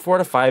 but, like, 4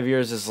 to 5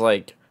 years is,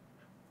 like,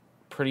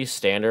 pretty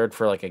standard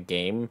for, like, a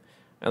game.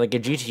 And, like, a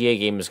GTA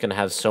game is going to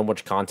have so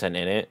much content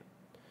in it.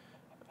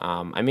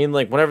 I mean,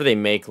 like, whenever they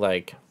make,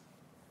 like,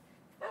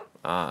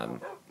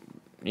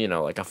 you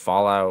know, like a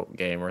Fallout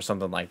game or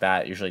something like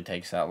that, it usually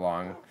takes that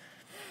long.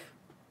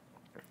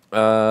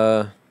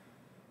 But,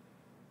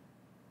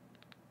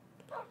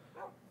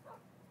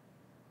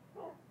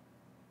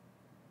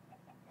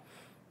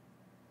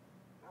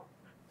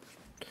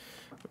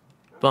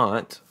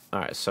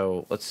 alright,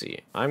 so, let's see.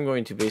 I'm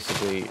going to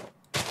basically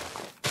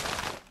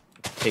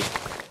take...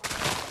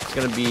 It's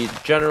going to be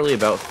generally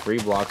about 3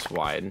 blocks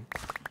wide.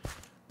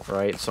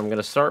 Right, so I'm going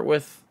to start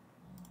with,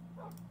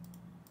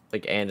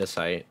 like,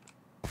 andesite.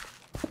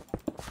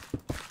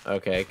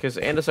 Okay, because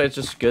andesite's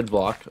just a good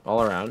block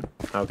all around.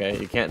 Okay,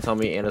 you can't tell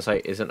me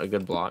andesite isn't a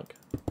good block.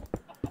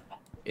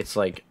 It's,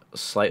 like,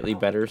 slightly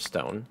better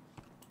stone.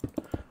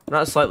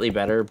 Not slightly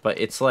better, but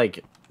it's,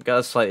 like, got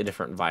a slightly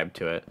different vibe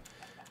to it.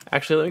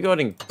 Actually, let me go ahead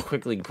and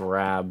quickly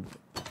grab,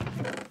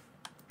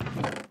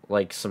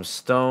 like, some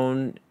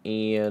stone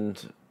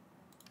and...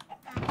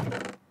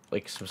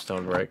 like some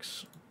stone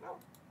bricks.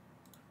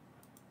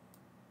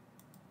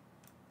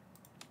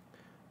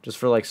 Just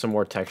for like some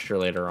more texture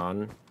later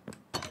on.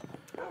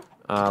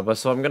 But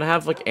so I'm gonna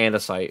have like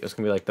andesite. It's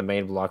gonna be like the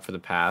main block for the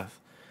path.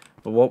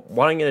 But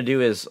what I'm gonna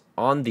do is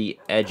on the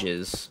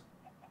edges,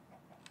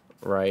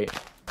 right?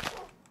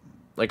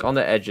 Like on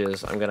the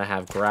edges, I'm gonna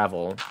have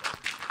gravel,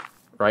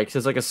 right? Because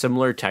it's like a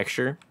similar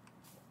texture.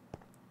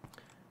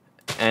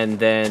 And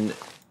then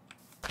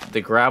the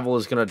gravel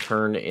is going to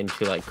turn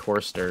into like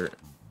coarse dirt.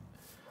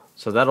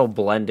 So that'll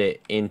blend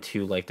it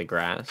into like the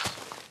grass.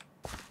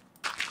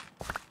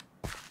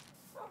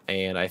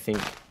 And I think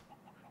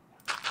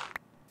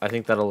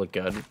that'll look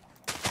good.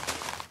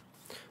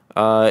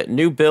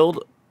 New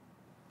build.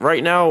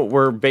 Right now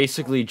we're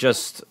basically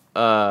just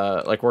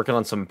like working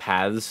on some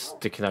paths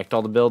to connect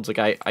all the builds.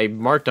 Like I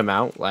marked them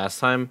out last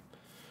time.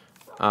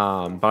 But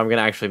I'm gonna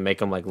actually make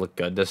them like look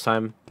good this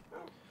time.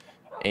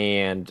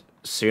 And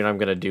soon I'm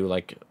gonna do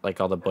like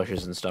all the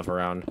bushes and stuff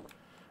around.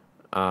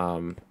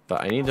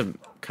 But I need to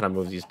kind of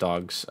move these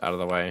dogs out of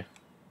the way.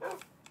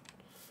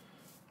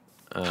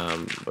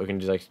 We can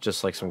do like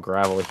just like some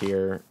gravel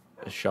here.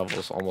 The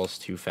shovel's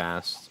almost too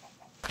fast.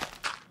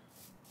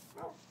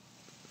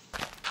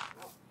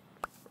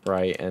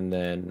 Right, and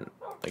then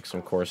like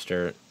some coarse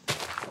dirt.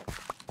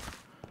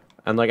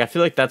 And like I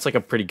feel like that's like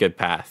a pretty good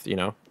path, you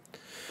know?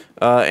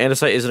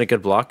 Andesite isn't a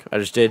good block. I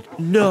just did.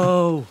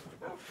 No!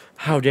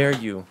 How dare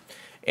you?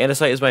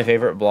 Andesite is my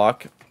favorite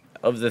block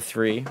of the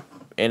three.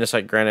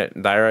 Andesite, granite,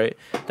 and diorite.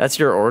 That's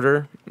your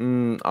order.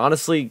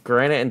 Honestly,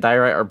 granite and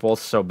diorite are both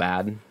so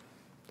bad,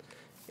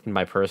 in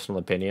my personal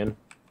opinion,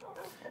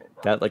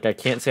 that like I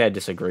can't say I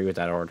disagree with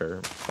that order,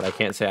 but I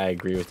can't say I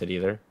agree with it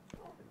either.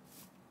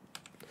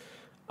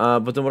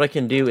 But then what I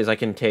can do is I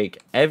can take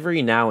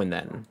every now and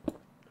then,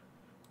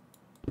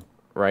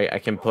 right? I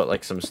can put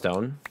like some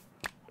stone,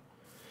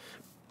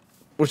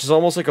 which is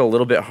almost like a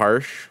little bit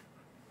harsh.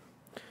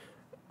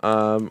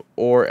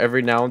 Or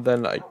every now and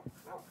then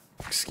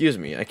excuse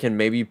me, I can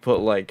maybe put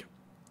like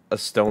a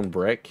stone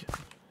brick.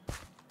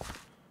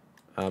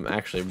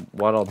 Actually,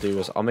 what I'll do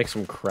is I'll make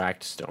some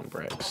cracked stone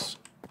bricks.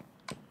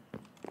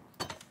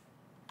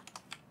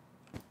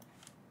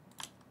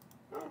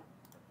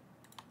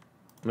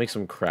 Make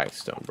some cracked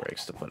stone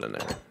bricks to put in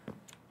there.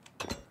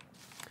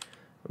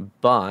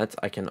 But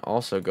I can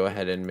also go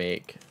ahead and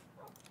make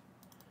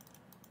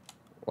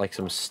like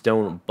some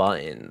stone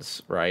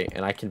buttons, right?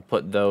 And I can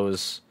put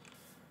those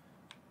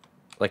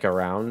like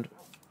around,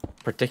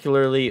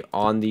 particularly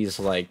on these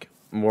like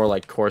more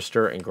like coarse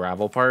dirt and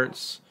gravel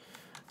parts,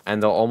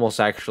 and they'll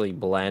almost actually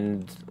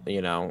blend,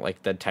 you know,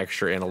 like the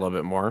texture in a little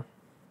bit more.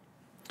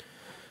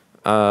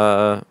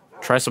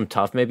 Try some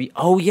tuff maybe.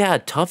 Oh yeah,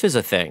 tuff is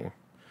a thing.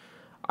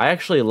 I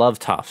actually love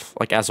tuff,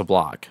 like as a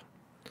block.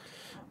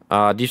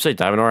 Deep Slate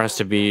Diamond Ore has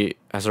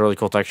a really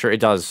cool texture. It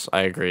does,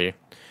 I agree.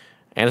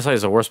 Andesite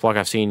is the worst block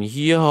I've seen.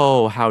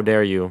 Yo, how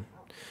dare you?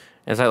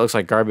 Andesite looks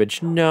like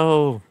garbage.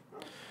 No.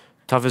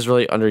 Tuff is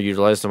really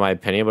underutilized in my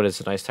opinion, but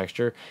it's a nice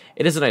texture.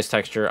 It is a nice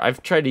texture.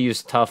 I've tried to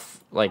use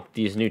tuff, like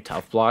these new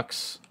tuff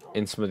blocks,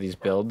 in some of these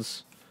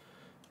builds.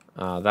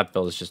 That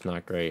build is just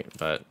not great,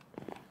 but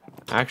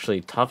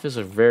actually, tuff is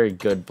a very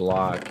good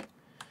block.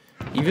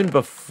 Even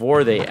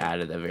before they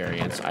added the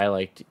variants,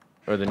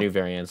 or the new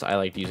variants, I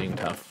liked using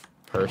tuff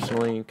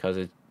personally because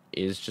it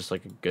is just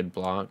like a good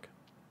block.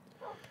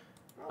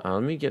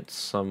 Let me get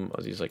some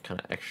of these like kind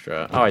of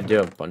extra. Oh, I do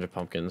have a bunch of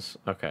pumpkins.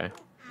 Okay.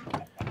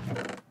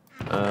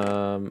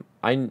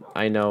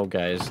 I know,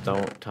 guys.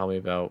 Don't tell me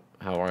about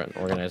how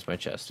organized my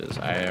chest is.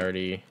 I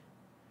already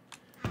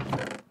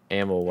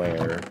am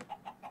aware. Do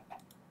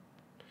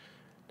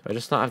I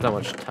just not have that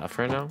much tuff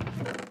right now?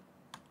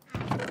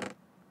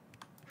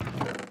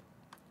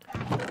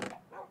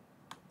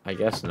 I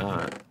guess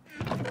not.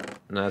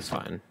 No, that's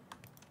fine.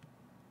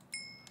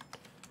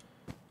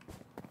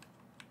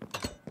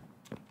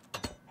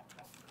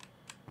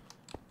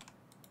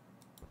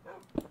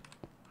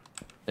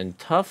 And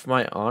tuff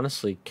might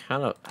honestly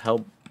kind of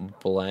help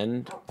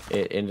blend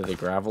it into the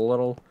gravel a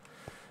little.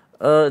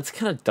 It's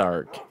kind of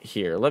dark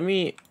here. Let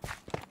me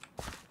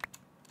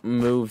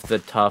move the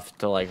tuff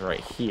to like right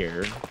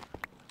here.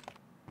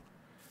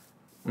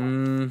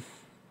 It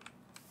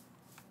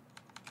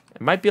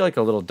might be like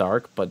a little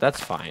dark, but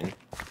that's fine.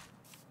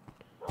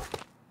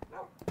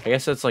 I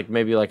guess it's like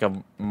maybe like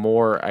a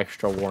more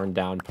extra worn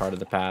down part of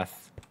the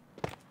path.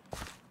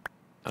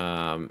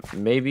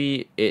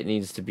 Maybe it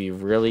needs to be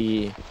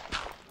really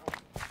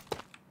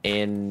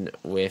in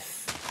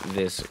with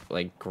this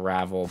like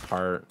gravel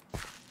part.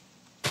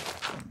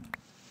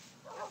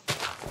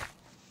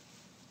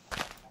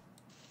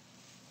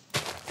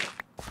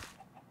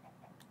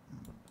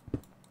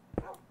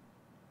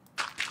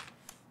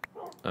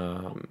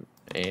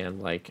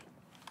 And like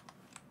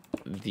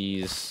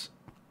these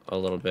a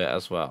little bit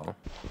as well,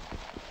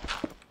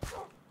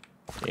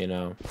 you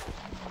know.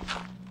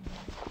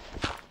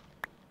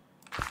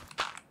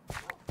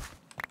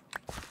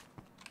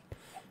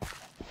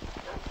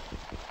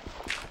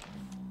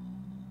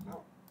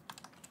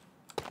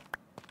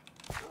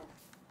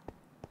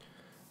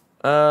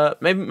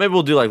 Maybe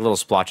we'll do like little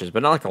splotches,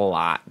 but not like a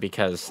lot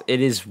because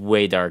it is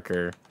way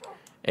darker.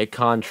 It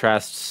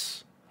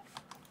contrasts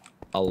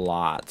a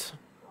lot.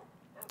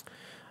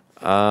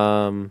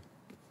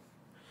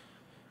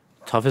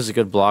 Tuff is a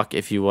good block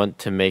if you want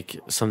to make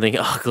something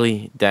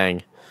ugly.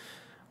 Dang.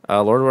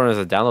 Lord Warren has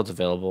a downloads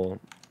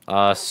available.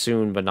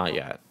 Soon, but not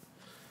yet.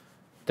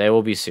 They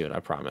will be soon,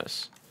 I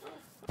promise.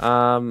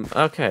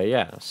 Okay,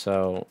 yeah.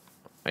 So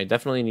I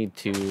definitely need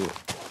to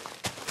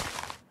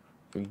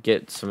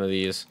get some of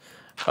these.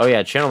 Oh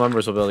yeah, channel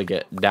members will be able to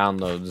get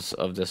downloads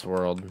of this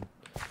world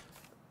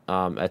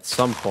at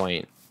some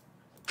point,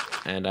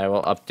 and I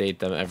will update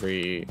them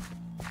every,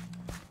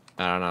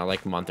 I don't know,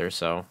 like month or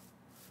so.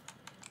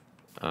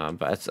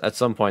 But at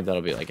some point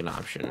that'll be like an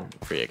option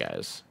for you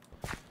guys.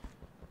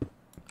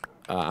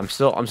 I'm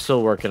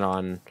still working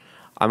on.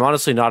 I'm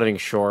honestly not even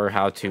sure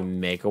how to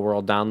make a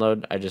world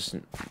download. I just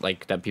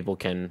like that people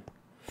can,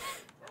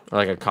 or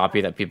like a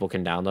copy that people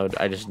can download.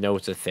 I just know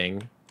it's a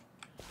thing,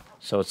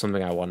 so it's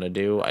something I want to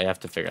do. I have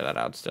to figure that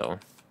out still.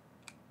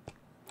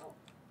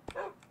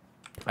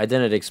 I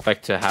didn't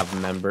expect to have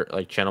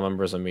channel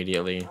members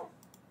immediately,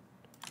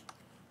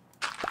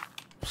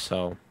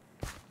 so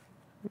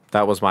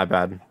that was my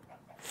bad.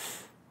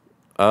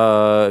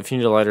 If you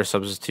need a lighter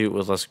substitute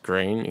with less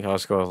grain, you can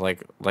also go with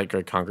like light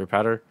grade concrete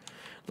powder.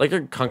 Light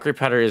grade concrete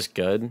powder is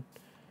good.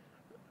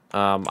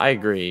 I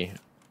agree.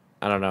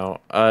 I don't know.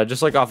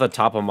 Just like off the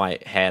top of my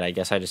head, I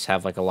guess I just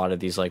have like a lot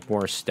of these like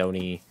more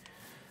stony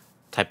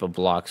type of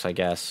blocks, I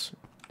guess.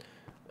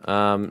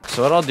 So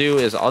what I'll do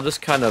is I'll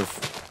just kind of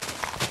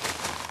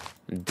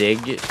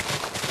dig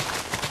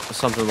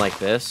something like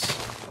this,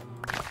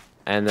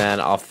 and then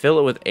I'll fill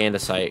it with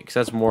andesite because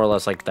that's more or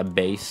less like the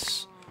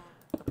base,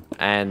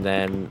 and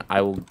then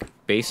I will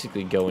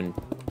basically go and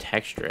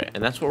texture it,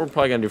 and that's what we're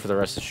probably gonna do for the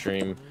rest of the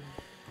stream,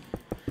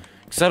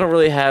 because I don't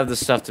really have the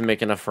stuff to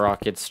make enough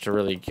rockets to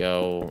really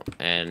go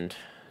and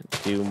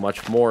do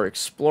much more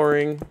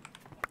exploring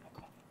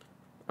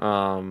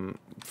for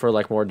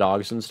like more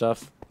dogs and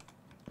stuff.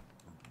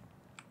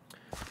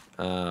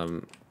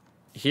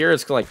 Here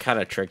it's like kind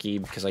of tricky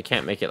because I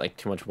can't make it like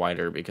too much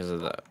wider because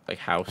of the like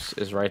house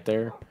is right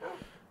there.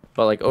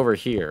 But like over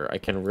here, I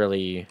can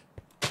really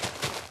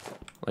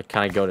like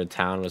kind of go to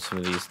town with some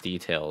of these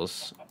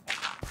details.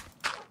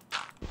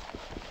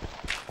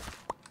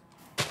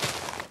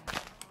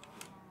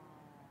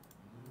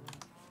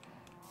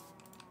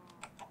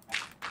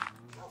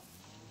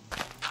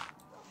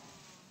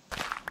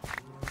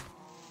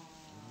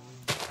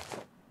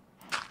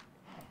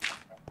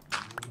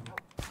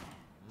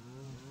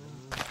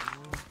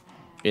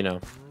 You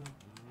know.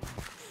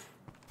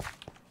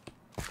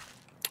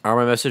 Are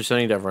my message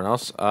sending to everyone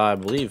else? I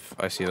believe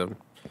I see them.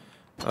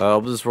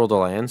 Open this world to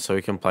land so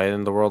we can play it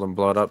in the world and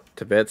blow it up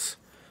to bits.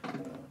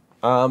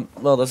 Well,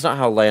 that's not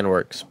how land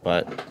works,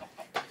 but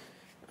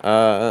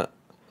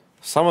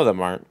some of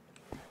them aren't.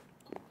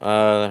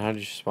 How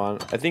did you spawn?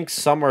 I think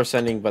some are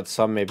sending, but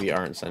some maybe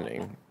aren't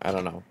sending. I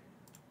don't know.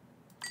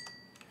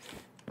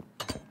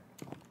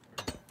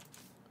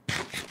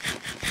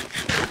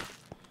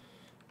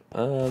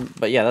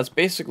 But yeah, that's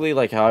basically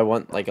like how I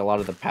want like a lot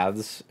of the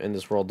paths in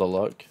this world to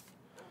look.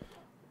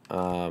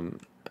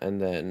 And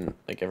then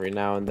like every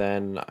now and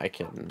then I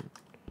can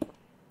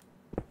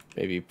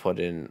maybe put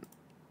in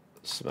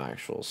some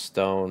actual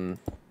stone,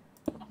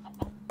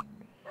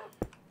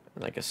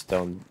 like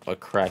a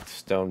cracked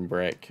stone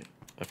brick.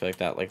 I feel like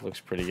that like looks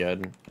pretty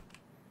good.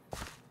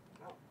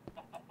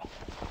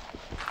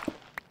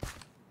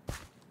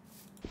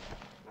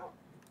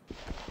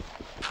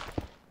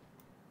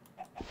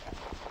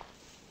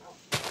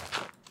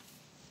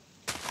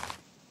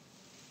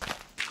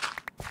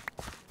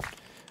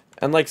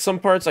 And, like, some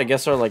parts, I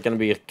guess, are, like, going to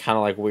be kind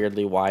of, like,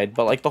 weirdly wide.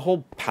 But, like, the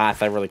whole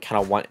path, I really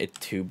kind of want it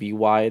to be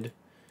wide.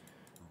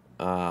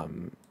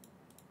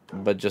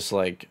 But just,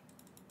 like,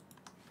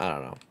 I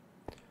don't know.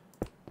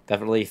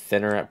 Definitely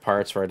thinner at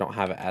parts where I don't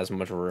have as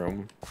much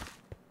room.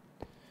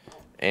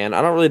 And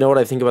I don't really know what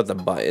I think about the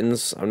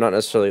buttons. I'm not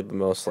necessarily the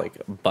most,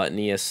 like,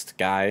 buttoniest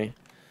guy.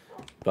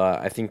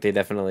 But I think they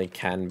definitely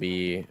can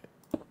be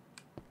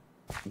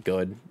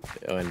good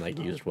and, like,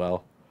 used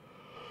well.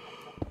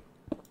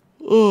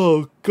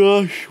 Oh,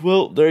 gosh.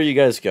 Well, there you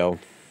guys go.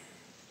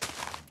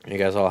 You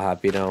guys all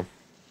happy now?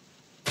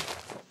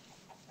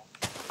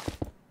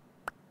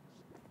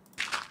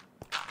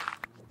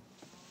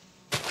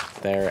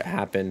 There it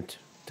happened.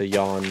 The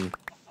yawn.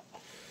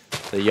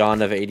 The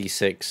yawn of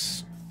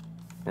 86.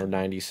 Or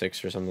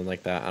 96 or something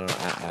like that. I don't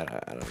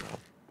know.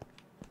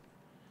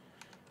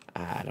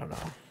 I don't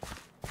know.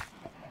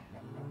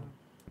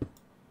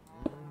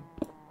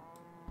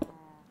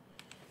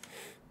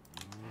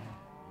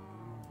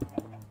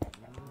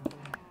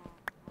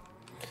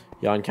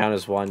 Yawn count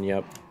is 1,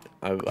 yep.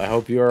 I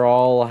hope you are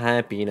all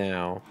happy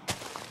now.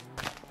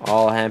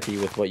 All happy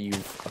with what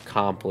you've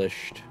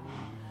accomplished.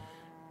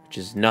 Which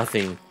is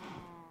nothing.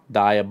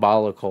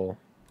 Diabolical.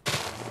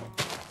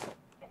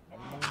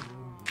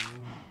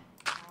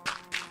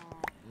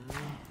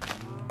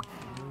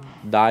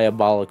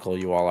 Diabolical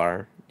you all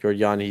are. You're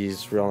Yawn,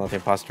 he's real, not the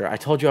imposter. I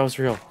told you I was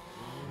real.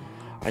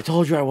 I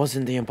told you I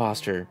wasn't the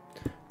imposter.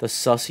 The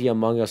sussy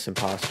among us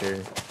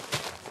imposter.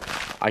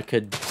 I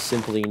could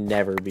simply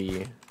never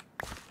be.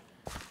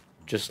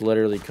 Just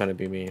literally couldn't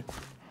be me.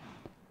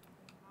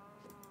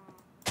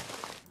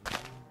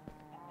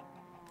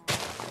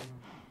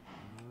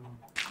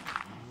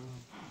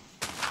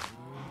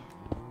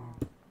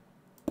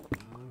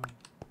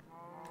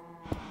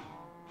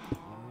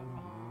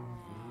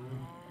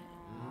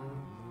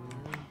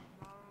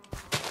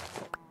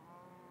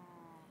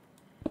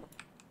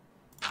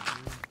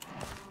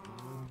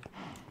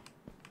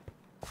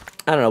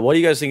 I don't know. What do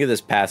you guys think of this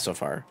path so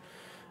far?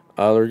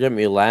 They're getting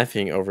me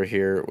laughing over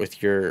here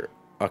with your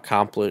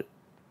accomplished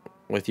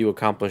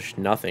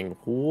nothing.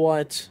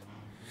 What?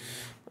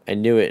 I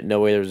knew it. No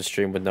way there was a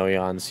stream with no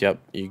yawns.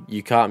 Yep,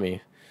 you caught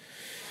me.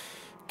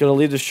 Gonna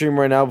leave the stream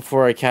right now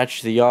before I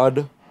catch the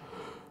yawn.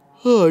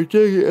 Oh,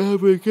 dang it. I'm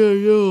gonna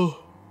go.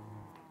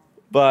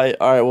 Bye.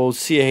 Alright, well,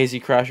 see you,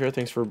 Hazy Crasher.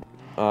 Thanks for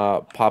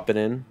popping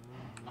in.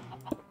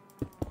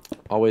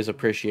 Always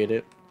appreciate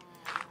it.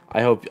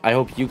 I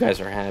hope you guys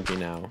are happy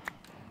now.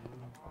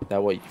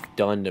 That what you've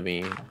done to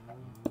me.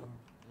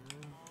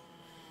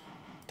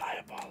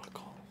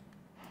 Diabolical.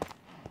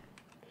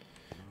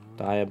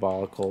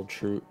 Diabolical.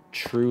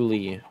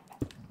 Truly.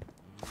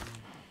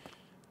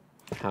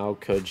 How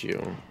could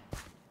you?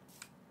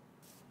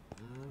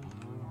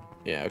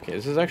 Yeah, okay.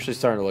 This is actually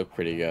starting to look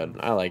pretty good.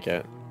 I like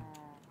it.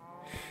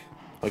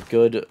 A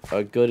good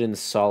and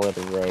solid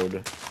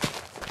road.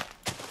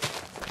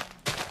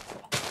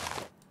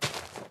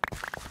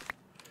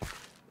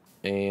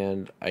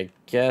 And I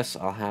guess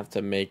I'll have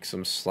to make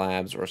some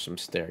slabs or some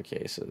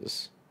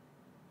staircases.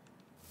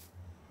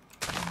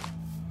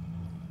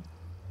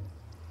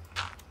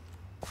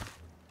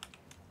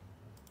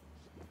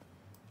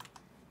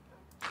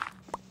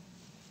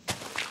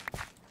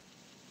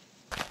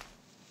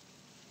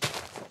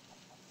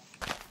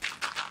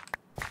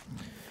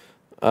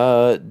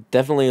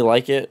 Definitely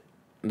like it.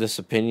 This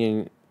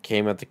opinion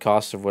came at the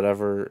cost of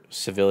whatever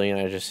civilian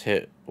I just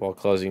hit while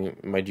closing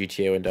my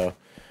GTA window.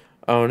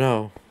 Oh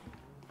no.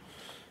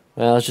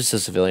 Well, it's just a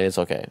civilian. It's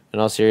okay.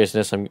 In all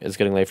seriousness, it's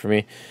getting late for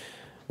me.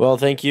 Well,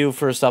 thank you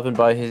for stopping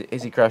by,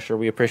 Hazy Crasher.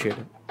 We appreciate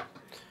it.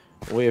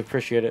 We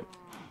appreciate it.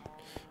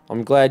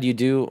 I'm glad you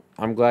do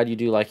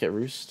like it,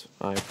 Roost.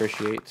 I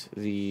appreciate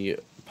the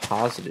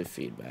positive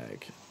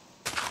feedback.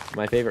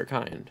 My favorite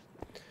kind.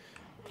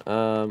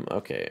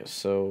 Okay,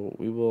 so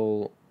we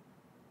will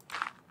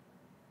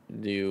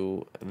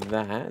do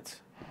that.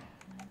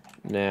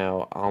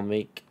 Now, I'll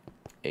make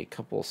a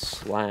couple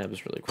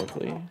slabs really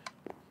quickly.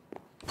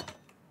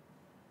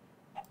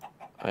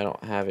 I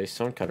don't have a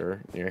stone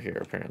cutter near here,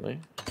 apparently.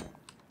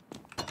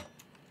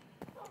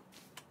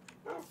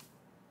 So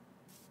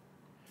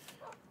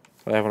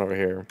I have one over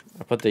here.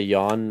 I put the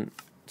yawn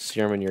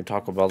serum in your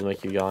Taco Bell to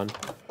make you yawn.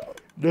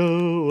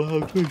 No,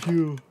 how could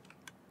you?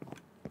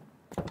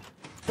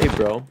 Hey,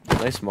 bro.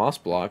 Nice moss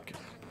block.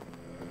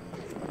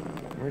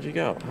 Where'd you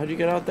go? How'd you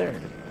get out there?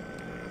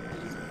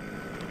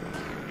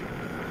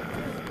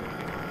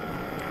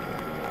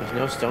 There's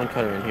no stone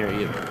cutter in here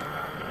either.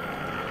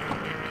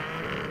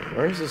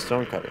 Where's the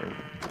stone cutter?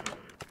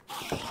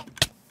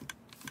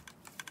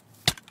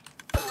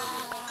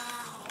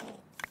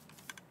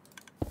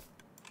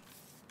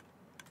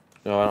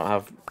 No, I don't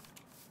have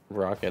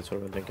rockets.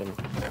 What am I thinking?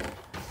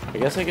 I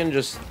guess I can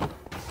just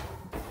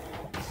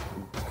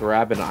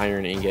grab an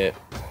iron ingot.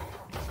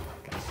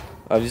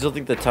 If you still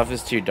think the tough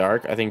is too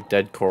dark, I think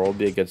dead coral would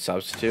be a good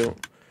substitute.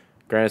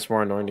 Granted, it's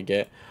more annoying to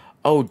get.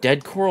 Oh,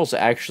 dead coral's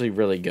actually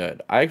really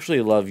good. I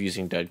actually love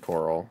using dead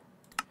coral.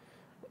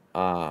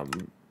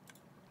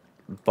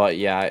 But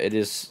yeah, it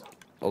is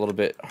a little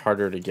bit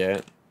harder to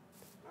get.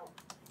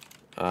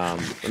 I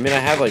mean, I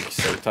have like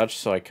Silk Touch,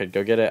 so I could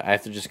go get it. I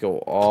have to just go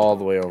all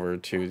the way over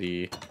to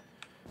the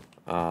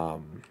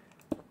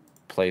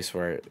place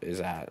where it is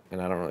at, and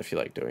I don't really feel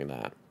like doing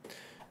that.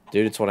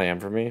 Dude, it's 1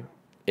 a.m. for me.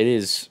 It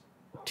is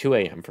 2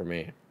 a.m. for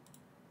me.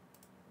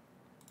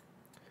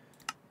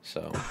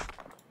 So.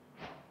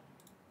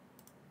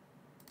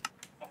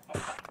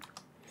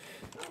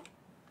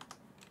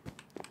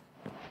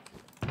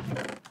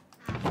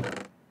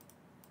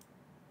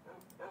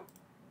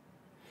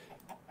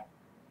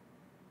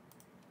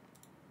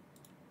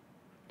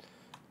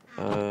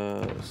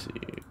 Let's see.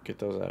 Get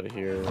those out of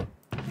here.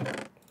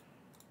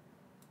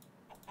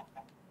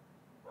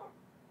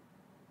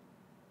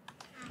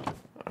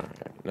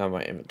 Alright, now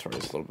my inventory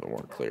is a little bit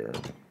more clear.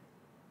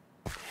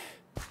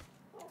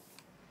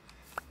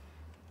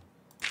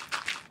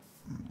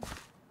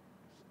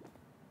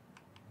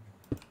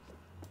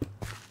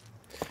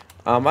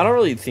 I don't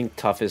really think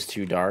tough is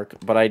too dark,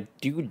 but I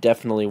do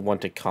definitely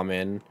want to come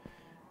in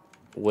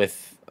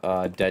with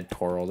dead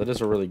coral. That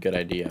is a really good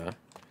idea.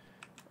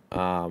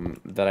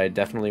 That I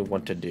definitely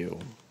want to do.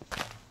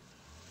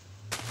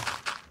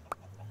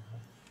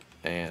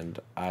 And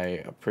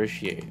I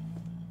appreciate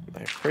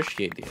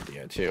the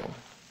idea too.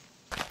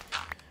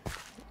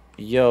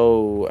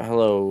 Yo,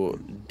 hello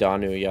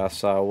Danu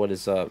Yasa, what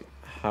is up?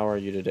 How are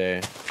you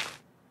today?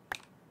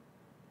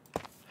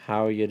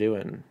 How are you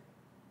doing?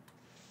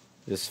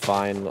 This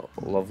fine,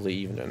 lovely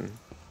evening.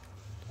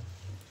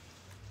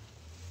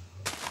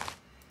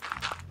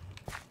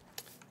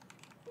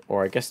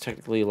 Or I guess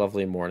technically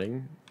lovely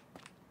morning.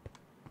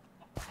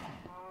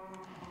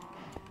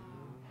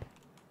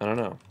 I don't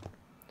know.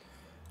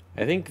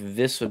 I think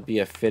this would be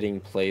a fitting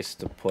place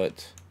to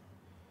put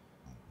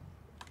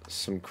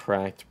some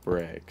cracked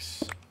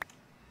bricks.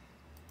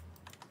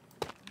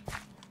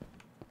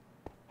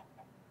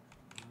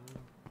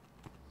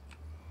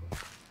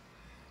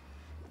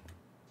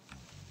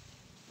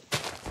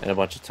 And a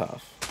bunch of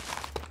tough.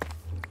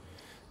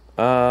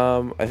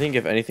 I think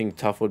if anything,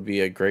 tough would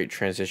be a great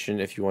transition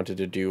if you wanted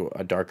to do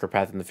a darker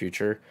path in the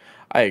future.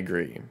 I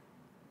agree.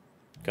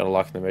 Gotta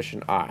lock in the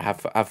mission.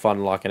 Have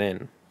fun locking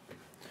in.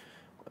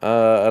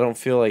 I don't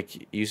feel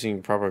like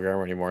using proper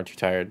grammar anymore. I'm too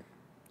tired.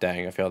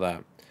 Dang, I failed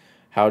that.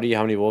 Howdy,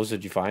 how many wolves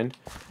did you find?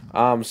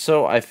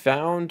 So I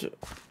found,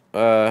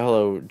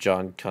 hello,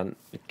 John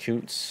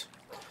Kuntz.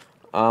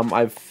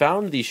 I've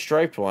found the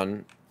striped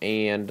one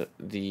and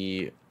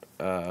the,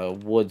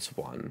 woods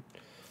one.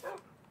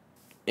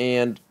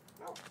 And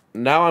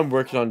now I'm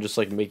working on just,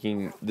 like,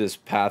 making this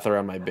path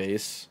around my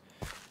base.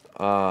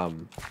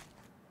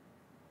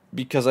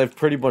 Because I've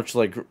pretty much,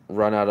 like,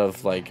 run out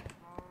of, like,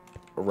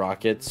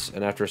 rockets.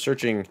 And after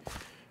searching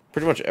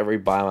pretty much every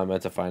biome I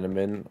meant to find them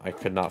in, I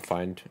could not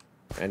find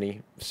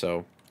any.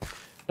 So,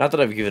 not that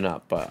I've given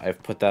up, but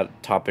I've put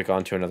that topic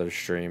onto another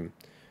stream.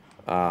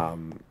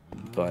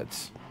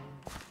 But,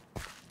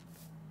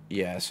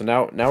 yeah, so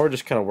now we're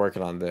just kind of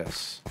working on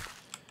this.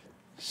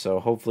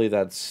 So, hopefully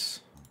that's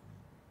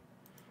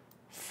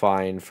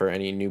fine for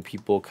any new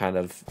people kind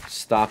of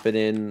stopping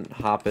in,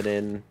 hopping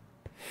in,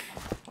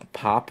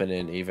 popping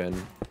in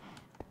even.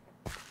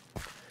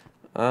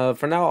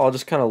 For now, I'll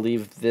just kind of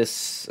leave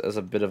this as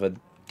a bit of a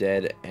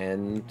dead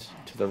end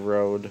to the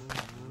road.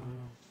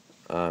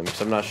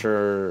 Because I'm not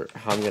sure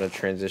how I'm going to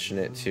transition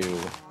it to...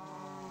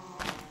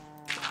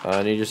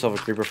 need yourself a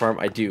creeper farm?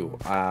 I do.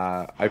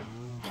 I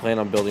plan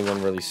on building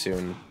one really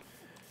soon.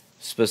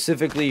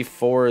 Specifically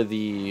for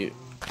the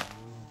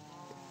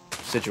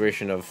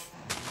situation of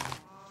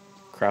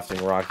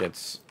crafting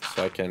rockets,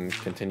 so I can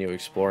continue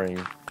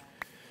exploring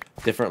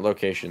different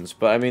locations.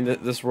 But, I mean,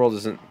 this world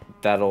isn't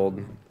that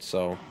old,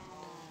 so...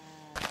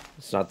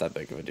 it's not that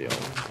big of a deal,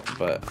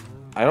 but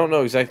I don't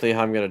know exactly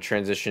how I'm going to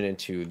transition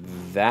into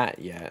that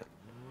yet.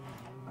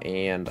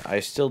 And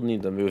I still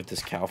need to move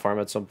this cow farm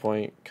at some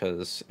point,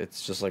 because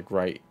it's just like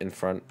right in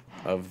front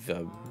of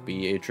the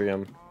bee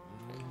atrium.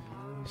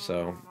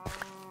 So,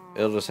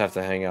 it'll just have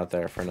to hang out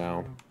there for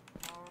now.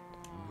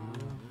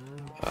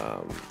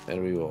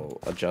 And we will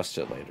adjust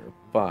it later.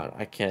 But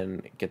I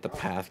can get the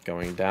path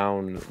going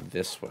down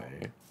this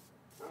way.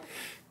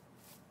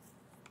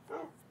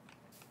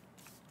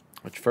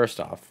 Which, first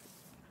off...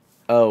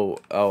 Oh,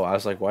 I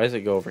was like, why does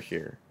it go over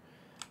here?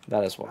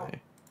 That is why.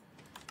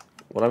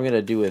 What I'm going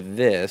to do with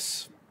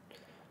this...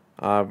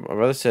 my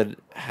brother said,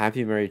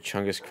 Happy Merry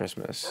Chungus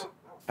Christmas.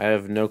 I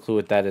have no clue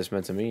what that is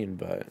meant to mean,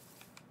 but...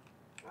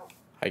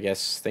 I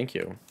guess, thank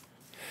you.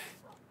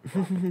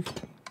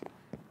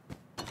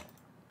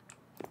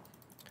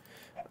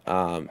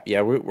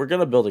 Yeah, we're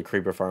going to build a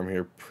creeper farm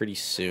here pretty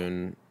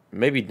soon.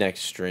 Maybe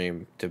next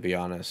stream, to be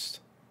honest.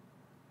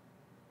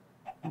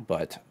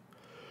 But...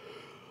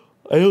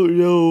 I don't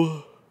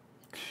know.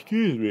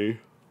 Excuse me.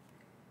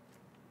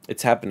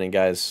 It's happening,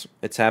 guys.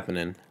 It's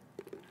happening.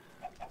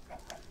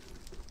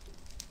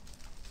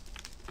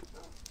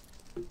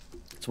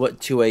 It's what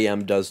 2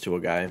 a.m. does to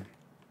a guy.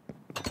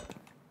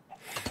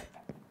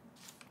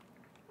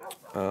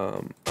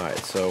 Alright,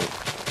 so...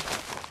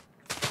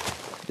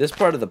 this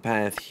part of the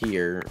path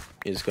here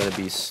is going to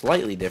be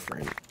slightly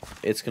different.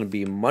 It's going to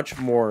be much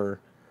more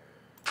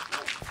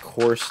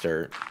coarse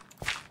dirt.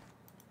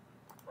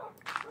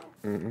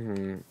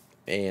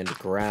 And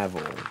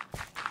gravel.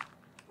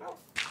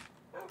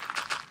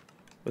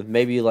 With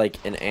maybe like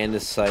an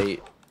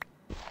andesite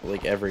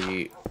like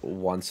every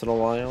once in a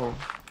while.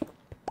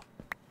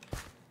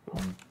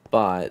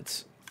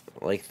 But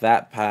like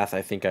that path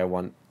I think I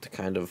want to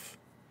kind of...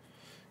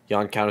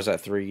 Yon counters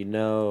at 3.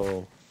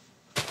 No.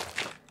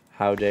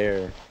 How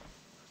dare.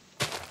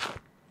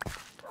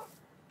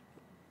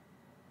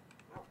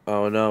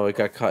 Oh no, it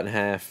got cut in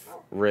half.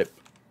 Rip.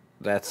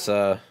 That's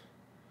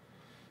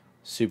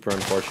super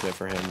unfortunate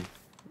for him.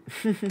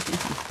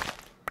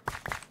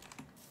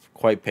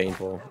 Quite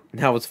painful.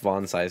 Now it's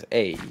Von size.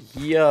 Hey,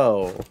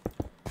 yo!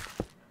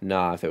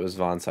 Nah, if it was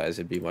Von size,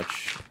 it'd be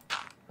much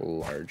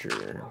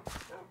larger.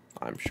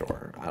 I'm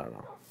sure. I don't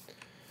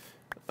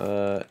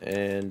know.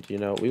 And, you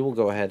know, we will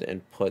go ahead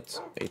and put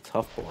a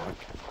tough block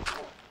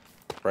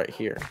right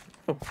here.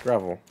 Oh,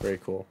 gravel. Very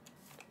cool.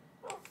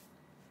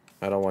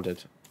 I don't want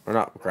it. Or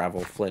not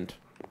gravel, flint.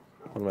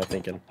 What am I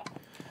thinking?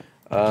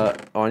 Oh,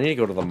 I need to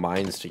go to the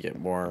mines to get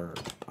more,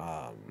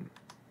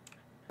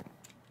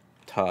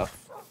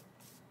 tough.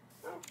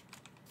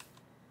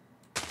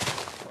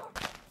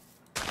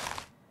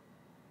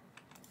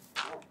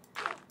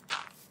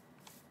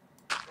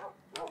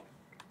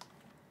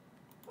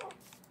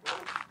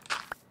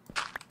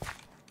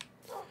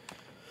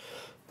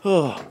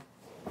 Oh.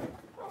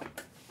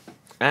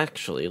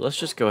 Actually, let's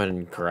just go ahead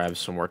and grab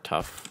some more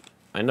tough.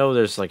 I know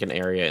there's like an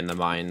area in the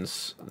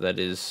mines that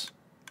is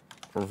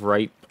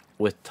ripe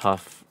with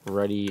tough,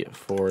 ready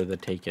for the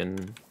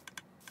taken.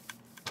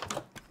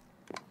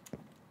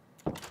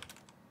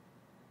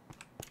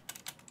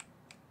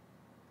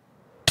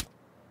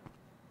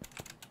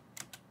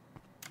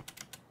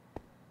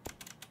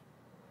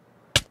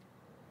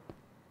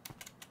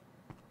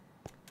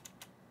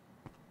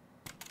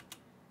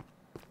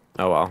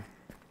 Oh well.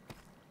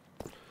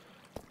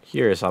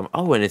 Here's some.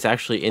 Oh, and it's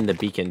actually in the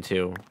beacon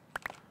too.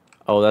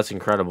 Oh, that's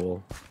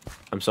incredible.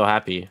 I'm so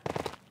happy.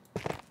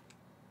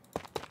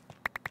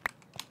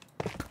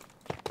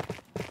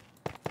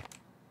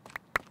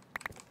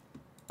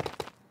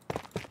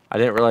 I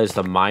didn't realize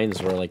the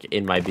mines were like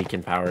in my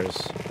beacon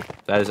powers.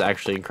 That is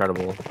actually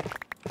incredible.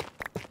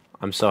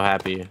 I'm so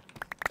happy.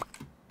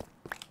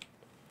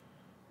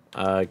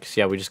 'Cause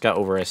yeah, we just got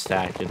over a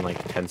stack in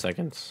like 10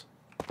 seconds.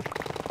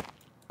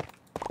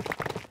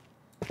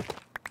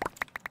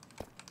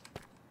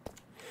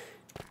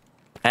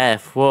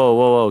 F. Whoa,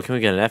 whoa, whoa. Can we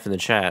get an F in the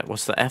chat?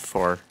 What's the F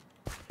for?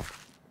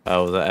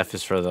 Oh, the F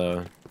is for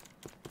the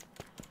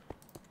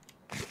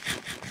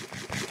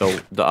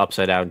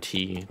upside down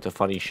T, the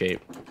funny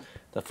shape.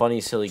 The funny,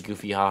 silly,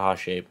 goofy, haha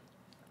shape.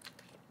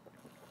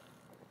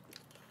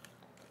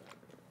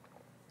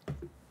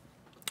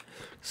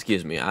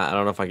 Excuse me, I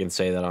don't know if I can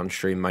say that on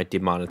stream. Might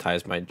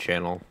demonetize my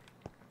channel.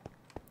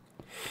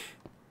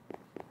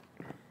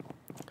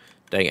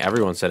 Dang,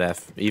 everyone said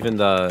F. Even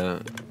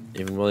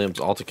William's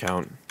alt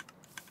account.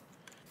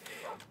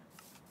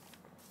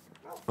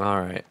 All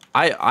right,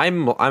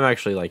 I'm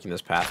actually liking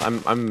this path.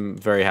 I'm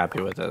very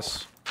happy with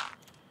this.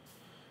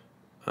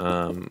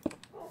 I'm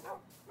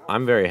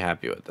very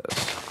happy with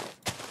this.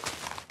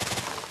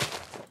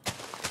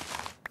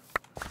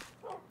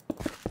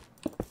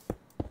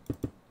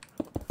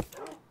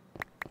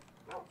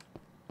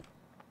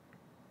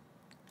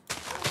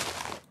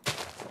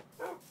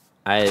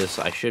 As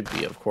I should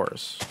be, of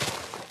course.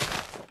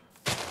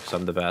 Because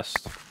I'm the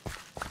best.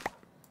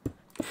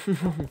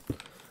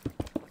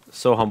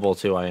 So humble,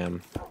 too, I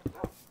am.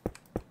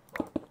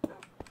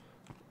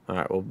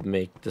 Alright, we'll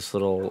make this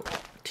little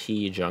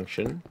T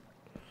junction.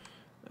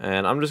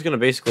 And I'm just going to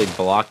basically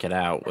block it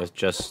out with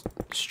just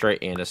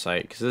straight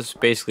andesite. Because this is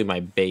basically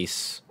my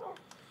base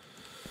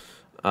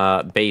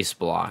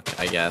block,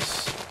 I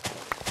guess.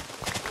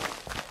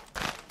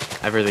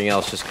 Everything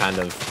else just kind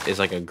of is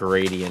like a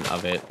gradient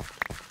of it.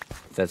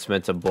 That's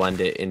meant to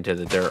blend it into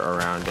the dirt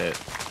around it.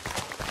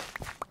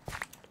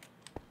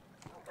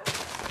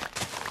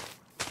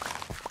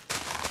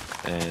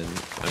 And,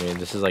 I mean,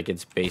 this is like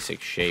its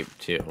basic shape,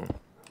 too.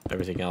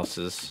 Everything else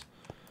is,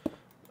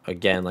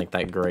 again, like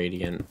that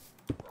gradient.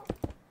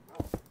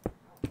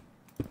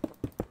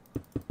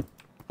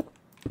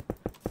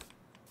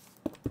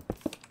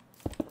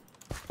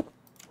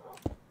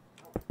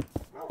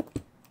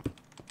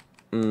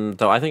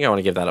 Though I think I want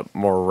to give that a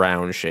more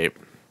round shape.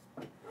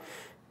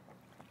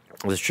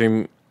 The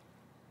stream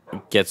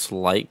gets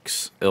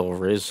likes,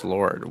 Riz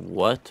Lord.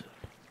 What?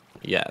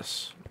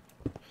 Yes.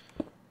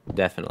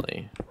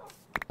 Definitely.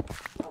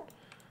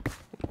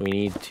 We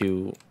need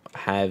to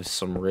have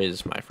some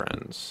Riz, my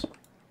friends.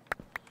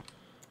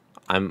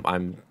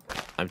 I'm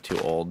too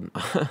old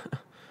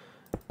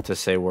to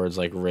say words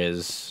like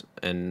Riz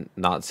and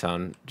not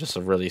sound just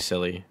really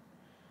silly.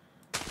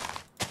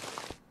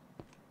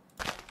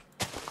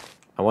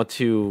 I want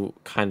to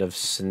kind of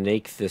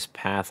snake this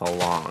path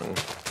along.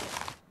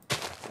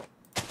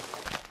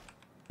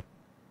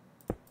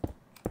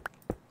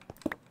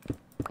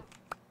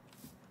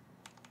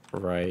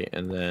 Right,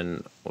 and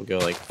then we'll go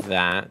like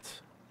that.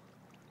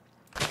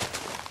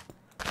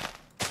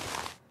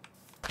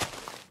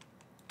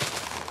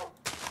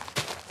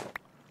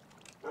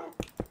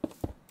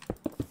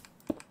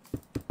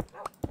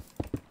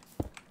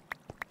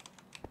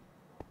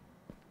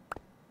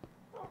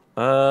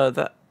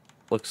 That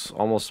looks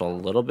almost a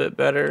little bit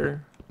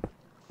better.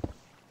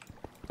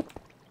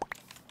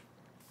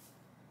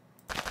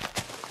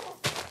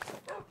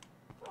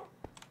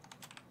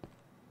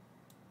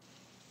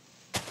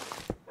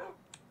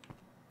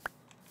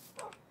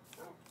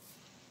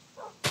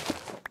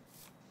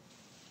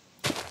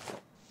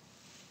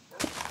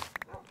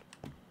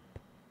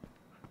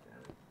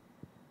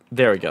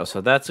 There we go.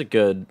 So that's a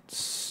good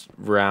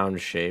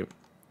round shape.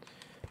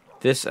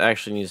 This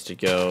actually needs to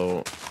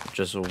go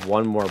just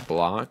one more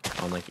block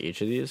on like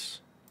each of these.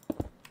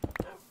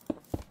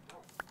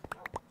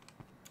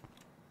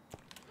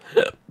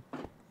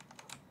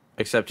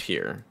 Except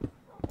here.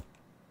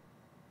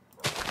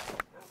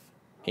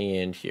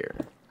 And here.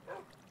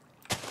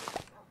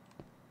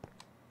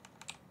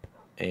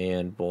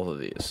 And both of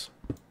these.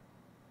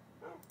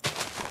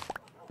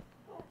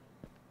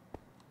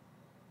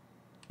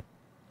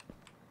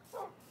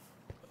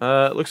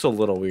 It looks a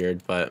little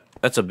weird, but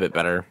that's a bit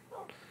better.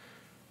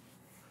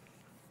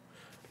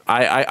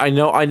 I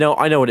know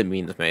what it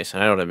means,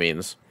 Mason. I know what it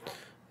means.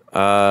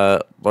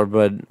 Lord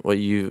Bud, what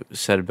you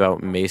said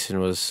about Mason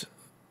was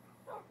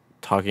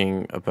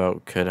talking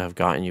about could have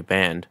gotten you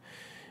banned.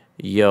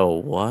 Yo,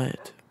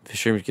 what? The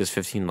stream gets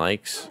 15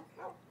 likes?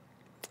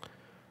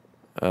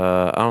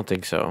 I don't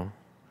think so.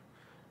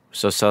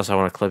 So sus, I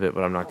want to clip it,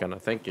 but I'm not gonna.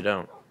 Thank you,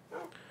 don't.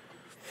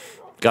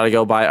 Gotta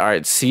go bye.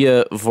 Alright, see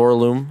ya,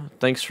 Vorloom.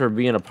 Thanks for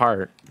being a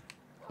part.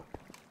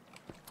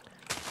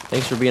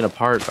 Thanks for being a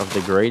part of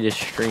the greatest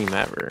stream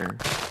ever.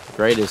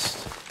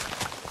 Greatest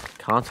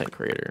content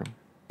creator.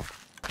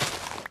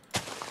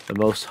 The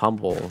most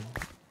humble.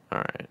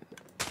 Alright.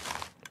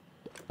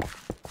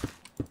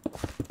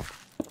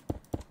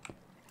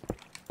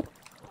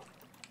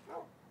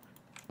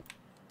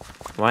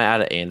 Am I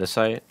out of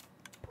andesite?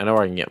 I know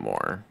where I can get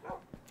more.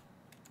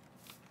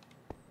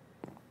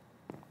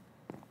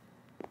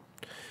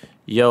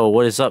 Yo,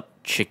 what is up,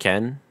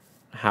 chicken?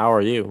 How are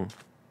you?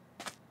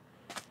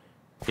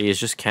 He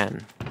is just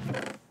Ken.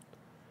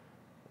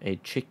 A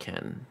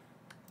chicken.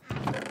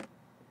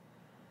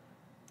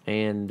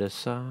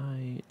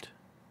 Andesite.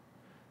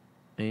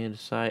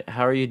 Andesite.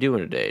 How are you doing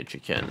today,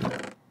 chicken?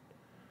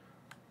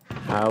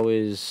 How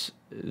is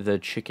the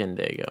chicken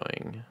day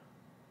going?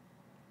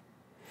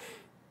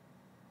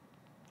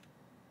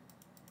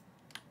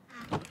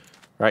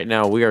 Right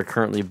now, we are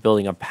currently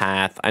building a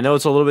path. I know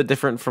it's a little bit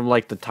different from,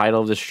 like, the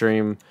title of the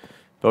stream,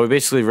 but we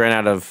basically ran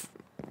out of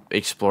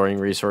exploring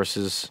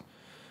resources.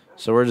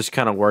 So we're just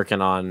kind of working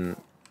on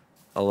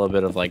a little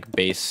bit of, like,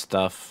 base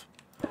stuff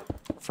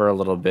for a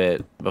little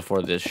bit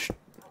before this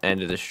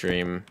end of the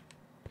stream.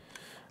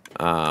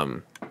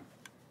 How's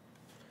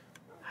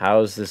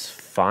this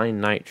fine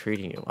night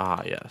treating you?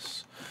 Ah,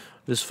 yes.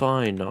 This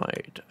fine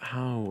night.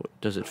 How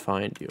does it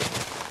find you?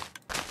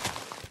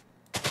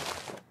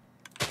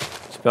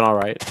 It's been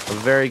alright.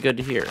 Very good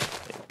to hear.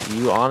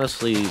 You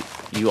honestly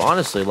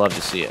love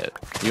to see it.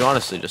 You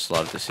honestly just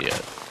love to see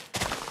it.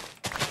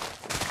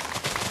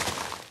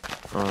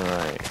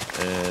 Alright,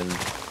 and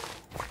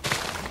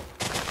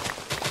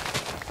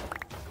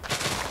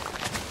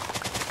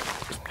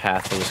this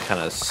path will just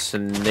kind of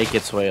snake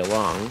its way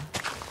along.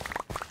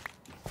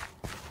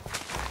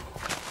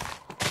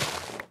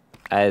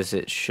 As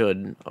it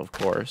should, of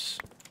course.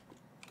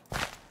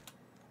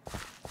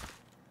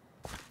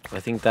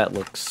 I think that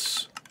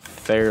looks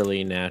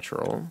fairly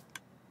natural.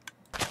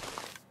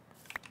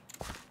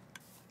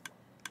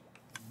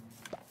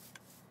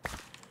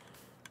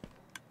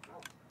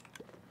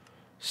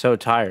 So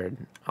tired,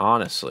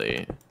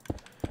 honestly.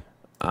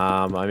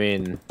 I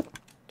mean,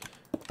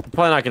 I'm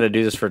probably not going to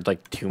do this for,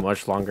 like, too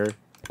much longer.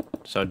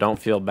 So don't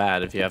feel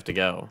bad if you have to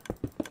go.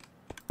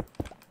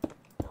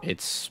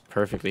 It's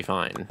perfectly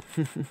fine.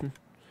 And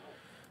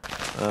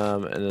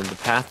then the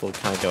path will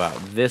kind of go out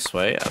this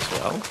way as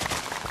well.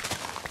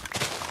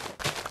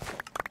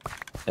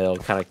 It'll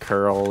kind of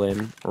curl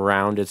in,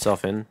 round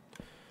itself in.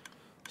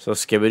 So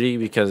Skibbity,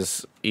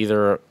 because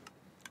either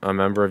a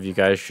member of you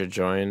guys should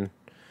join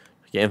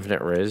like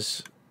Infinite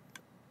Riz,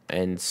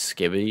 and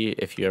Skibbity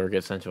if you ever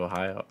get sent to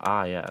Ohio.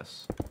 Ah,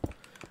 yes.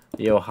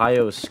 The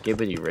Ohio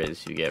Skibbity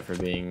Riz you get for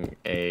being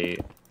a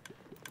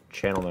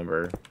channel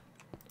member.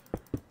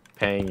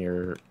 Paying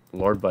your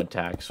Lord Bud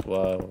tax.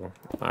 Whoa.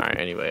 Alright,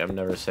 anyway, I'm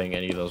never saying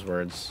any of those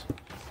words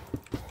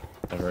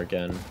ever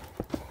again.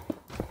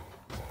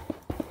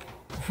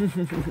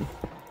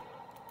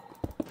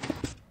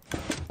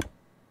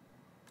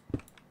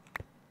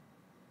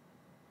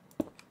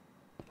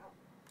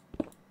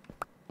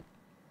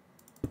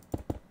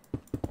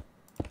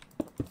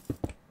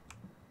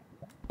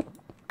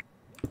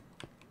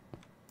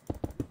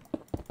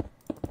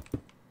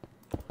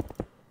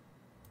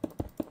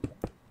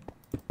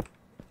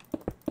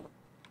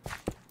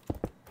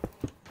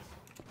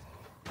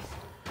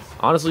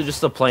 Honestly, just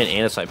the plain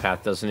andesite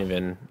path doesn't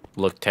even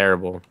look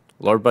terrible.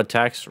 Lord Bud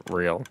Tax,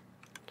 real.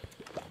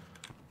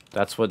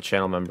 That's what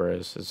channel member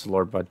is. It's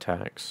Lord Bud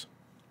Tax.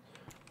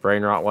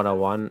 Brain Rot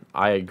 101,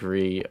 I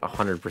agree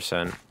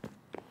 100%.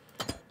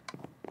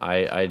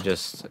 I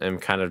just am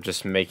kind of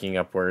just making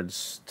up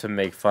words to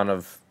make fun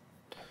of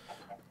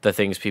the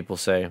things people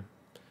say.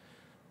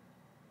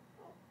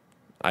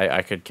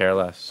 I could care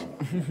less.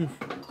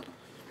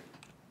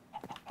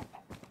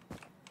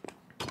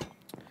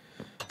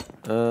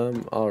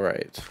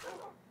 Alright.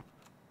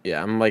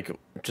 Yeah, I'm like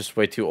just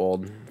way too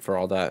old for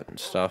all that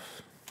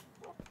stuff.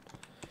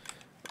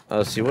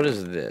 Let's see, what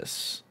is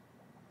this?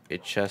 A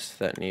chest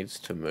that needs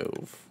to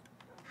move,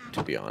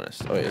 to be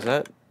honest. Oh, wait, is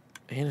that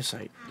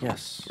andesite?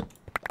 Yes.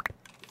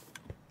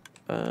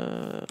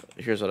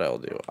 Here's what I will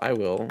do. I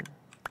will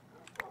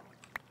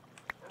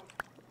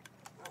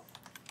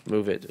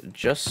move it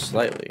just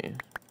slightly.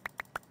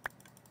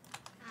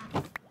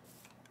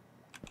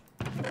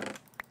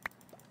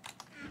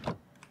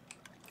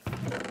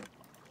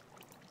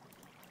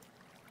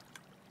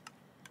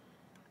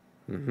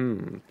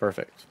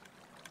 Perfect.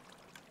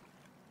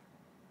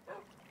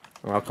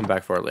 I'll come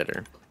back for it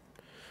later.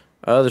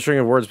 The string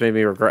of words made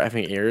me regret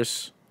having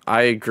ears.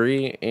 I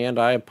agree, and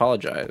I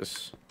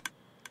apologize.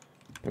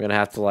 I'm gonna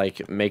have to,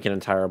 like, make an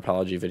entire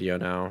apology video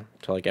now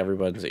to, like,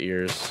 everyone's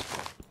ears.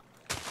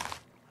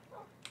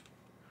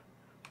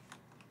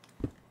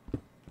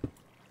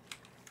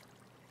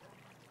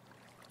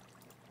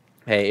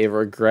 Hey,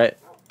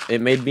 it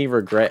made me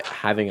regret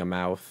having a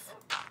mouth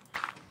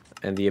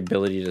and the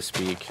ability to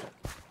speak.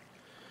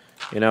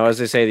 You know, as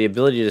they say, the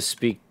ability to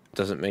speak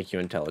doesn't make you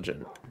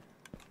intelligent.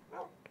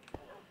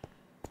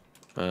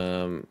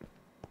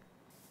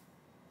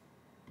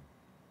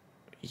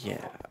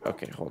 Yeah,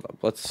 okay, hold up.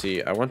 Let's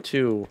see. I want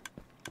to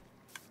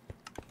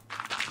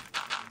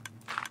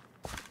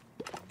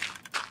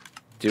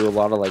do a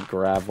lot of, like,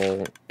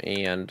 gravel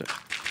and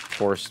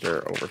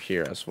Forster over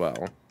here as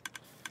well.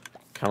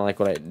 Kind of like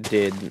what I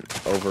did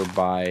over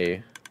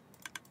by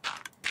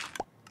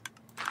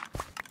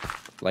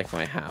like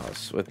my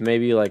house, with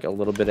maybe like a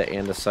little bit of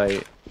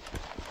andesite.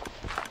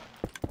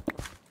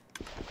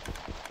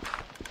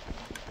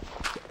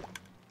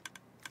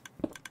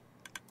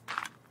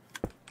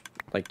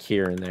 Like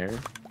here and there.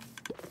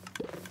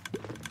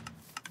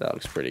 That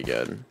looks pretty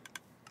good.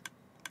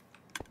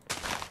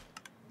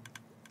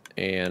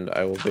 And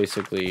I will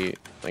basically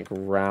like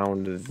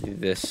round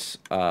this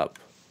up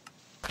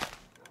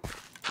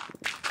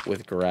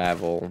with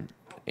gravel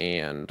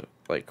and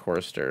like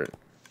coarse dirt.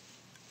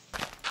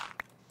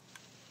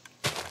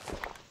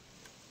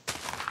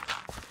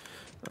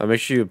 Make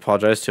sure you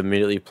apologize to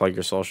immediately plug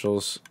your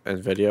socials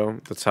and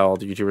video. That's how all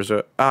the YouTubers do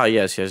it. Ah,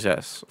 yes,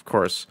 of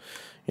course.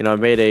 You know, I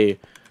made a,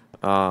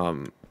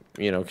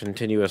 you know,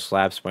 continuous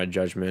lapse my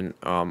judgment.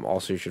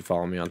 Also, you should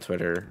follow me on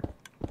Twitter.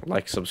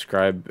 Like,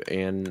 subscribe,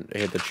 and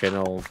hit the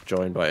channel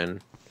join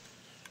button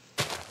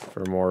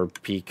for more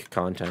peak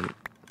content.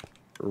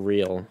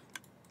 Real.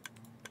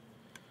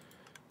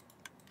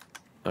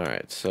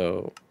 Alright,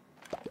 so...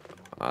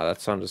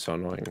 that sounded so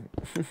annoying.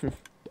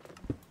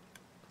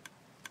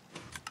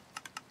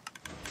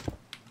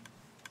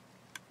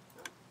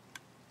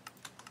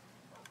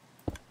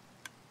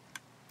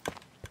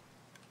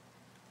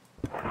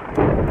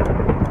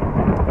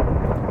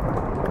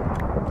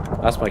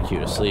 That's my cue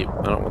to sleep.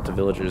 I don't want the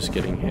villagers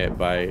getting hit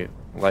by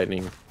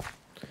lightning.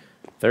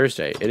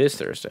 Thursday. It is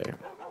Thursday.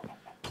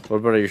 What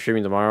about, are you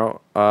streaming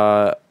tomorrow?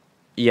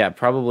 Yeah,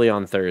 probably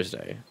on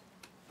Thursday.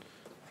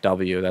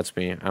 W, that's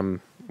me.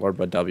 I'm Lord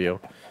Bud W.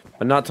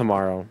 But not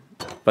tomorrow.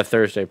 But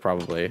Thursday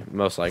probably.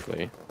 Most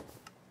likely.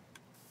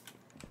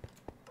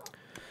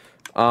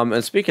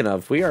 And speaking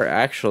of, we are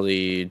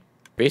actually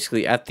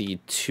basically at the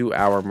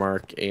 2-hour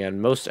mark,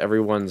 and most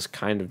everyone's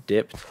kind of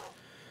dipped.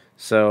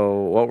 So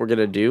what we're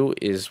gonna do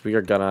is we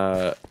are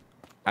gonna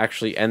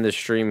actually end the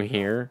stream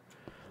here.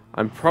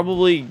 I'm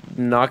probably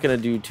not gonna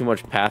do too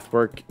much path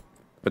work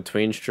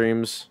between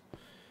streams.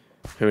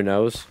 Who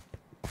knows?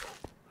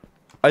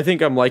 I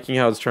think I'm liking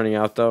how it's turning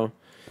out though.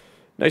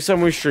 Next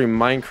time we stream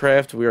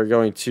Minecraft, we are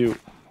going to,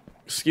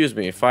 excuse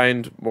me,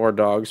 find more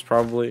dogs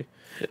probably.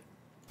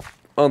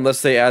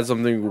 Unless they add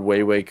something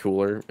way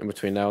cooler in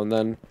between now and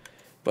then.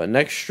 But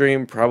next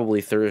stream, probably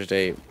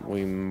Thursday,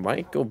 we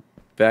might go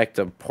back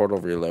to Portal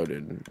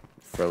Reloaded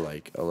for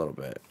like a little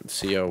bit.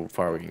 See how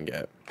far we can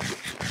get.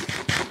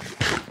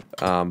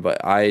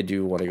 But I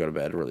do want to go to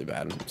bed really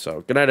bad.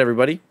 So good night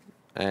everybody,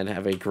 and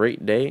have a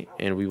great day,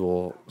 and we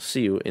will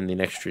see you in the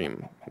next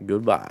stream.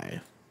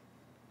 Goodbye.